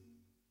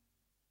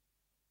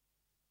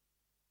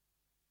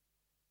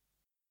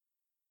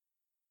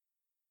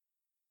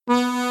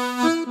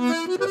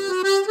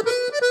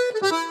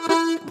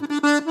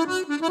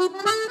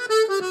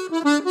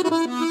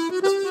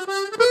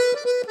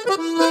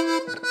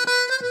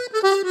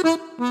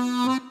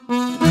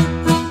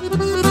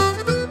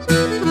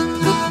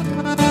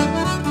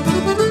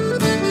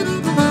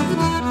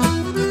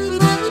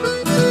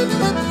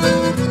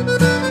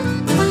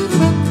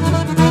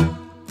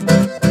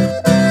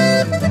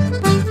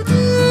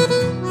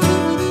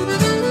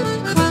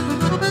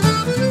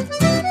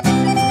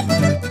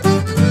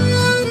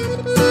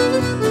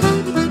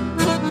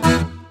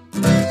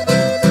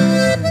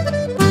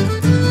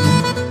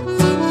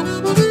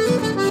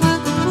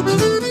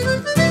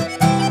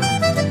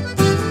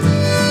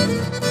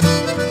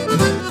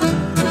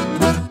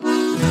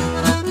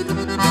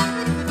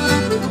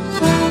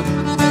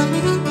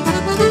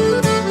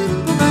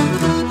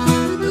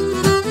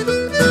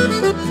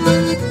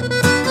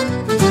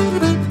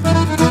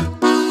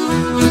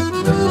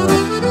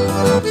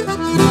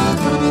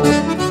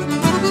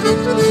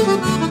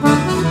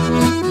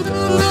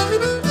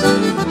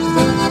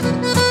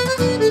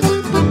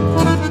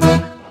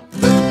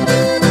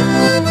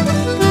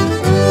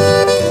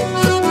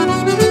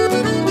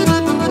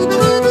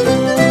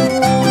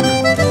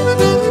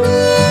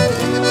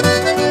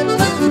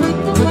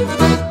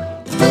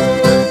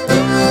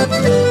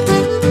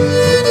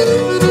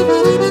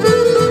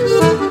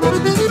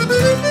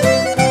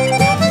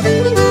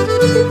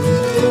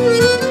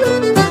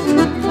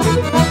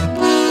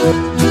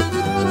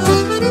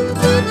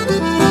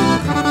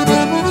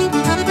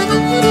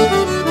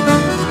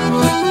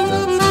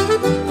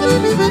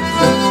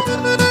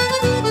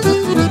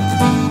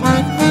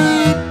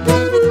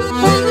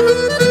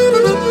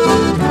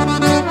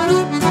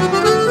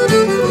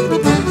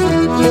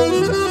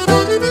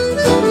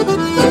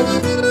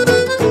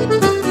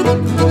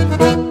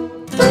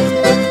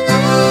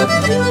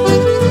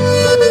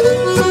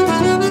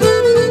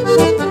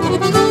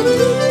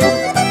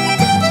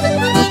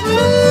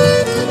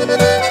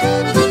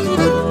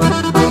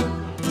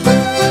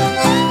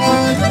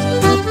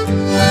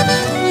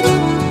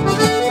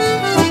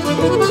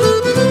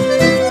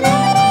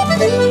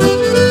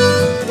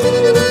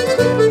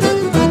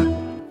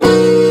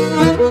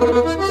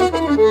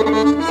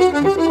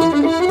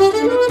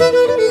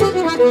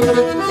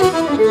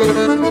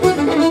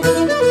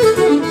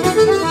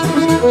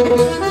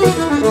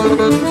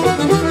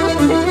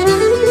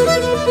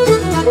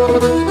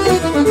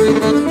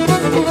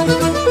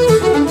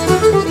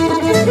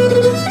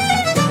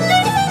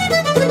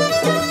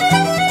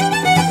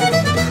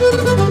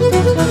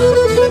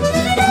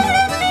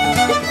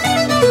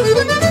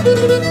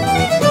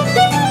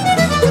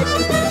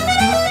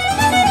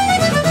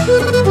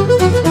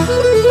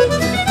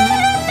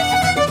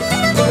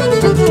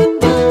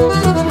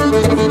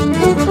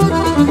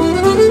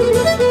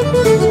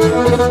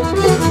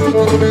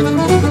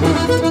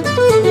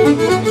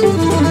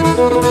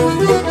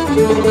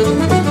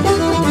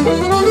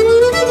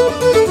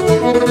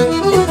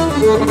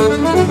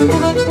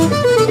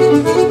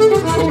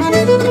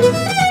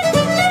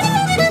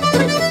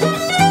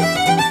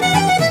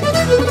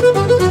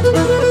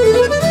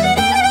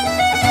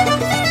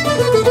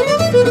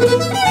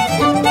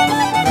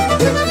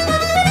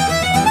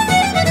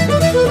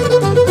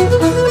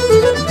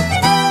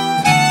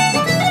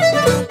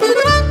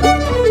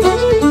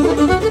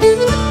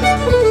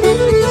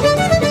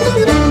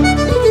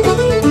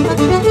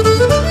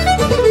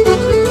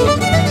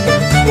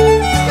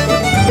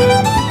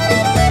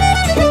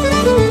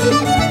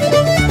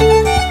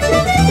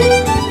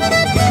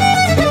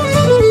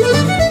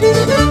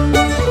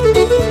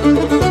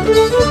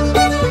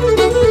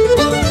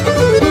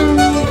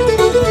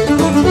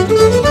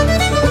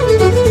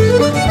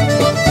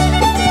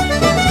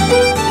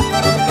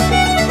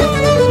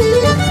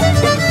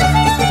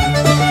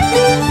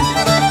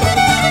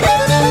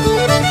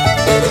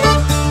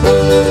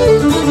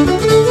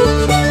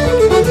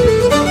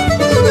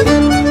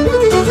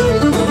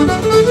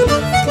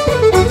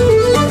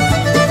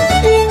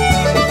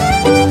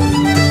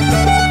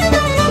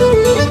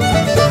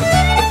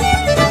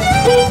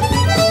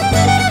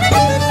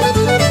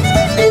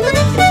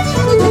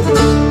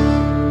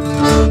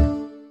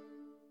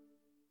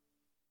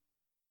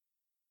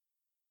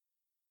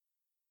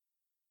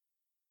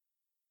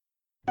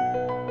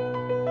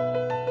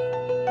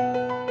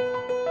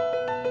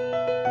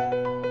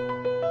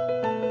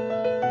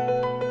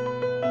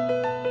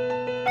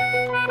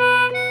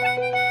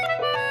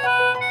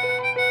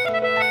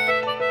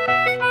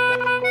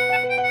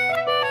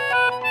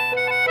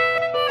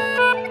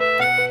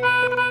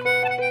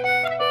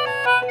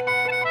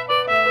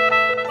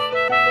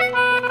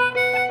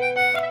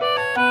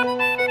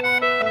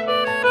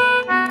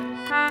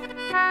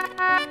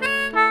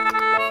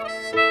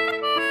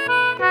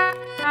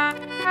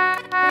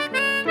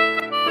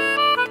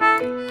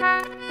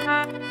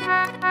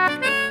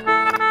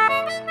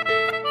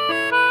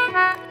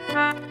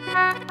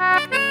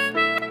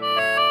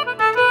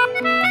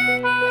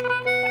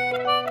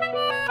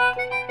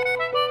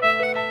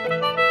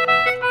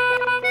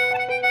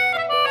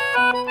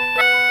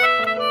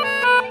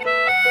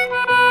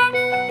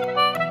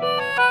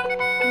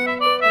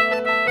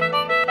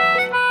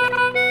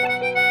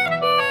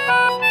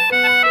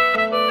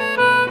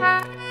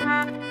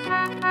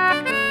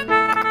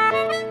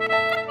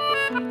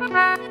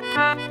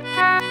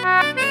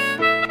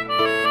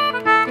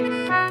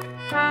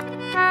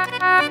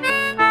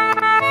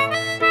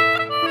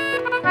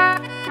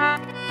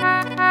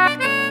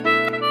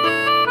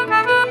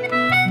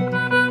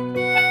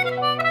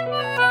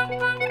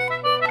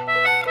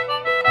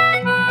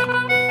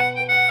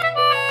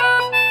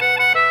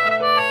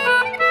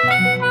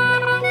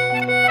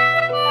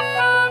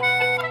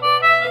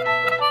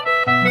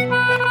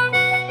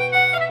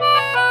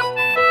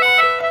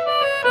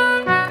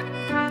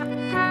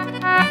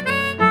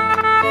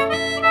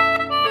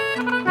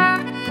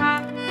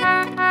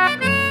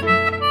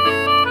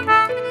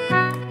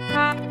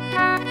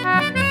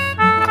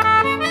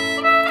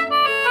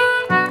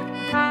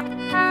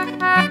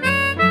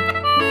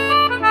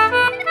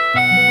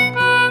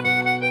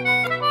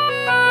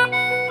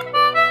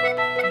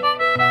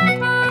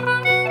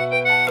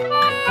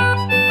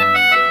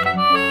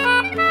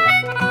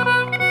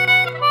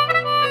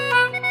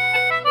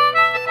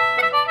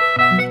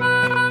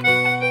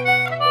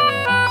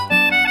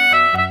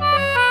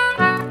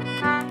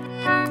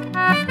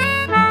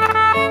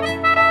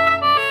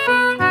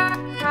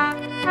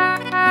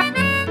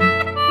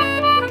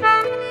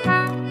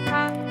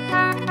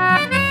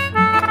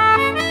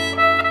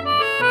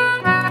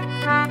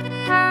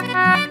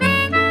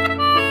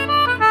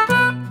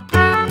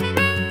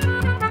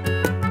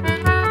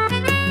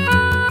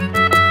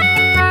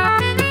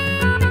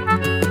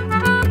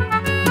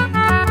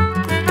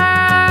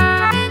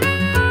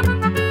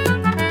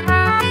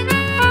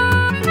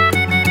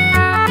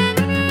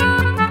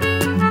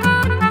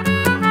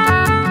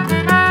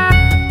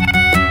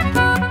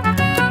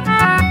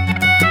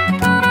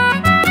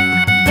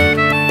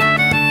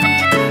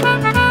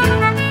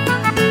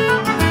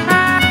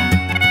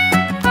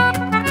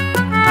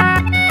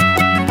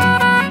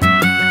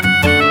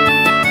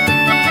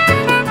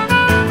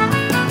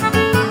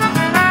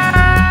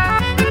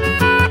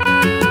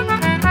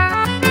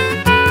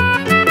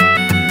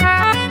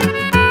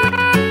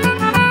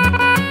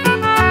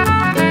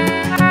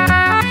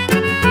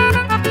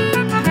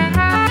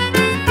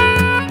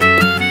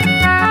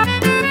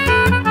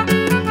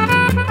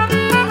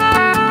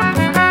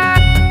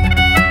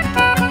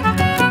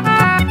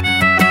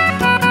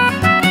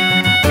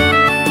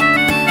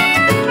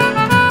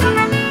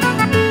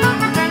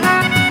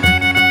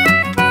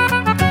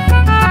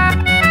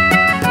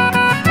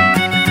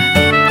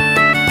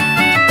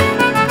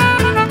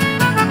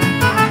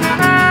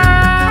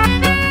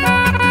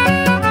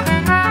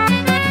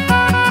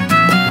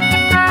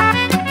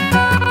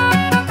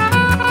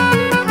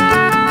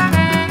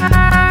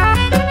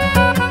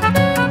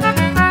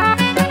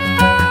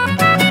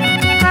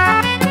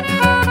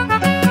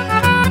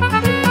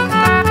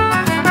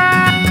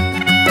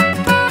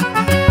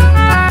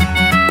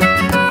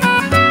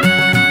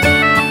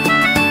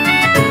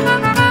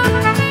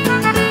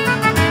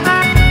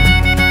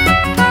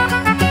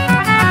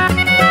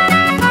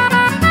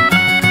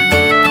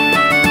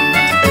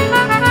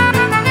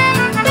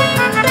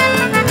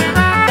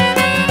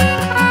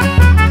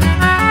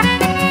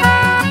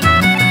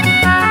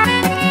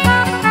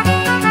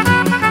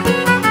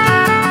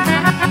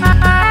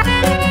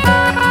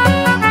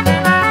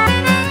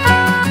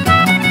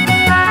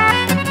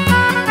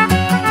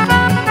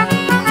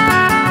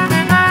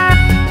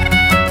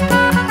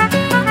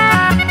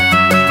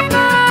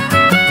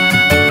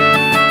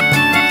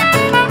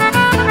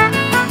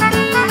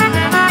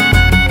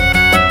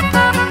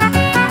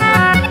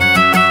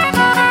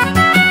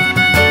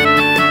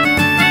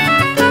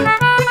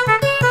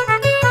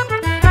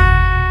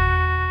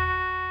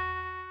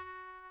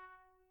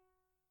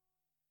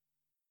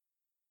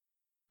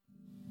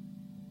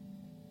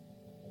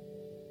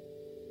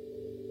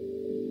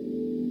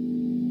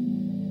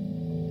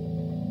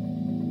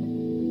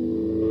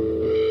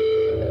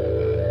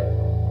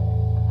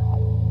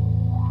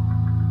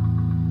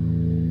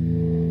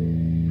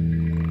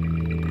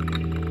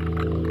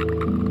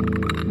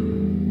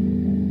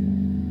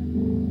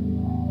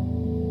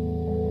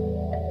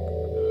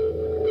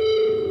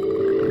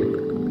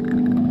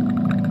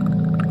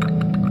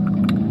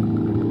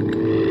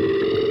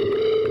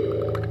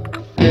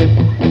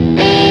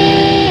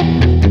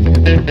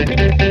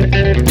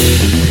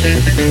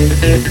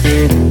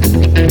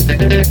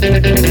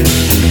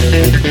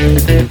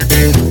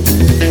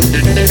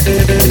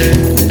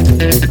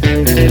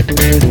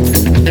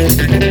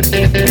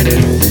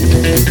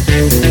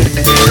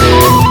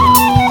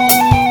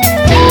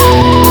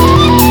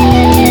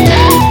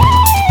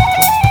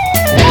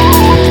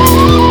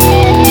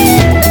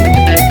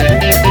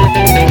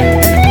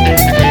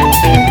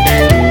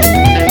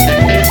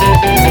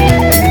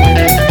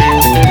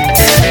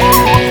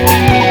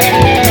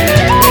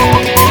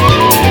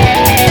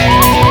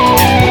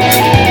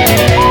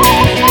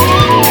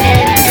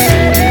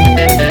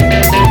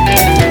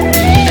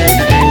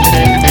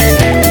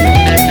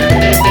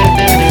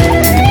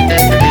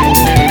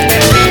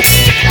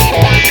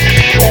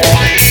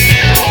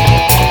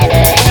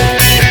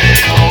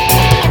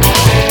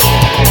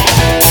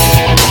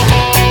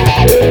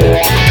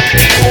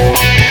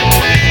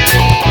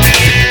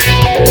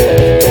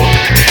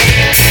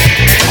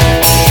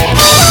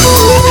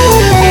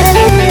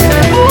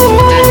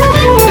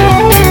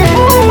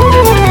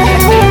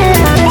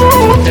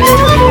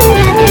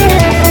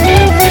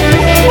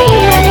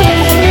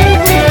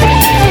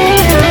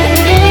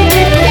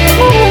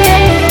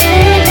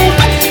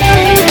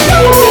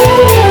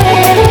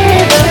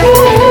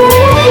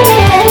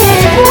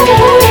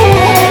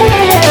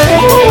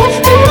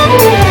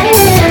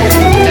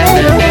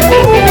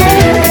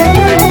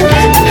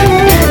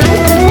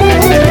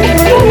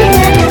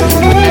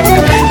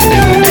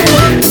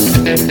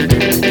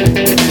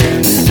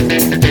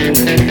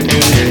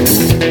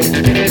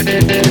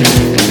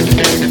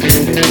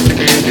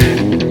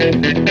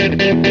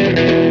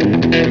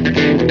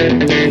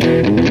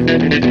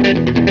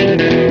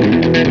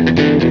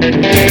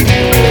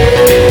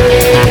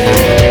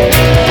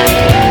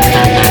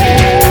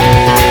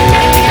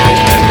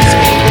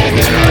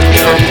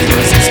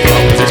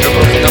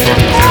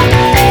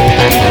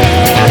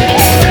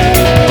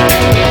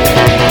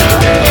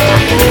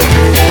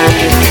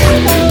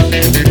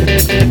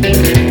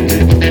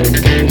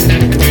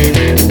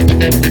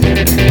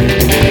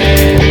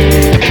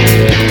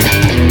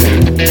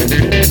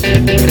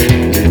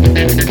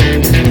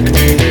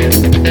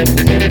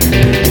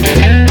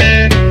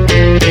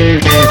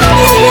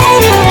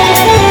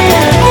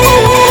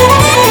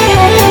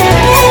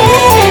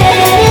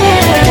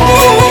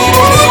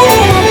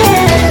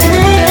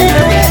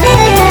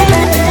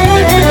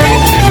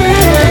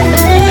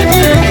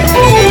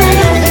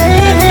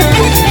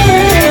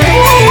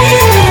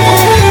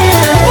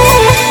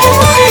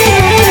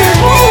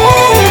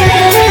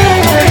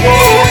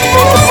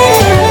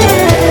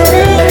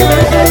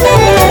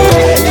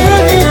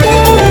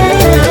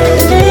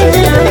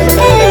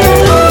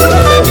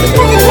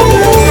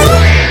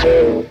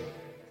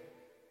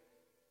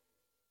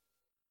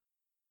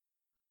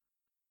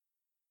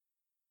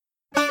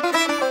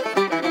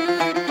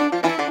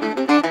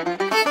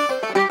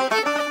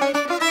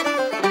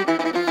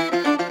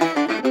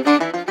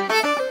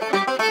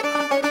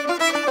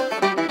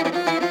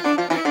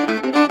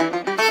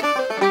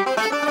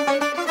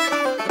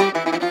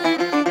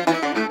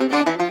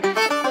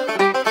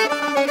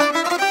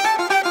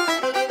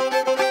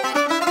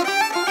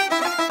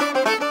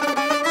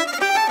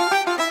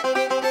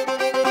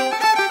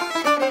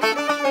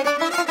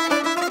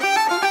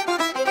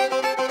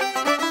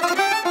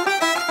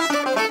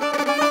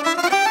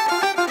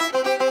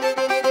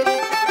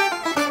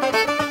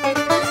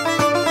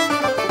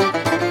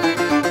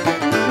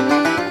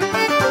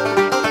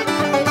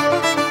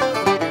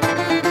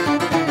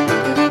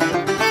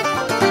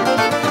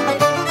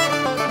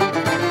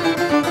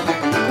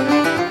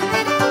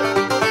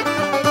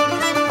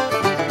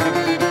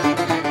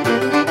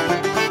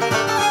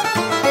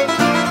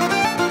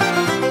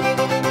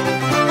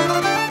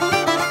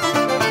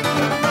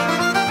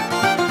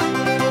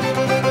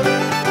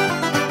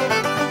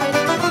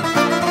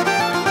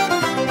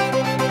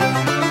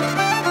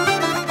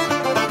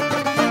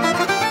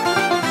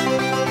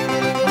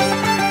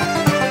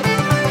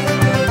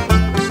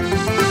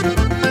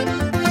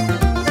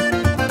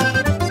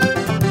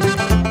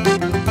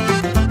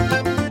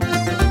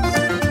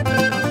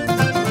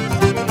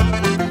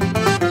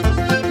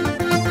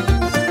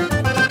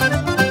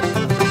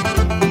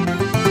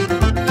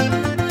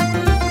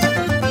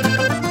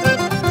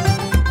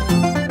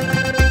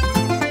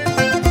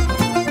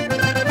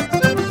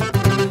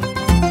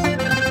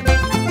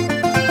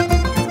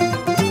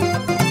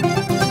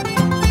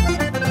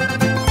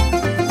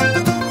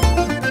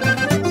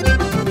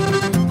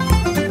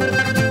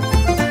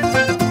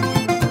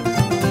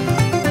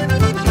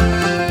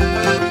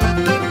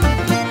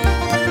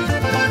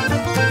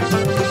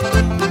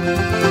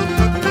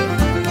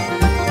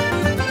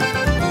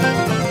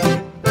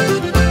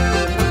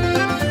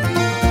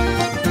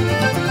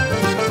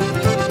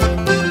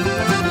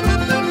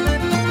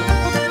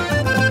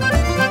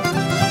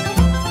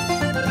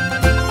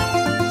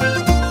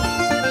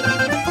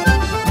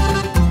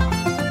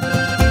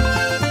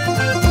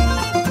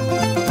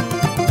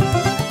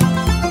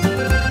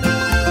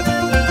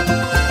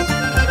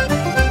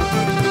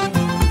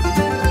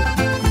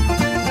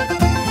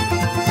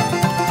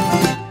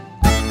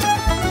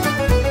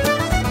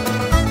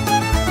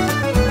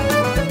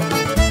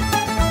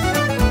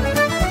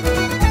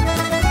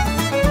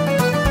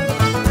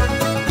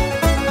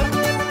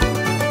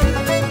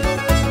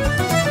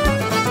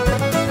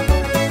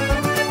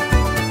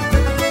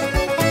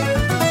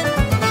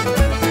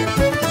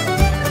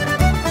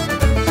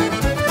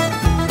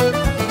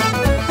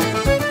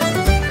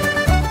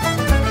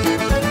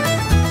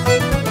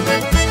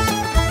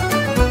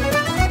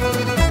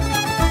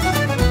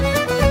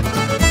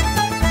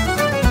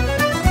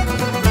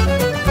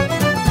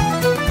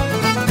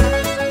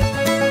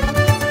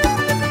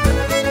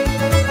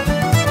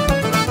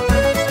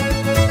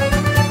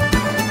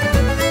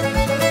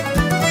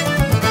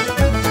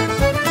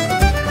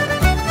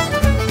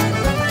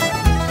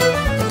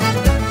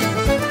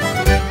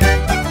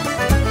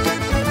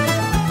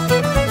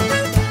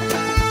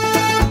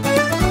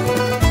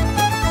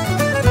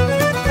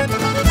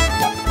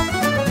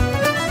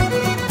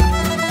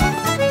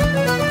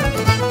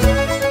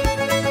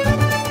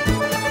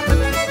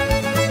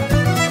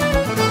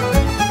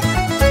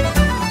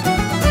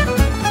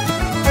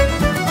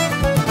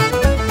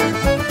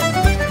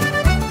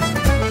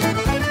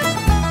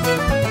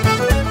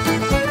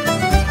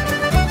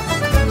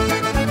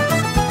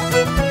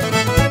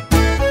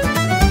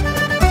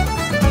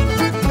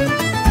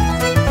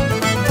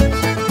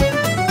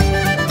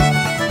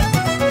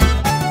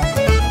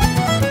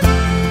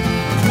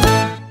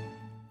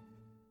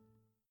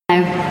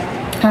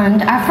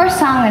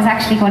 is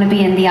actually going to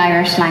be in the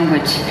Irish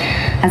language.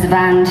 As a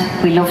band,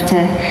 we love to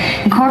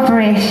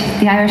incorporate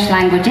the Irish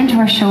language into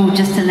our show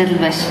just a little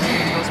bit.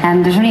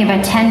 There's only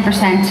about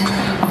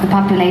 10% of the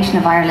population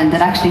of Ireland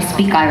that actually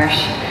speak Irish,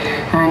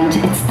 and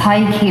it's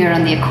Tadhg here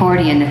on the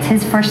accordion. It's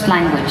his first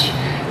language,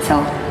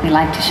 so we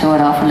like to show it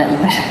off a little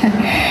bit.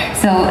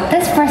 So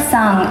this first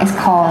song is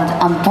called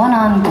An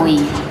Bunán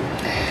Buille,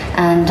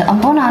 and An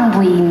Bunán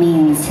Buille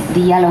means the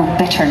yellow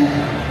bittern.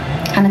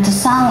 And it's a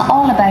song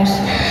all about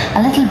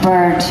a little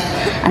bird,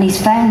 and he's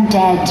found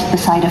dead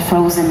beside a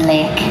frozen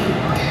lake,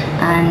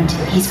 and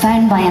he's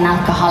found by an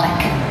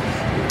alcoholic.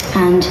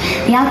 And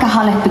the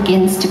alcoholic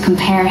begins to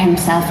compare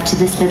himself to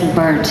this little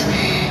bird,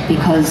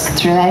 because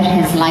throughout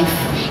his life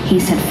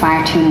he's had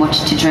far too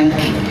much to drink,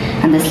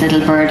 and this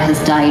little bird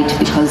has died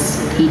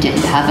because he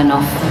didn't have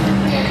enough.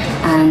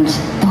 And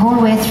the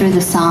whole way through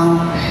the song,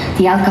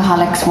 the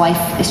alcoholic's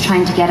wife is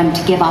trying to get him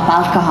to give up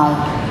alcohol.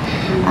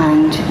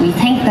 And we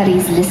think that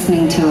he's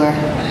listening to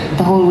her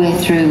the whole way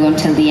through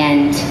until the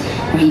end,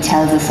 where he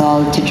tells us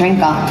all to drink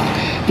up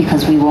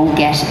because we won't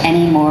get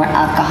any more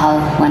alcohol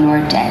when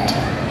we're dead.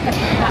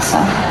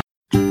 So.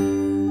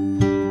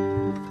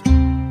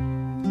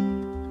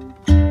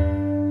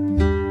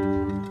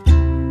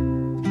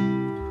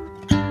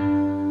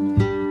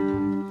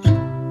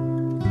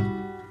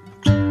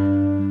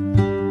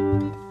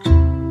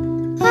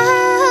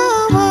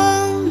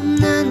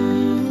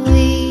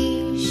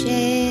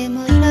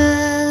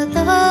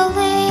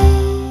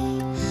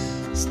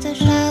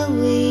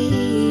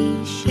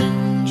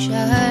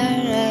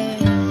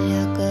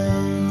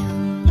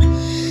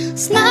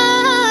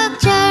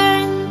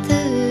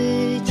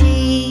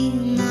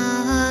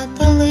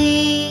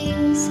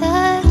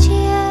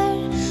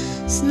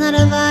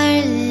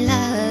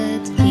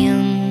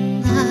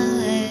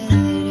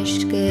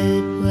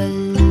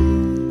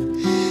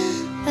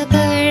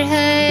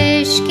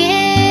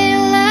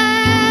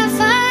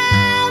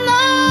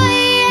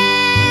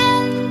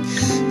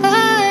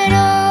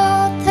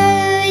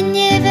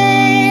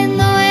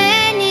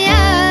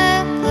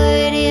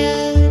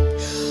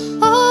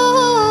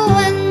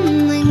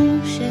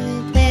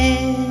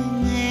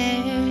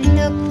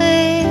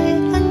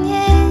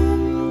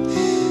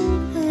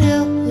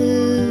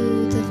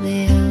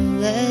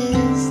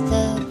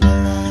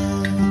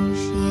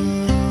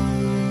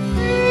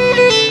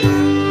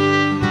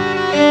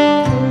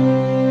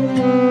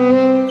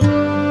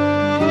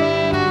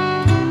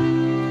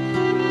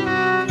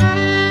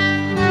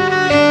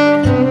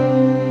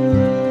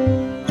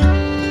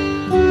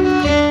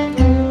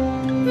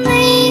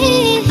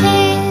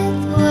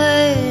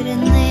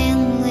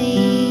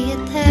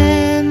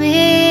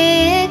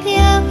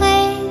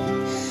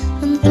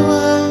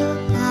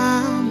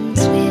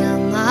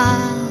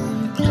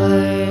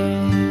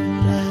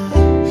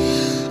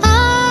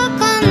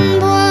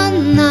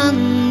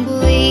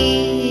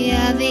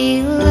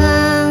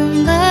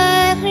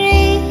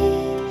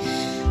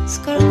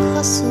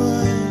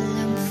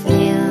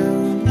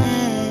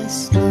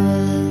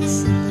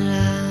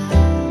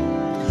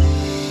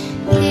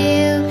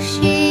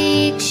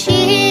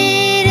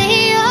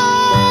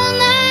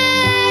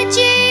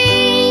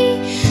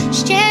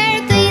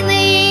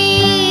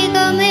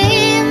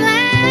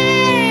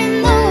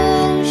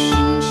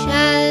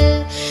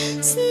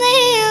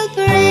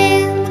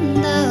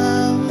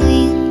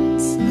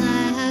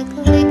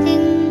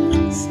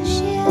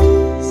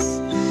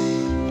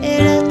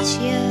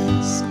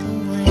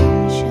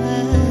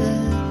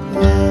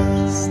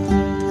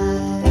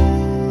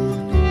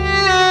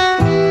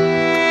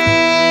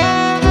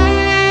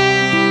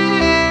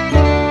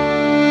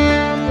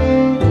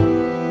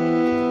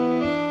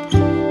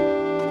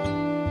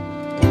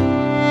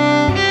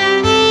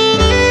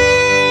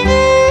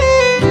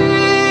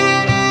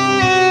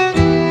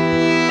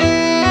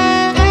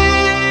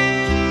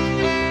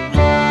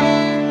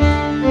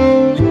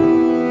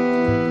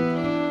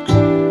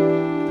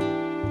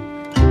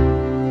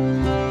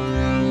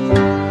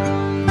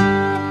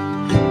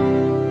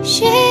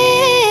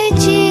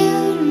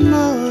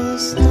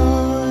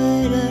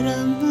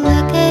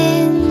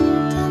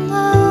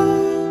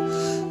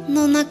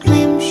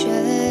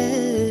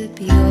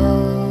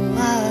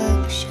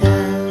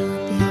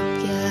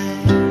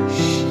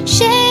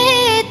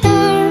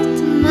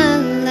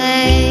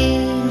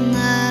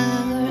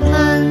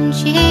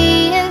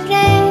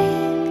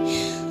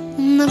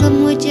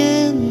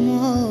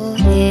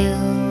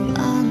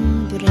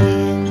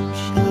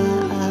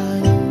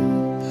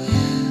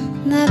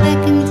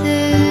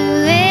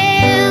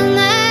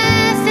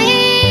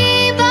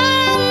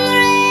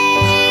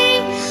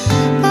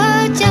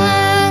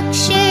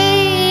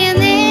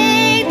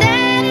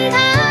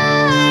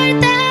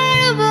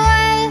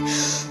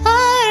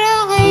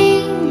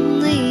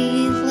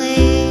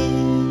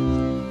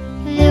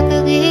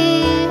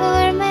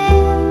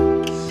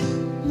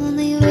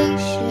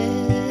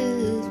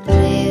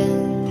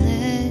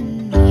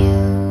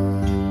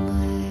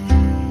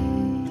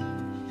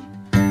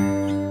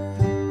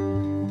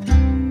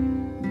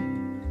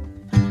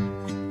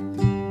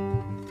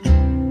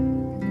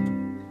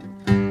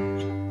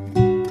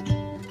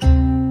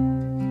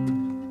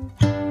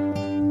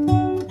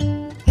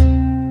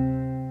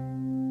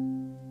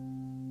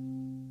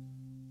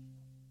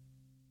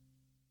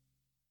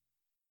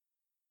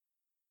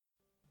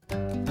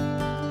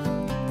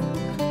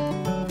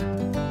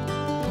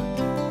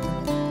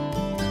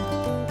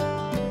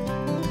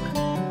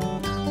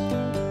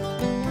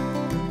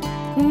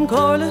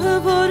 Corle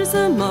bwrs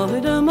y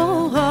mawyd y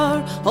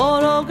môr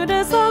O'r ogr y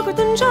sogr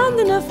yn sian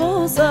yn y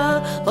ffosa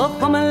Foch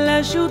pam y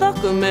lesiw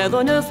ddach y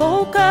meddwl yn y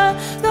ffoca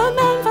Sna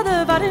men fad y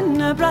farin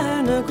y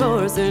braen y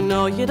cwrs Yn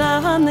oed a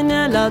hand yn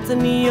y lad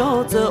yn i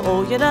oda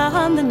Oed a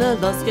hand yn y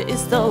ddosga i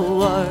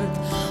stawart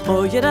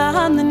Oed a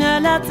hand yn y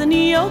lad yn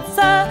i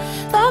oda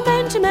Sna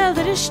men ti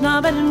meddwl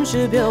isna fel yn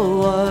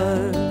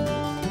siwbiawar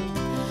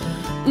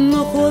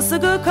Nå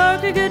chwsag y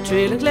carg y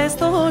drill y gles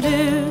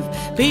dorif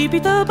Pipi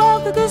dy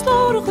bag y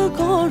gyslorach y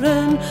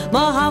coren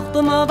Ma hacht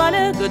y ma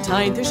faleg y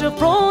taint y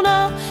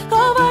siafrona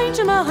Ga faint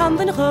y ma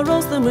handyn y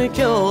chyrros y mwy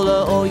ciola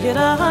O i'r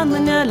a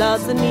handyn y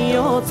las yn i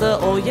ota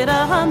O i'r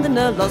a handyn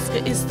y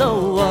losga i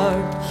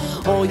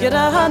stawart O i'r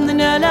a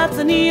handyn y las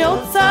yn i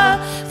ota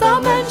Sa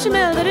mench y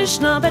melder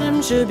isna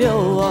berym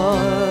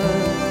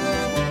siwbiawar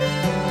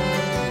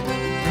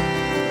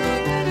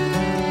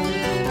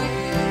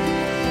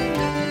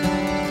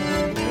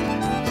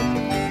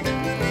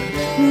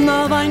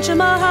Na faint y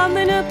ma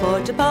handyn y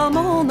bod y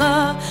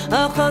balmona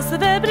Achos y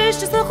fe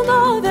brisht ys o'ch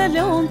na fe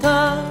leonta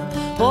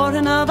Por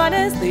hynna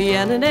fales di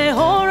en yn e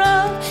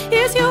hora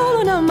Is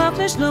iol yn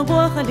amaclis na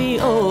bwach a di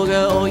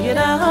oga O i'r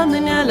a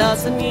handyn y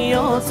las yn i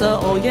ota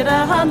O i'r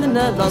a handyn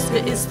y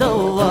losga i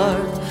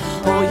stawart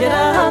O i'r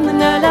a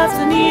handyn y las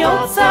yn i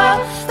ota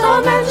Sa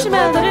mench y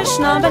meldar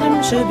isna berym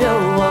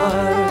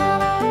siwbiawar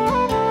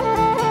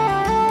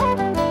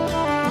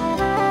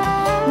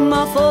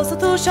Ma fosa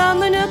tu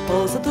shandyn y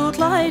posa tu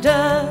tlaida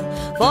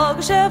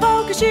Foga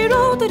si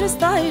rod yr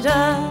ystayda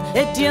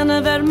Edian y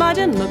fer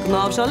maidyn my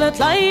gnof siol y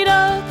tlaida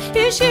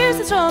I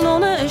sirs y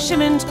tranona y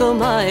simint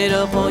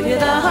gomaira O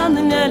i'r a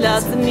handyn y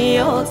las yn i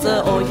ota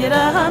O i'r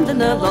a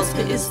handyn y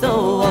losga i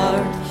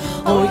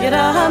stawart O i'r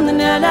a handyn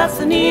y las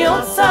yn i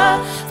ota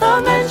Sa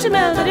mench y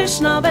meldar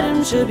isna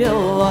berym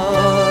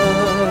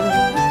siwbiawar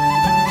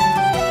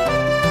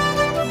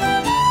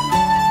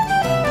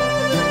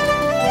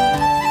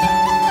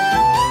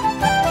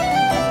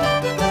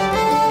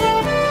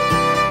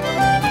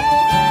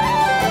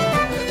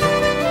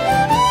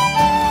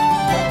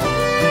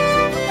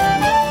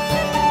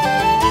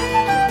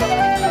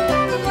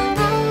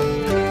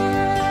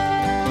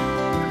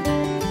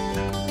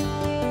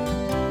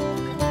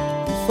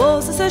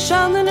Fosas y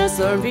sianyn y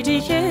syrn fi di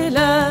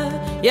chela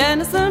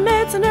Yen y syrn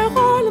metyn yr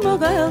chorlym o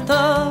gaelta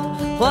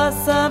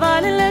Chwas a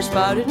failyn leis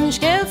barwyd yn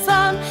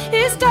sgelsan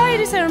Is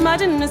dair i syr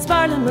madyn y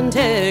sbarlym yn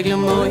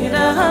teglym O i'r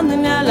a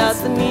handyn y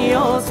las yn i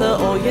osa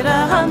O i'r a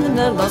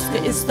handyn y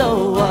losga i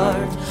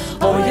stawart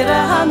O i'r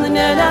a handyn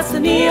y las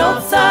yn i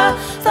osa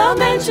Sa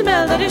mench y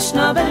meldar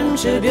isna berym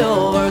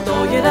siwbiawart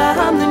O i'r a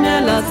handyn y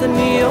las yn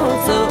i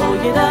osa O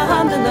i'r a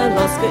handyn y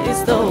losga i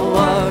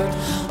stawart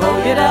O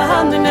i'r a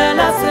handyn y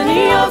las yn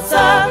i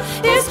osa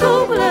Is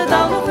cwbl y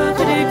dal o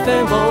chydig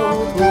fe'n bod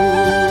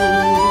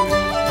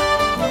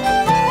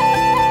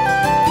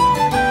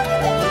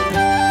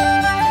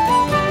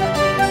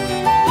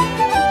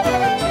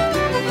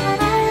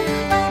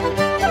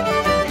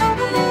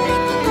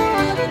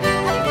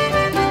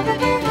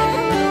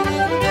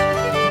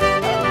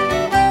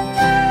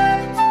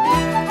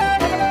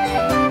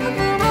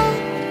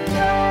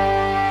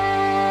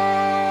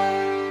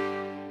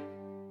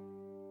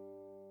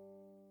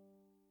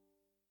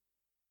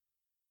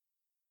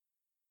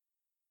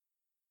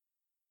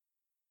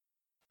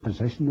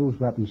Possessing those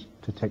weapons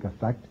to take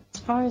effect.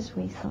 As far as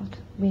we thought,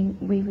 we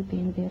would be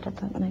invaded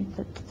that night,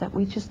 that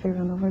we'd just be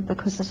run over,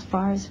 because as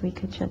far as we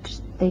could judge,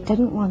 they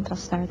didn't want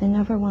us there, they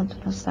never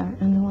wanted us there,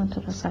 and they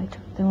wanted us out,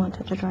 they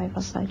wanted to drive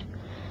us out.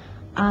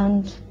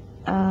 And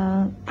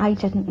I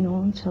didn't know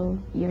until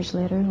years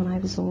later, when I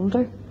was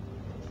older,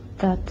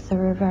 that there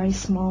were a very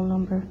small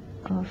number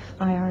of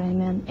IRA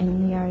men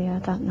in the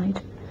area that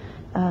night.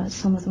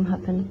 Some of them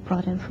had been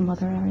brought in from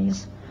other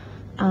areas,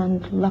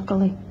 and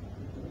luckily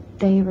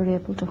they were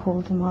able to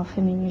hold them off.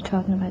 I mean, you're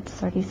talking about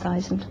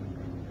 30,000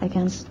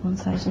 against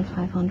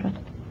 1,500.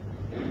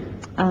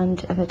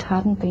 And if it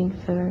hadn't been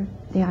for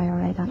the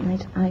IRA that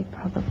night, I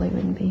probably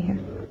wouldn't be here.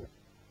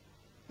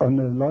 On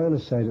the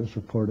Loyalist side, it was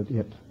reported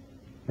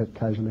 8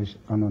 casualties,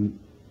 and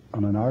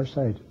on our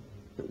side,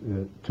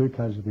 2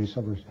 casualty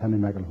sufferers. Henry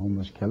Michael Holm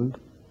was killed,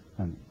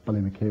 and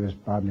Billy McKay was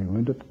badly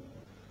wounded.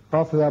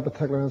 After that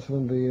particular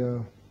incident,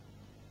 the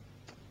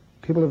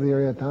people of the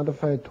area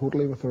identified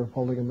totally with the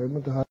Republican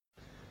movement.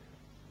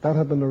 That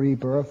had been the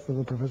rebirth of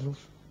the provincials,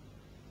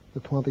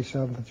 the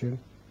 27th of June.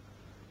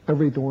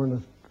 Every door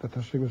in the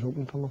district was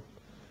open to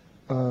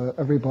them.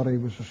 Everybody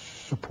was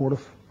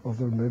supportive of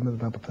their movement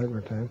at that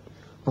particular time.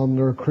 And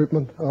the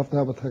recruitment after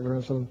that particular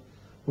incident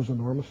was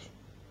enormous.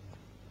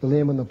 The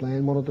lame and the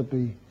blind wanted to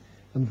be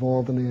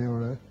involved in the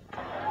IRA.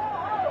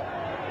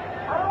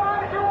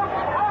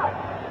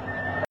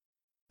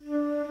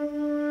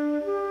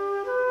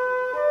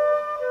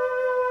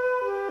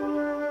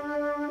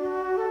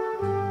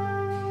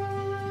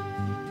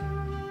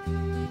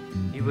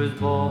 He was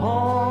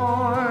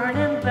born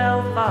in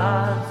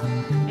Belfast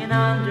in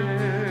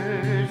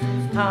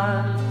Anderson's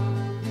time,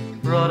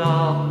 brought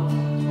up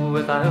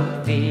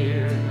without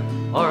fear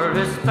or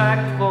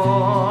respect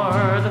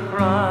for the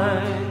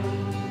crime.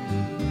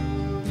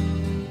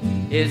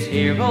 His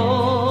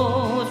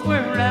heroes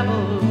were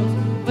rebels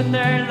with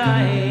their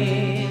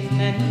lives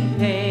many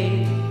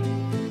paid,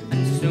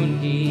 and soon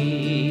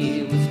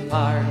he was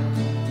part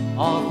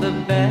of the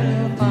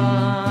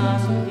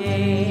Belfast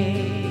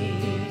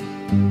Brigade.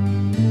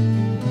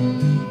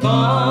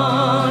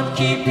 God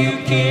keep you,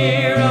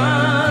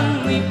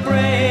 Kieran, we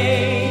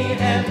pray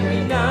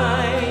every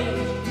night,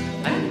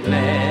 and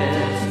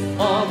bless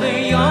all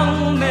the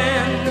young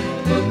men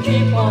who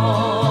keep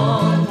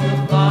on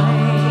the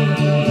fight.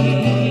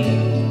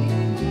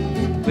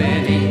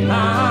 When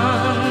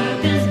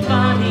England is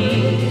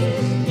bonny,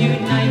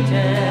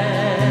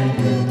 united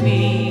with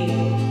me,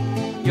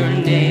 your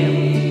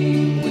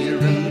name we'll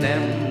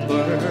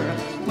remember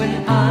when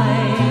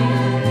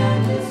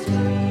Ireland is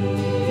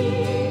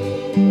free.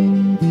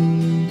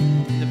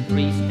 The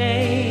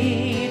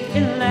pre-state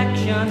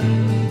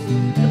elections,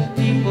 the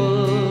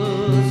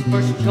people's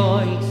first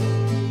choice,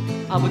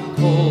 our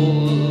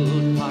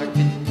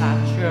cold-hearted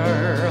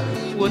Thatcher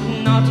would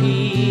not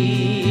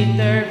heed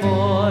their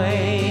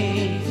voice.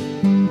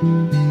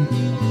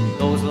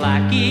 Those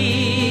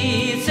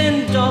lackeys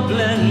in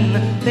Dublin,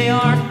 they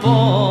are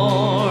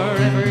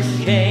forever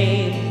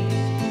shamed.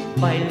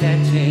 By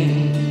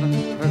letting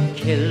her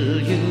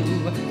kill you,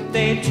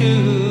 they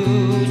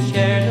too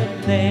share the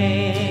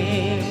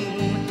blame.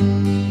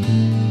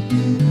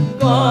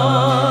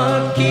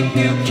 God keep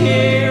you,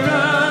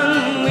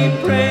 Kieran, we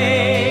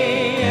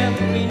pray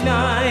every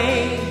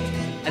night,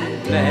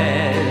 and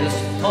bless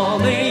all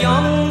the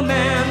young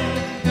men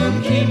who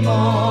keep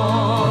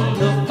on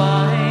the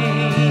fight.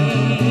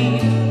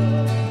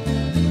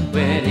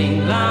 When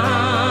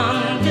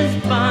England is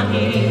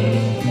bonny,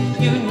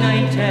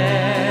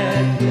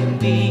 united will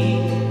be,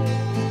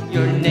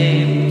 your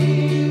name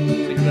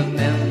we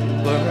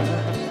remember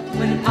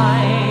when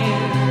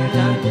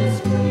Ireland is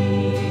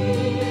free.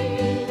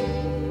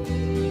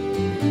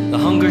 The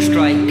hunger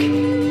strike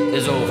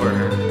is over,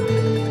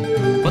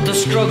 but the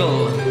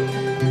struggle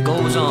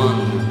goes on.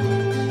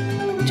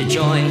 To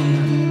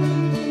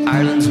join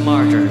Ireland's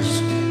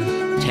martyrs,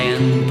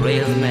 10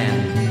 brave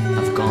men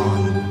have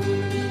gone.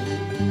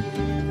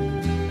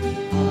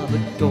 Ah,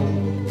 but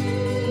don't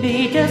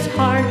be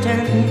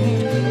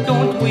disheartened,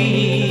 don't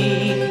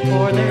weep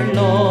for their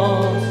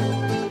loss.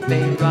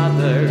 They'd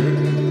rather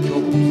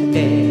chose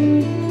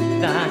dead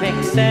than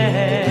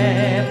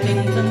accept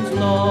England's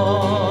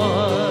loss.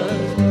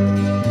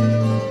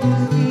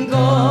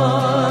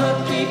 God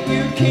keep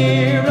you,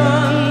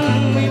 Kieran,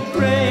 we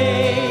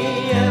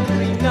pray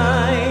every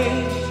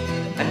night,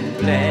 and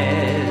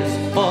bless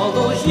all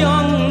those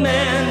young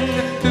men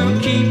who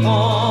keep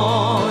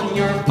on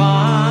your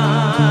fight.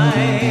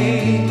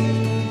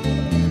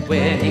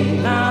 When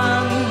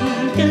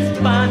England is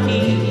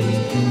bonny,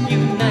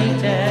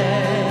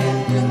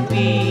 united will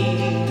be,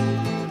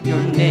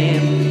 your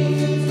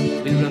names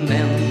we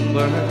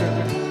remember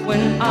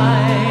when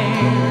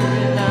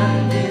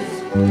Ireland is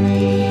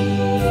free.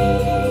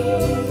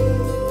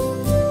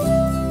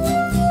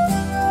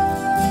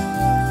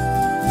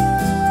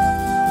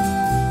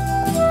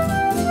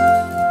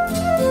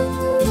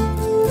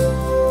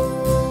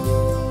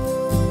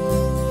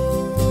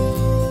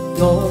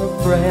 Your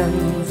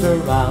friends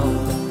around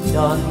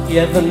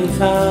Dungiven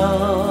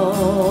town,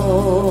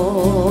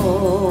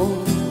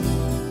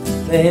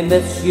 they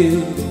miss you,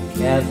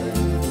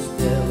 Kevin,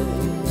 still.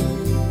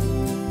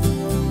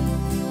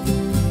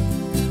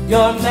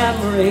 Your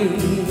memory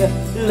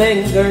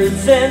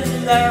lingers in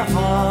their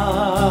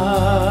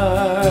hearts.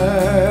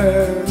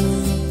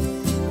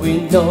 We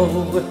know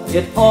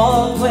it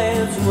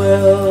always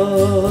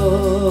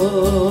will.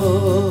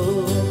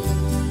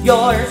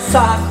 Your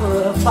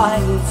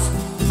sacrifice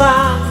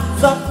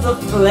fans up the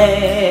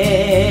flame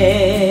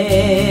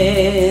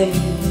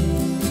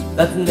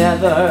that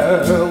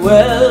never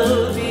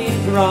will be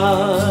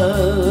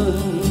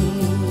drowned.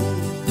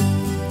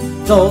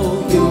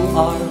 Though you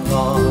are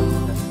gone,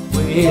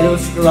 we'll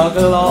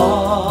struggle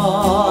on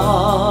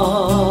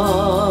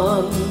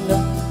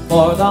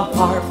for the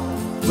harp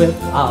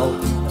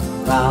without the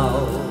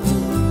crown.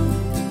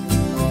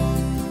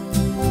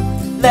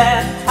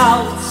 Let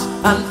touts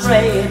and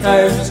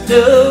traitors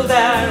do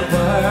their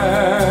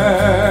worst.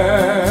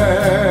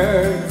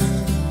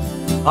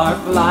 Our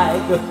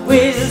flag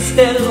we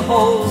still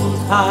hold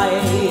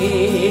high.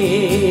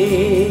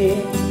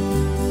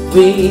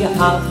 We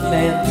have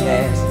men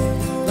yet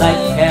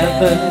like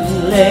heaven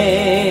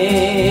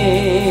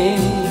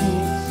lanes,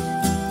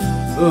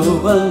 who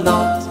will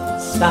not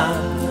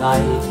stand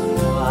idly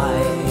by.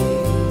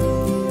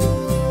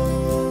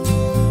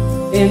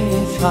 In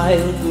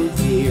childhood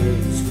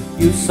years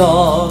you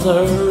saw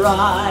the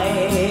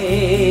rise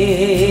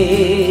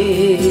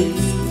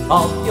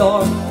of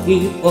your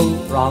people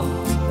from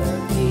their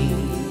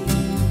knees,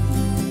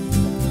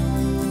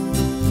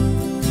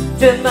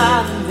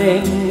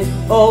 demanding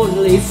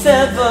only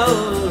civil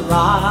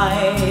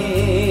rights.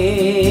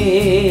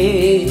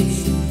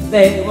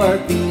 They were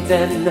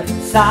beaten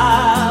savagely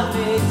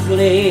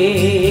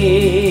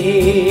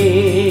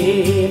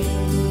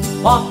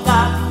on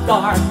that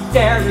dark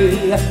Derry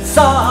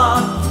Sunday.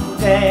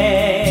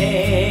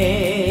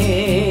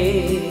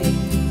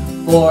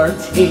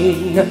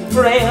 14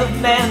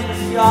 brave men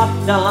shot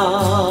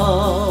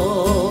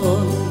down.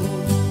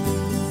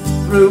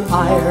 Through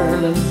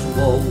Ireland's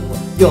woe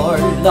your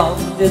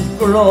love did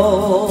grow,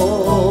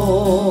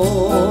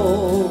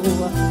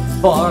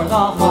 for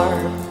the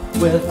heart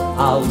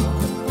without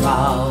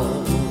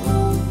crown.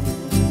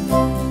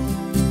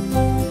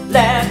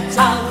 Let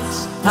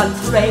touts and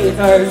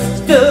traitors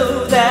do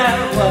their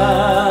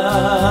worst.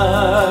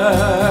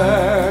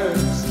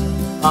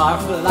 Our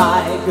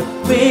flag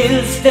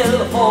we'll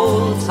still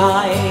hold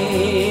tight.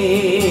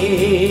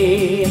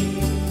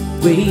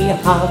 We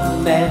have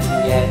men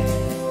yet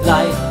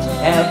like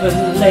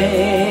heavenlings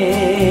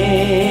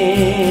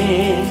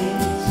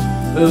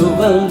who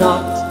will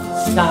not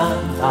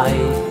stand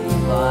idly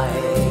by.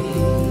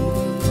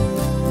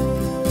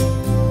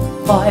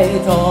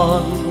 Fight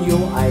on, you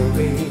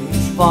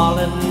Irish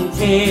volunteers,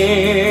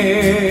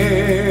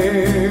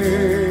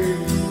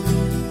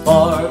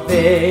 for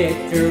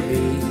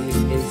victory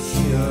is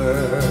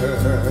sure.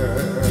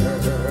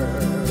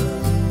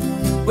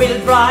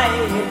 We'll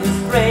drive the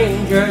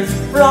strangers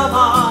from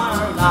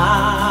our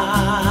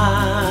land,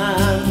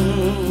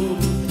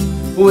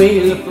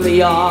 we'll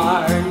free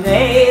our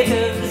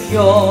native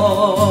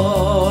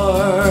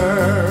shore.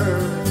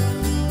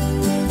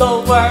 The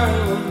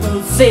world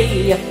will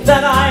see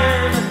that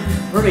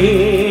Ireland's free,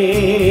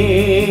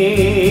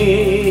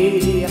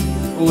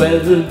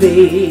 will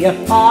be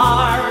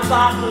our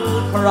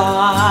battle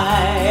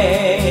cry,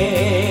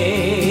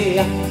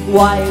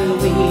 while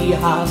we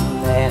have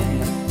men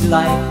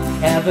like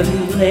heavenlings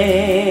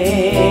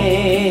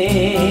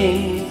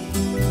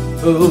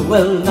who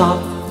will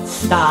not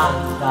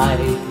stand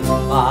idly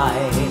by.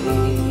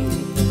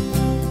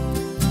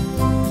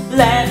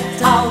 Let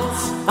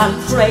touts and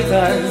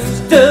traitors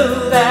do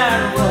their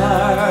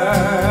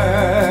worst.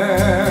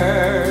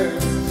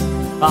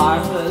 Our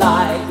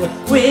flag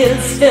we'll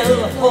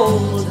still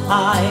hold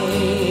high.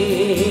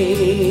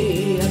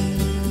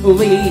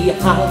 We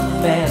have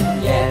men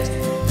yet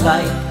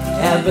like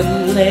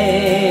heavenlings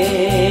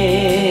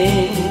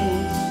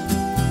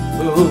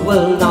who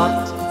will not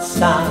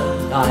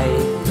stand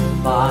idly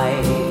by.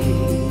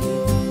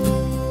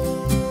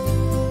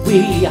 We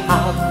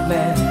have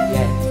men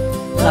yet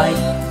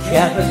like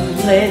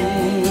heavenlings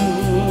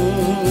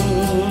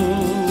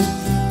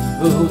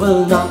who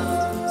will not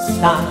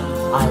stand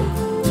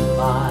idly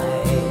by.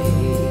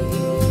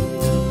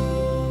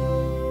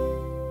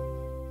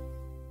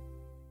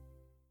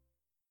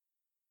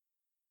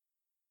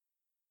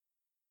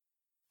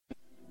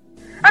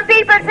 And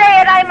people say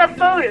that I'm a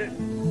fool,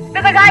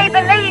 because I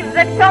believe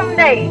that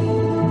someday,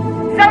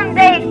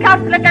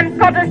 Catholic and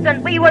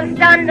Protestant, we will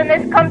stand in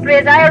this country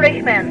as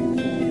Irishmen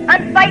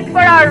and fight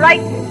for our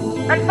rights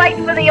and fight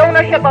for the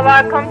ownership of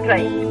our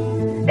country.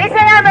 They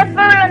say I'm a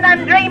fool and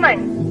I'm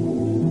dreaming.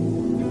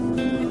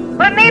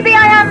 Well, maybe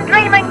I am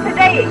dreaming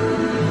today,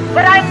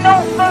 but I'm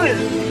no fool,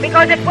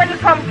 because it will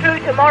come true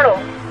tomorrow.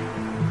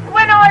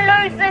 When I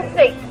lose this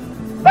seat,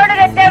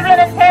 Bernadette Devlin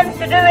intends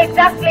to do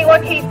exactly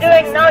what she's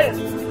doing now.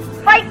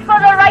 Fight for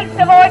the rights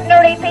of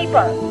ordinary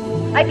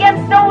people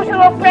against those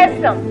who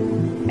oppress them,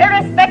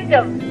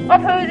 irrespective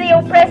of who the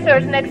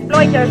oppressors and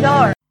exploiters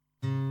are.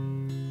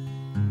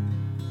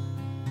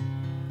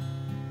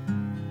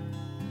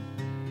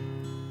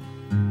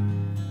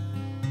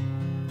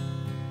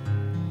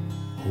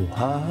 Oh,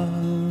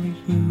 Harry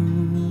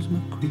Hughes,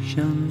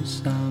 McCreashan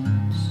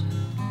Sands,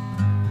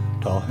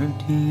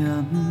 Doherty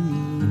and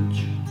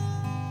Lynch,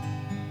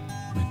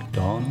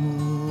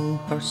 MacDonald,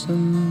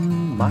 Person,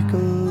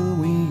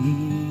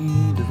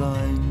 McElwee,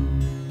 Divine.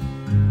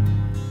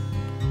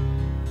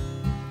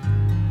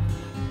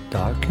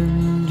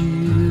 Darkened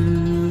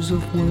years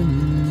of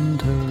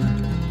winter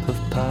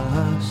have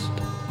passed.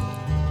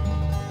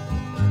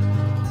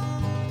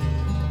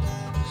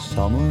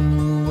 Summer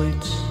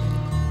waits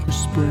for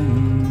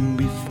spring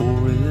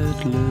before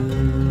it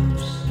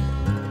lives.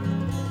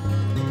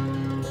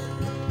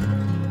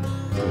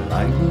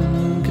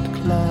 Blanket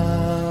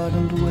clad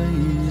and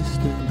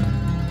wasted,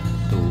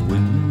 the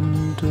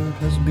winter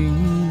has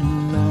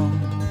been long.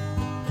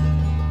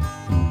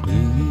 And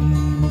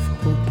gleam of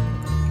hope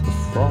the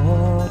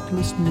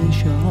thoughtless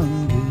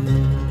nation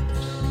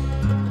gives.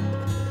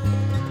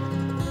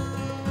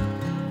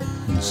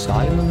 In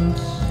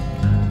silence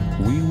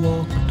we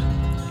walked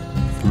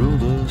through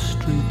the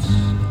streets,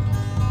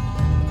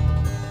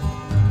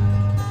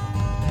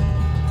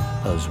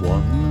 as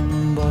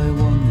one by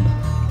one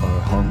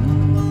our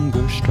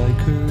hunger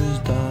strikers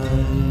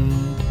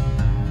died.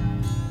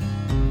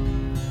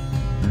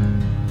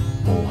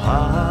 Oh,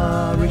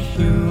 Harry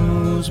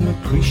Hughes,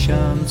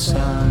 McCreashan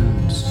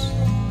Sands,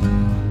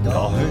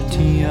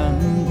 Doherty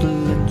and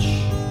Lynch,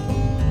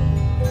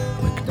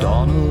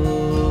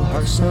 MacDonald,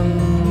 Harson,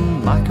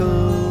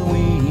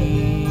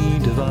 McElwee,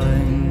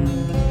 Divine.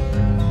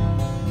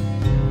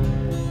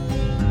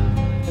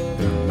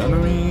 Their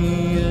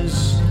memory is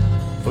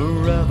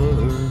forever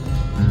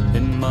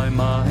in my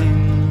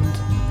mind.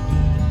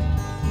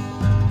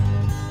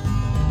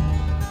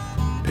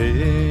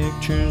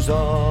 Pictures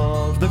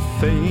of their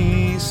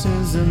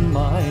faces in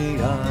my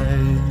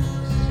eyes.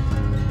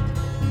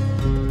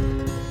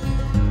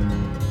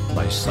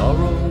 My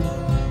sorrow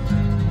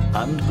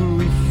and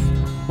grief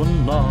will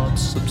not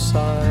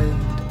subside,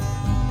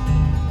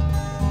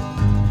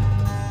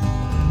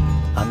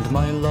 and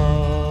my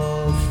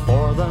love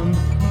for them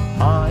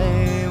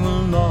I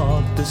will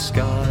not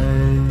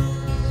disguise.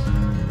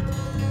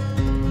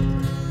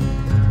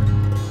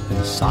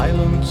 In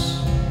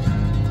silence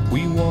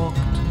we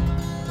walked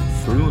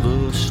through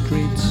the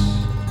streets,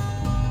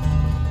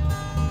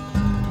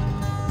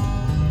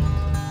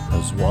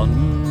 as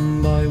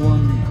one by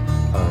one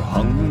our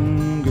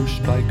hunger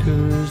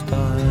strikers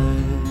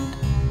died.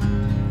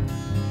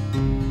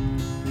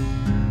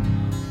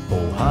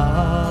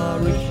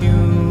 Harry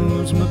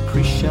Hughes,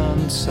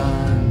 McCreashan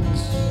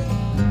Sands,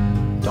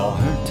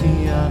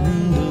 Doherty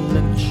and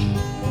Lynch,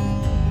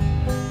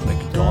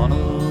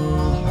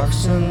 MacDonald,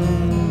 Harson,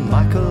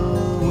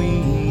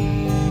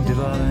 McElwee,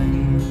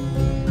 Divine.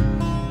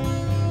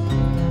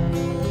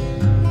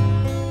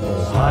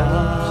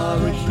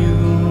 Harry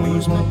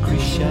Hughes,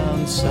 McCreashan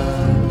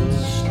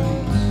Sands,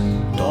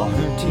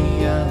 Doherty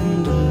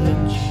and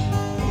Lynch,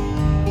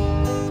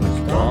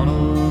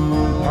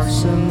 MacDonald,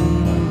 Harson,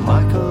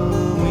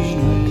 McElwee,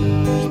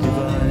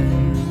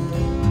 Divine.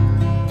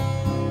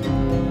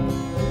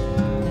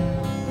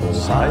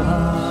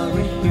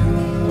 Harry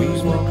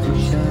Hughes,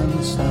 McCreashan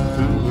Sands,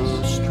 through the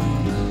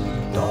street,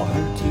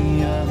 Doherty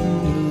and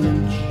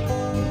Lynch,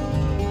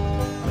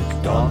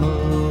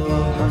 MacDonald,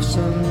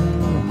 Harson,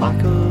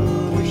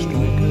 McElwee,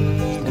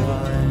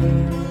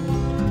 Divine.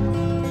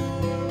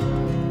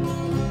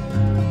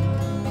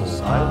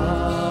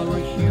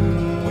 Harry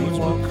Hughes,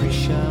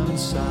 McCreashan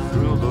Sands,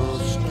 through the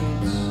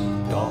streets,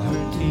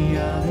 Doherty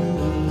and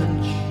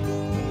Lynch,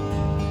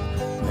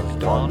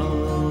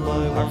 MacDonald,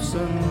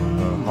 Harson,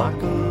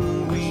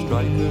 McElwee,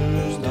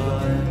 strikers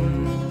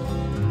divine.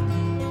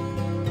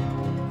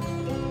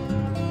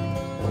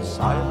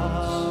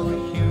 Harry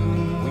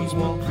Hughes,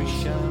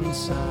 McCreashan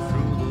Sands,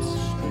 through the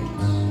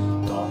streets,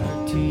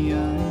 Doherty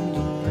and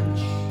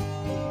Lynch,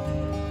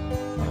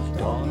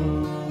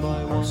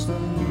 MacDonald,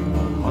 Harson,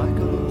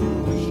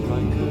 McElwee,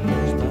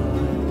 strikers divine.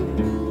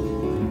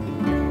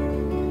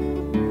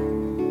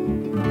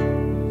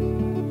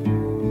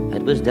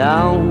 It was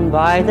down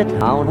by the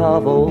town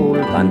of Old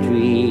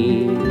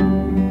Athenrye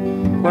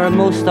where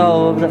most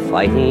of the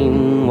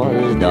fighting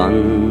was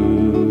done.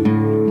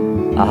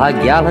 A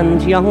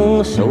gallant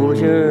young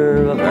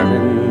soldier of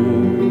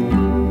Ireland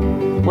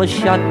was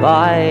shot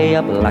by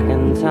a black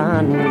and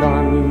tan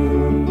gun.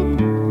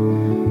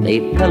 They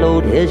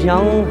pillowed his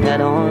young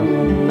head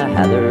on the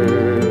heather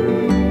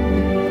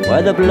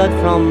where the blood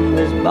from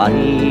his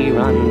body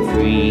ran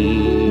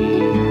free.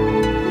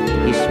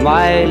 He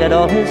smiled at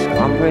all his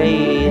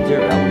comrades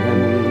around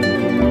him,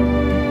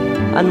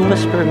 and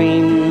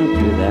whispering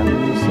to them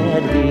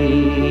said he,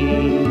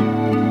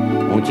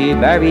 "Won't you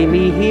bury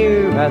me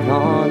here out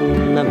on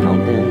the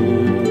mountain,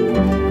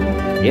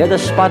 near the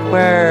spot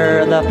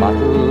where the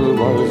battle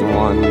was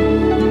won,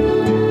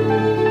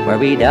 where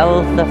we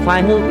dealt the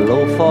final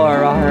blow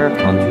for our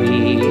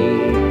country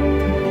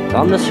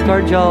from the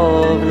scourge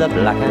of the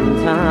black and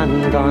tan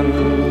gun."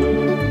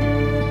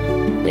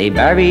 They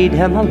buried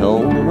him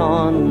alone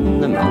on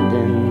the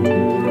mountain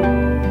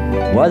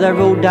where the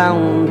road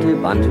down to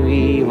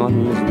Bantry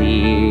runs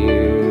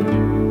dear,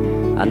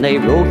 and they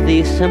wrote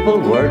these simple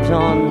words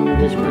on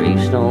his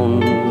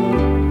gravestone: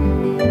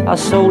 "A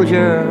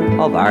soldier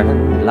of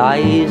Ireland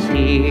lies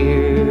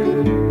here."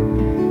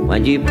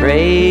 When you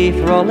pray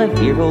for all the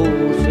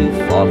heroes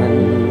who've fallen,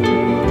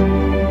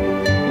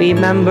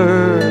 remember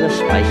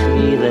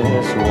especially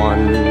this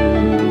one,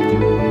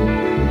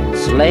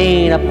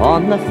 slain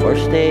upon the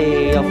first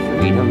day of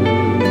freedom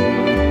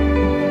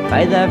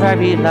by the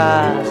very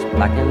last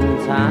black and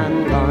tan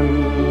gun.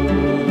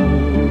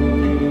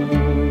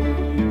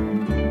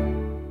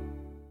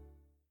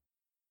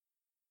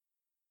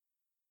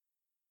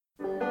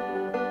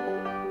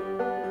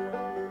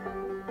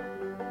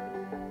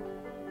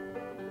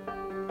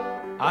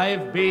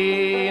 I've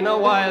been a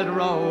wild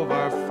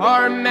rover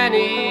for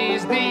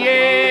many's the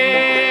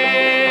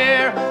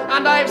year,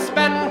 and I've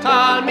spent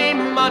all me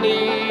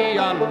money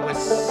on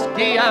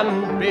whiskey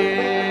and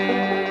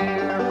beer.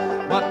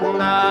 But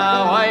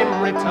now I'm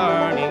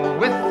returning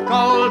with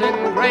gold in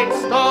great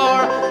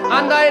store,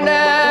 and I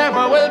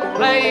never will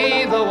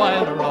play the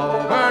wild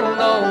rover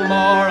no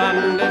more,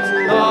 and it's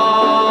no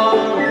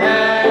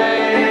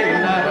nay,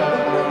 never,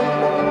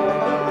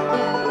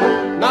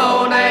 no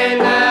nay,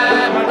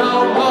 never, no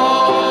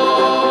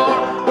more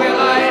will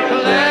I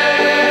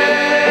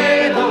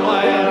play the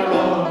wild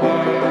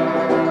rover,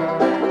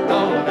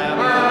 no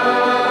never,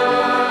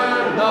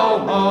 no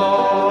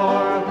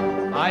more.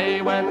 I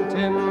went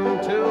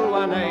into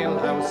an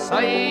alehouse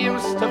I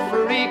used to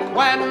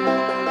frequent,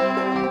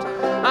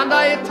 and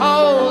I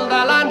told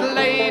the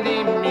landlady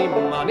me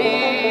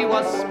money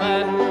was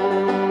spent.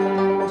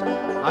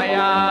 I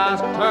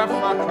asked her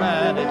for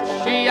credit,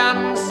 she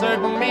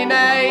answered me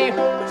nay.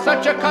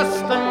 Such a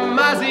custom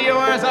as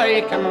yours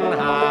I can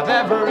have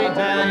every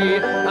day,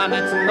 and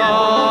it's no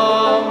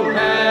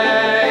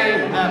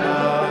nay, never,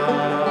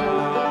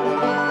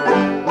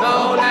 no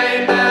nay,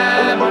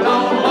 never, no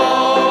more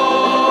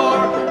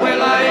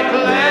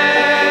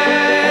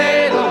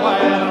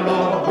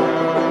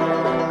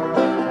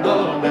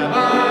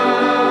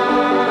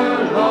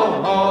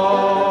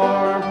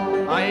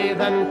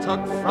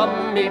took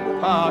from me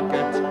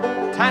pocket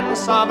 10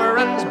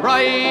 sovereigns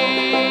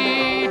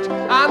bright,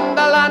 and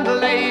the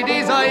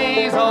landlady's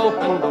eyes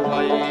opened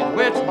wide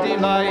with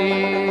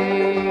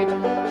delight.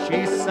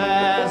 She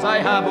says, I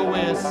have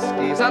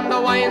whiskies and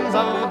the wines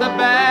of the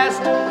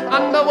best,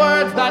 and the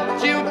words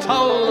that you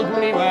told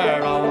me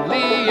were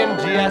only in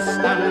jest,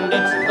 and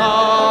it's no,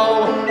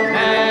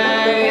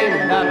 nay,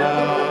 never.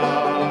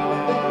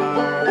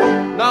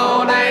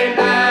 No, nay,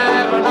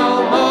 never, no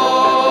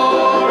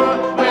more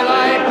will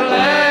I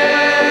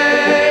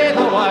play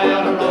the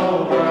wild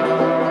rover.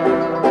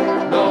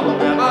 No,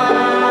 never,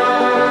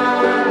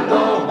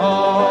 no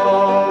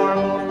more.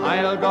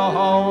 I'll go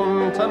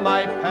home to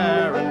my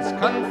parents,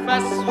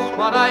 confess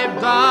what I've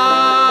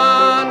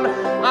done,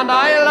 and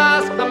I'll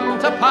ask them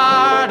to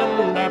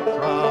pardon their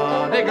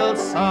prodigal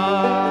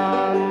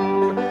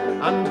son.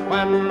 And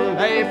when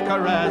they've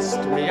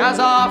caressed me as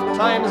oft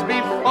times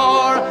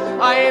before,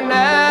 I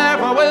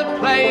never will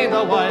play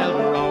the wild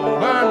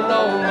rover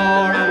no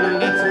more,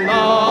 and it's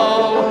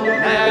no,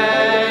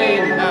 nay,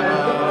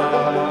 never.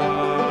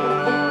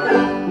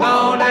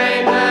 No,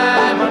 nay,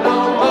 never, no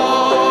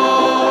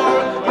more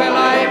will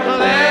I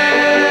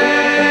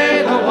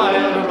play the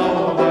wild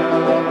rover.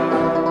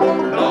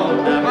 No,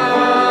 never,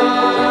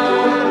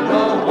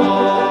 no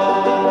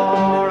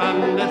more,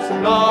 and it's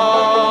no,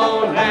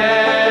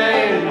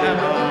 nay,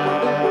 never.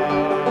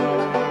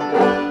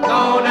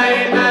 No, nay,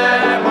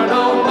 never,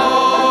 no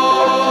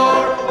more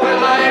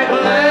will I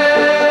play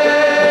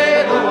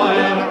the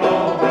wild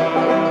rover.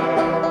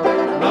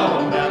 No,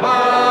 never,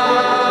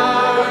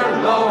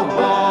 no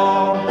more.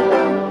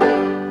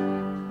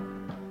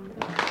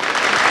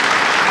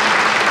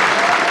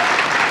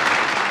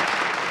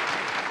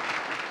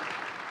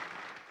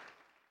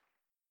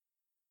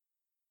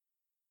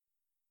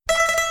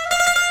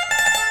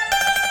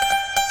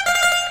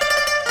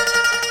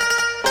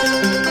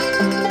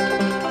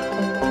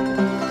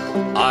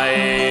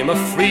 I'm a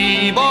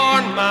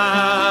free-born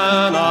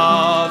man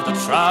of the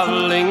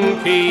travelling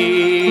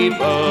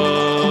people,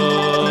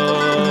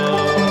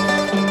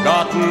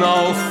 got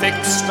no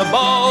fixed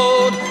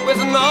abode, with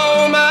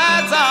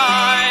nomads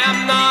I am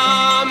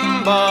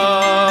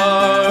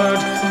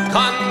numbered.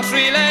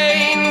 Country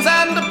lanes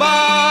and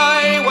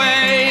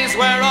byways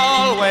were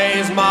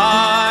always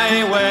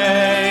my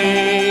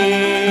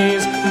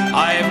ways.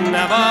 I've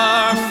never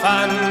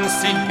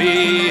fancied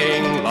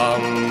being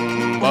lumbered.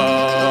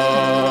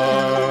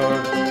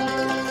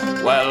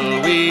 Well,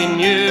 we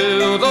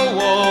knew the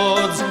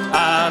woods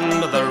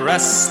and the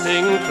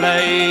resting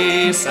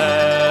places,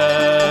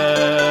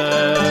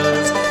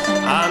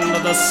 and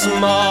the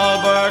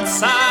small birds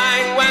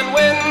sang when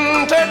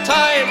winter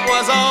time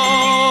was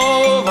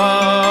over.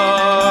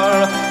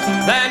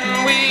 Then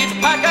we'd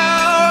pack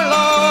our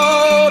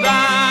load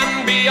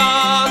and be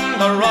on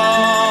the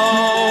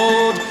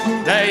road.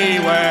 They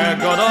were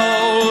good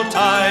old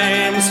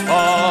times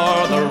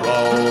for the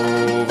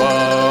rover.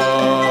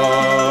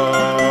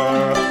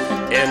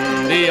 In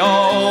the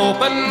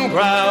open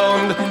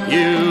ground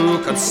you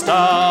could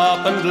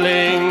stop and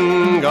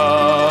linger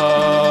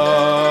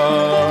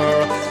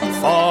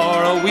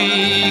for a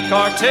week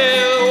or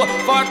two,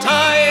 for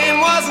time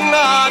was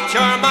not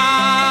your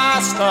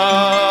master.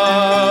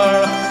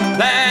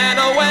 Then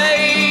away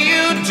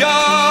you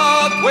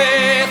jog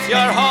with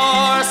your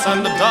horse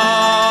and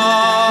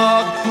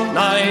dog,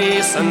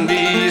 nice and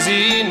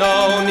easy,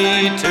 no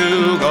need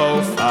to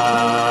go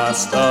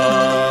faster.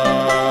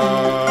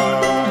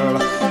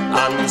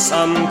 And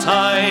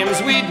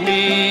sometimes we'd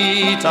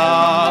meet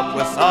up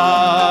with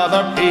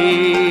other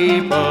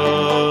people,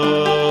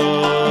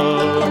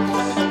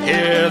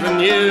 hear the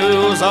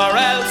news or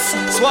else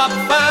swap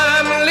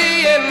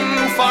family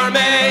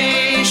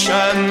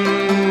information.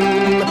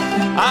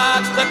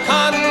 At the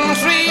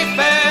country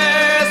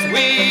fairs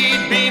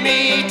we'd be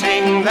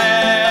meeting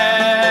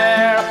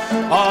there,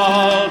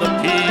 all the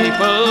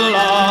people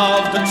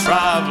of the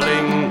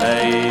travelling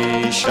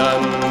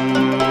nation.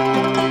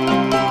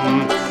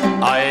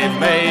 I've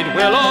made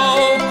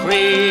willow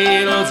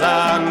creels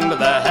and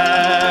the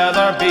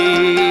heather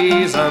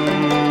besoms,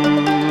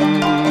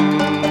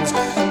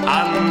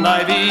 and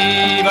I've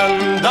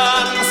even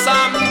done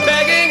some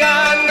begging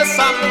and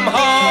some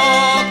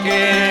hawking,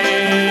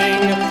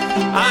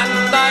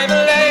 and I've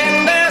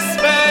lain there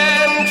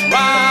spent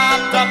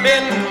wrapped up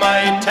in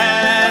my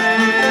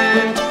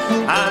tent,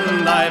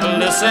 and I've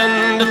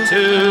listened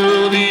to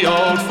the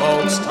old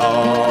folks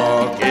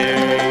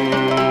talking.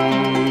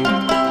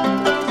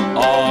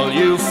 All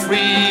you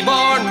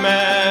free-born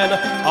men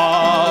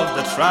of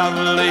the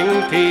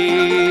travelling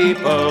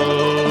people,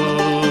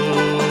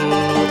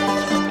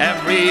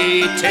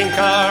 every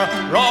tinker,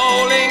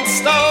 rolling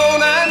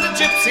stone and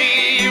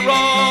gypsy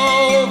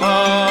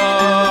rover,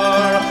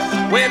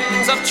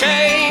 winds of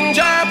change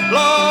are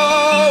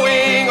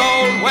blowing,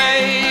 old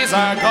ways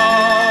are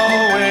going,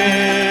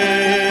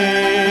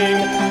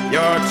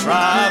 your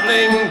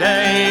travelling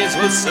days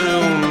will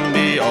soon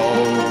be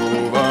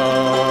over.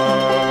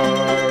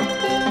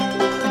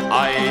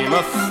 I'm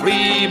a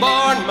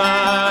free-born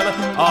man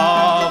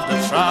of the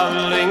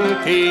travelling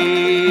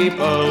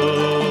people.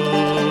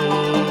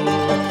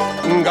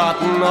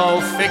 got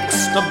no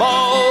fixed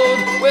abode,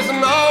 with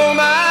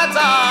nomads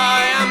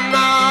I am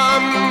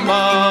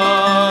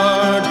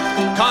numbered.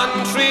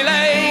 Country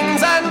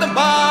lanes and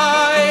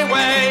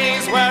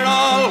byways were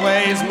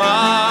always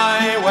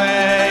my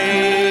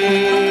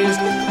ways.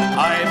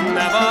 I've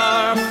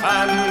never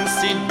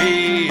fancied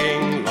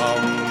being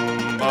lumbered.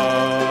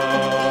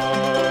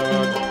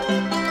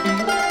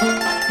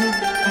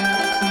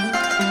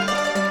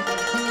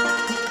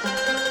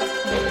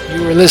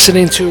 You are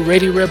listening to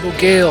Radio Rebel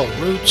Gael,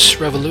 Roots,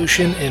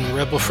 Revolution, and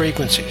Rebel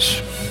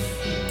Frequencies.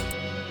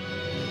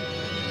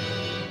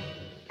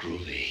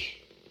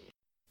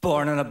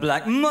 Born on a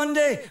Black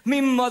Monday, me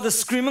mother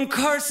screaming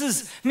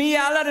curses, me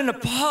lad in a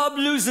pub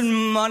losing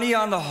money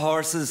on the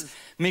horses.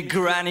 Me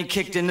granny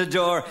kicked in the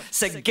door,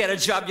 said get a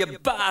job you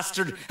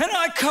bastard, and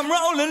I come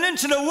rolling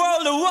into the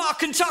world of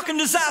walk and talking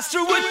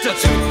disaster with the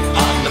toot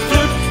on the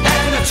flute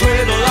and a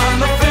twiddle on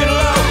the fiddle.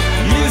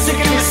 Music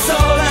in your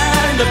soul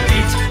and a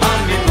beat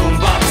on me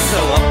boombox. So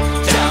up,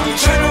 down,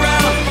 turn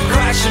around,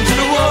 crash into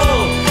the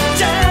wall,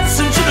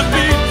 dancing to the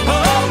beat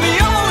of me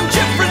own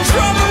different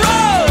drum and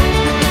roll.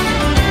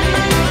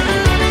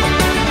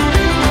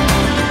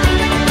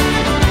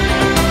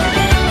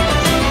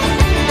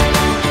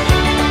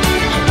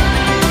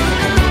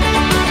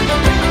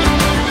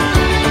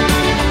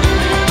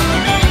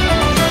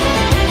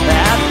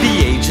 At the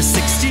age of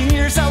 16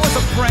 years I was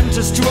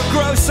apprenticed to a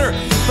grocer,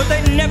 but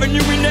they never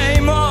knew me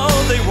name. All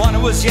they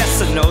wanted was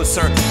yes and no,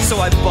 sir. So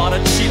I bought a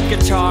cheap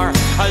guitar,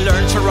 I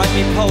learned to write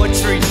me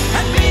poetry,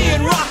 and me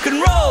and rock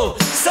and roll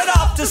set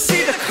off to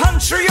see the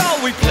country. Oh,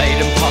 we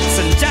played in pubs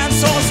and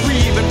dance halls, we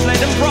even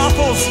played in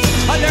brothels.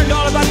 I learned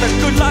all about the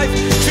good life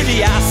through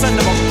the ass end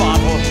of a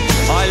bottle.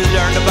 I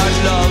learned about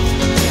love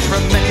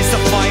from many's a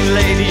fine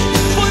lady,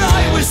 but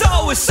I was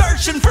always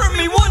searching for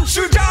me one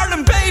true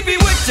darling baby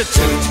with the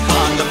toot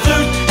on the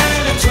flute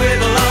and a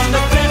twiddle on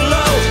the fiddle.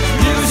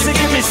 Music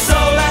in me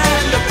soul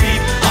and a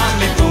beat on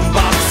me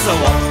boombox. So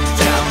up,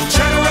 down,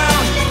 turn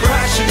around,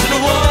 crash into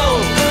the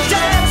wall,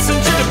 dancing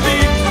to the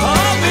beat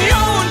of me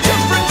own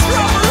different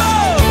drum and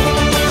roll.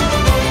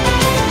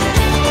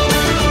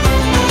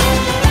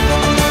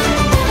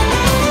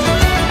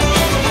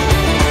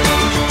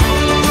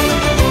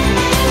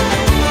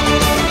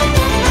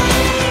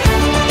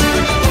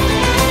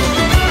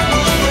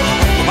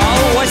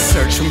 Oh, I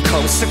searched from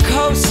coast to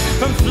coast,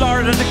 from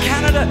Florida to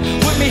Canada,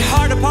 with me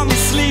heart upon my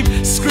sleeve,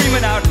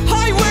 screaming out,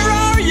 hi, where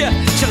are you?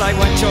 Till I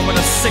went over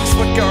a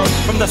 6-foot girl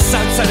from the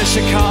south side of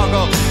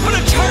Chicago, but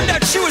it turned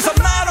out she was a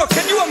model.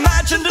 Can you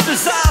imagine the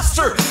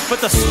disaster? But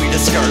the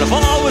sweetest girl of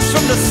all was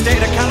from the state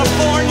of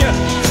California.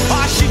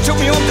 Ah, she took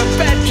me home to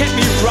bed, kept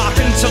me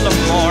rocking till the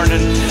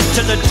morning,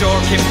 till the door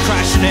came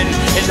crashing in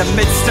the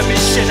midst of me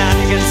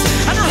shenanigans,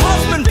 and her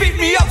husband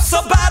beat me up so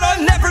bad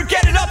I'll never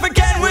get it up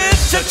again with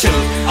the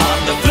toot on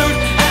the flute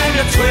and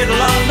a twiddle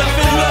on the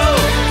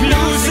fiddle.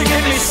 Music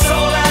in me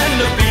soul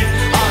and a beat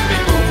on me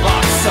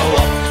boombox. So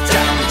up,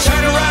 down,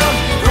 turn around,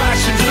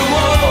 crash into the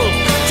wall,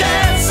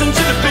 dancing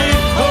to the beat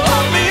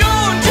of me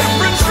own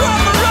different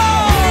drum and roll.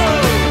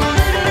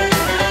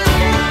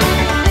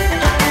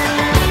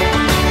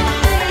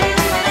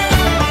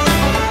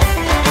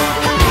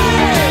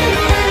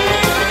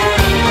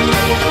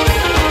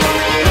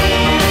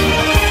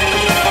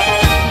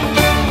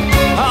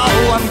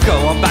 Oh, I'm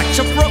going back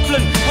to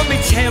Brooklyn with me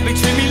tail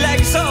between me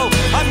legs. Oh,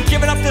 I'm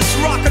giving up this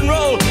rock and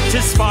roll,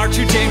 'tis far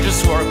too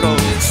dangerous work. Oh,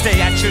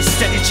 stay at your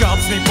steady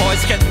jobs, me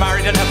boys, get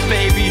married and have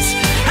babies,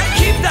 and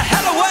keep the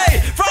hell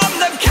away from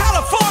them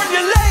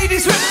California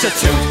ladies with the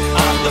toot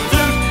on the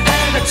flute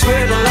and a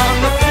twiddle on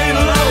the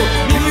fiddle. Oh,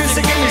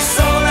 music in me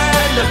soul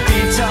and a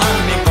beat on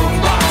me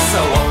boombox.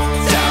 So up,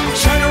 down,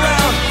 turn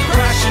around,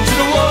 crash into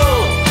the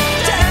wall,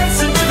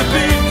 dancing to the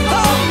beat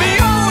of me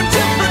own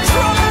different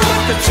drum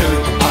with the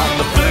toot on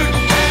the flute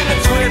and a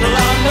twiddle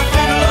on the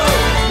fiddle. Oh,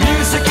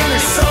 music in me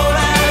soul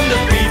and a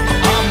beat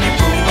on me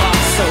boombox.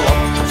 So up,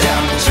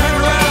 down, turn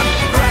around,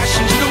 crash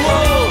into the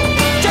wall,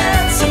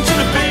 dancing to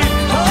the beat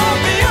of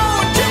me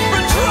own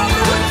different drum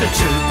with the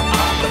toot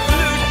on the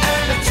flute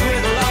and a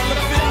twiddle on the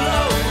fiddle.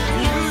 Oh,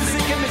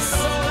 music in me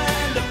soul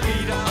and a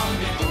beat on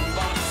me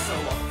boombox. So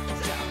up,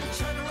 down,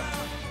 turn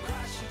around,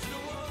 crash into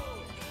the wall,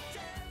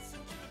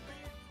 dancing to the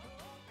beat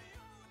of me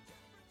own.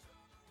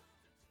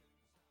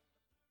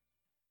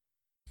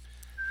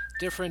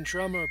 Different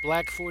drummer,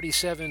 Black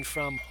 47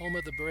 from Home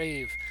of the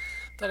Brave.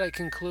 Thought I'd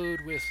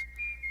conclude with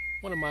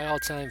one of my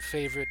all-time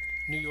favorite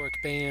New York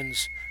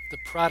bands, The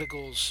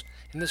Prodigals,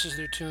 and this is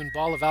their tune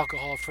Ball of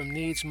Alcohol from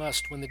Needs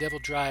Must When the Devil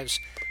Drives.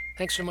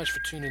 Thanks so much for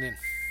tuning in.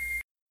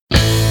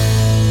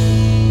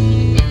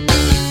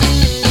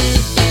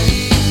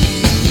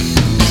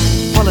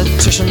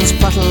 Politicians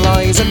prattle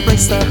lies,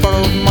 embrace their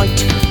borrowed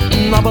might,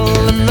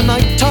 nobble in the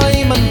night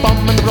time and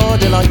bomb in broad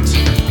daylight.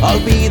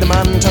 I'll be the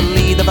man to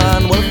lead the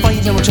van, we'll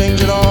fight and we'll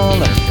change it all.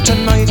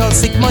 Tonight I'll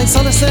seek my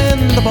solace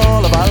in the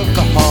ball of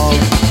alcohol.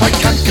 I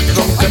can't get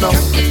drunk enough,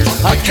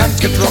 I can't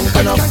get drunk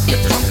enough.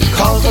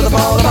 Call for the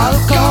ball of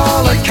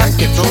alcohol, I can't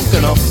get drunk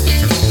enough.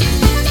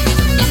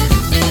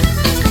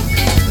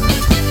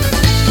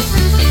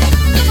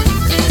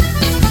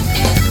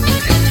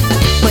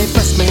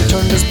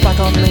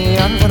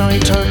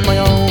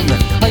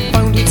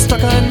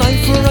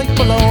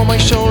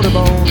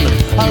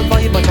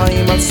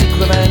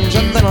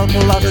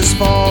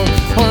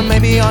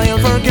 maybe I'll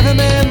forgive him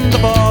in the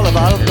ball of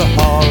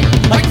alcohol.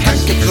 I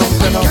can't get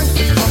drunk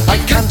enough, I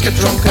can't get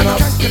drunk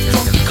enough.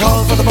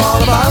 Call for the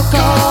ball of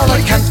alcohol,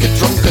 I can't get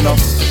drunk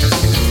enough.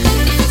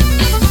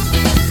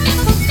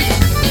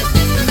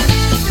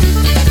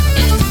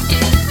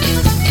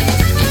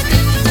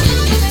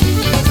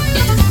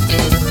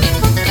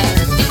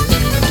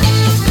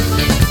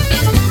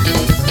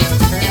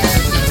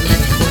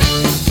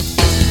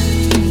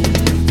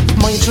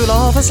 True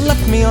love has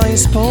left me, I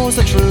suppose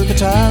the truth to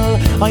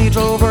tell. I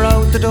drove her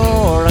out the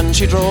door and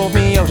she drove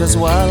me out as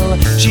well.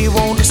 She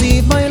won't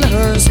receive my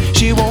letters,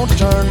 she won't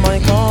return my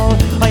call.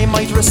 I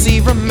might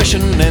receive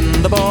remission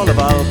in the ball of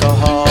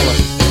alcohol.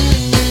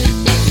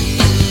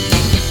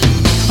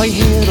 I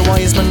hear the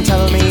wise men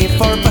tell me,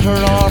 for better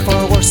or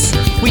for worse,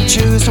 we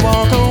choose to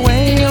walk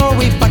away or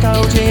we back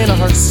out in a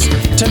hearse.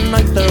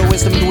 Tonight their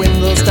wisdom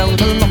dwindles down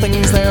till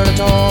nothing's there at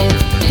all.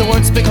 The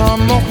words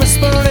become a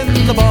whisper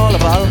in the ball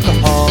of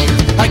alcohol.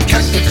 I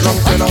can't get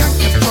drunk enough,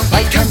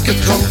 I can't get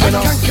drunk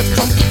enough.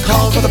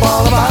 Call for the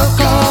ball of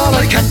alcohol,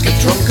 I can't get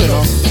drunk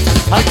enough.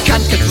 I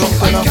can't get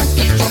drunk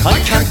enough, I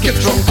can't get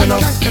drunk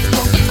enough.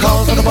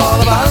 Call for the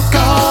ball of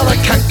alcohol, I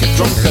can't get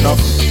drunk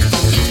enough.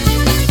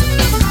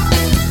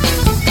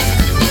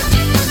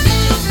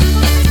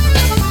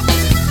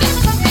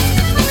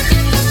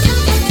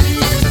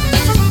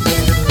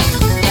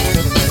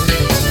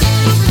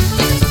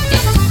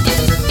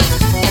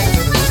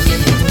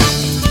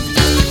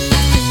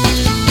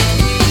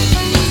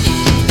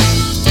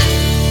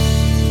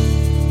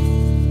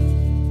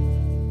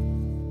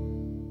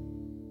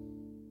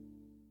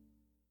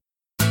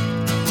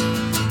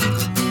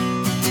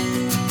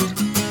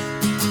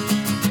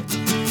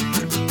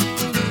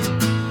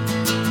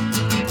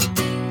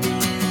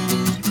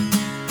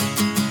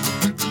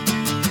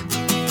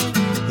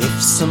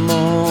 A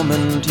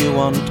moment you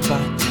want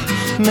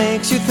back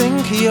makes you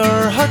think your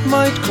heart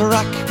might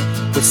crack.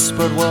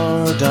 Whispered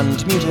word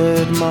and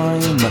muted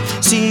mime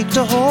seek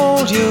to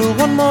hold you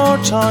one more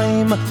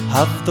time.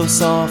 Have those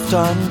soft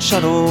and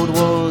shadowed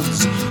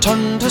woods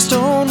turned to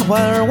stone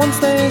where once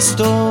they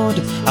stood,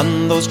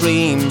 and those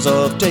dreams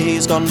of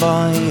days gone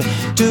by,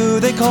 do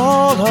they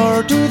call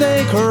or do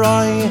they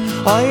cry?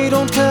 I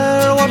don't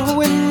care what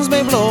winds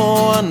may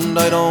blow, and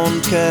I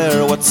don't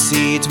care what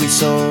seeds we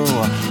sow.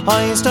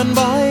 I stand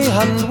by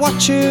and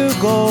watch you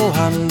go,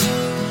 and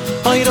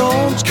I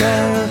don't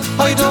care,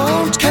 I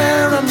don't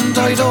care, and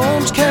I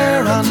don't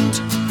care,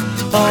 and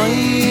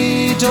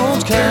I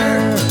don't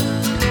care.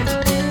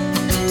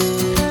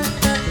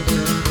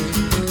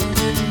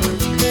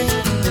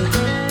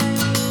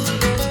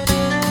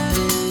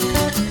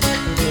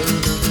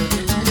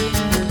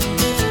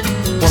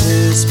 What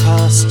is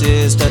past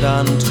is dead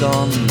and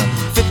gone.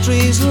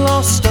 Victory's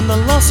lost and the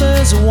loss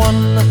is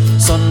won.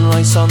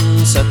 Sunrise,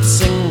 sunset,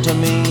 sing to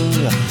me.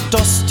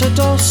 Dust to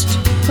dust,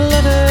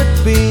 let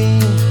it be.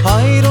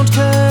 I don't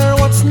care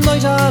what's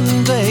night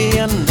and day,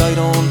 and I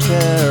don't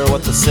care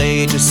what the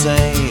sages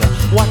say.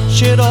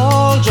 Watch it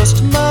all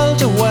just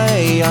melt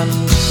away, and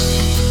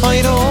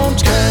I don't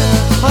care,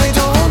 I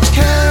don't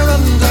care,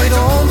 and I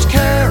don't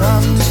care,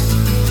 and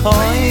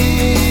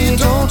I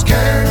don't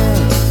care.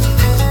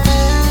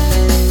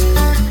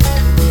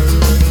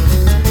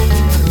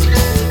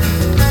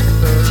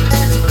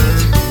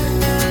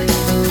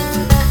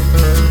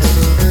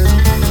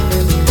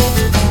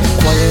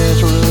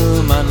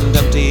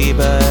 Empty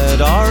bed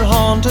are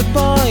haunted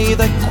by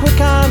the quick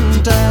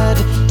and dead.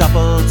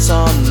 Dappled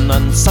sun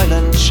and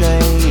silent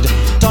shade,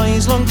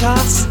 dies long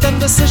cast and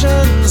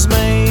decisions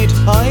made.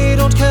 I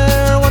don't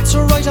care what's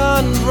right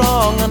and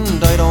wrong,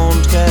 and I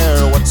don't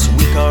care what's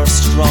weak or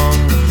strong.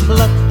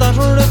 Let that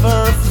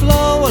river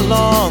flow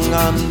along,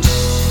 and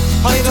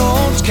I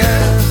don't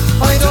care,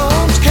 I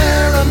don't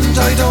care, and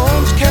I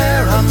don't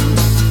care,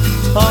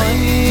 and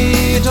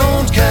I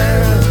don't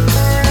care.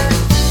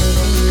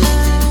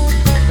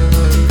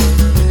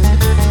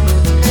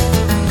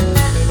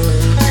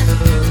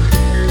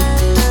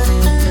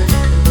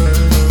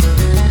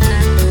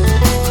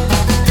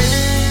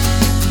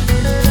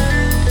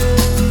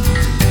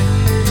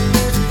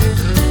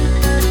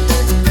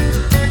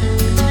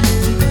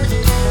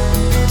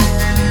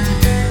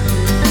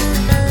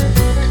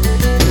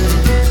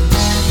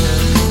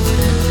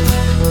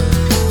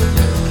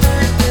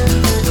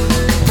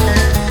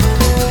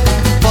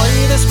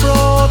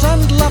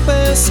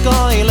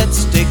 Sky,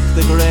 let's dig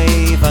the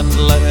grave and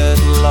let it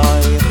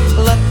lie.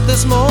 Let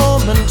this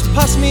moment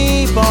pass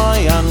me by,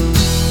 and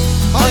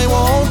I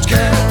won't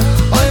care,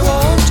 I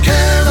won't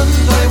care,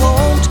 and I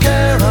won't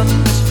care,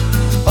 and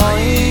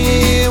I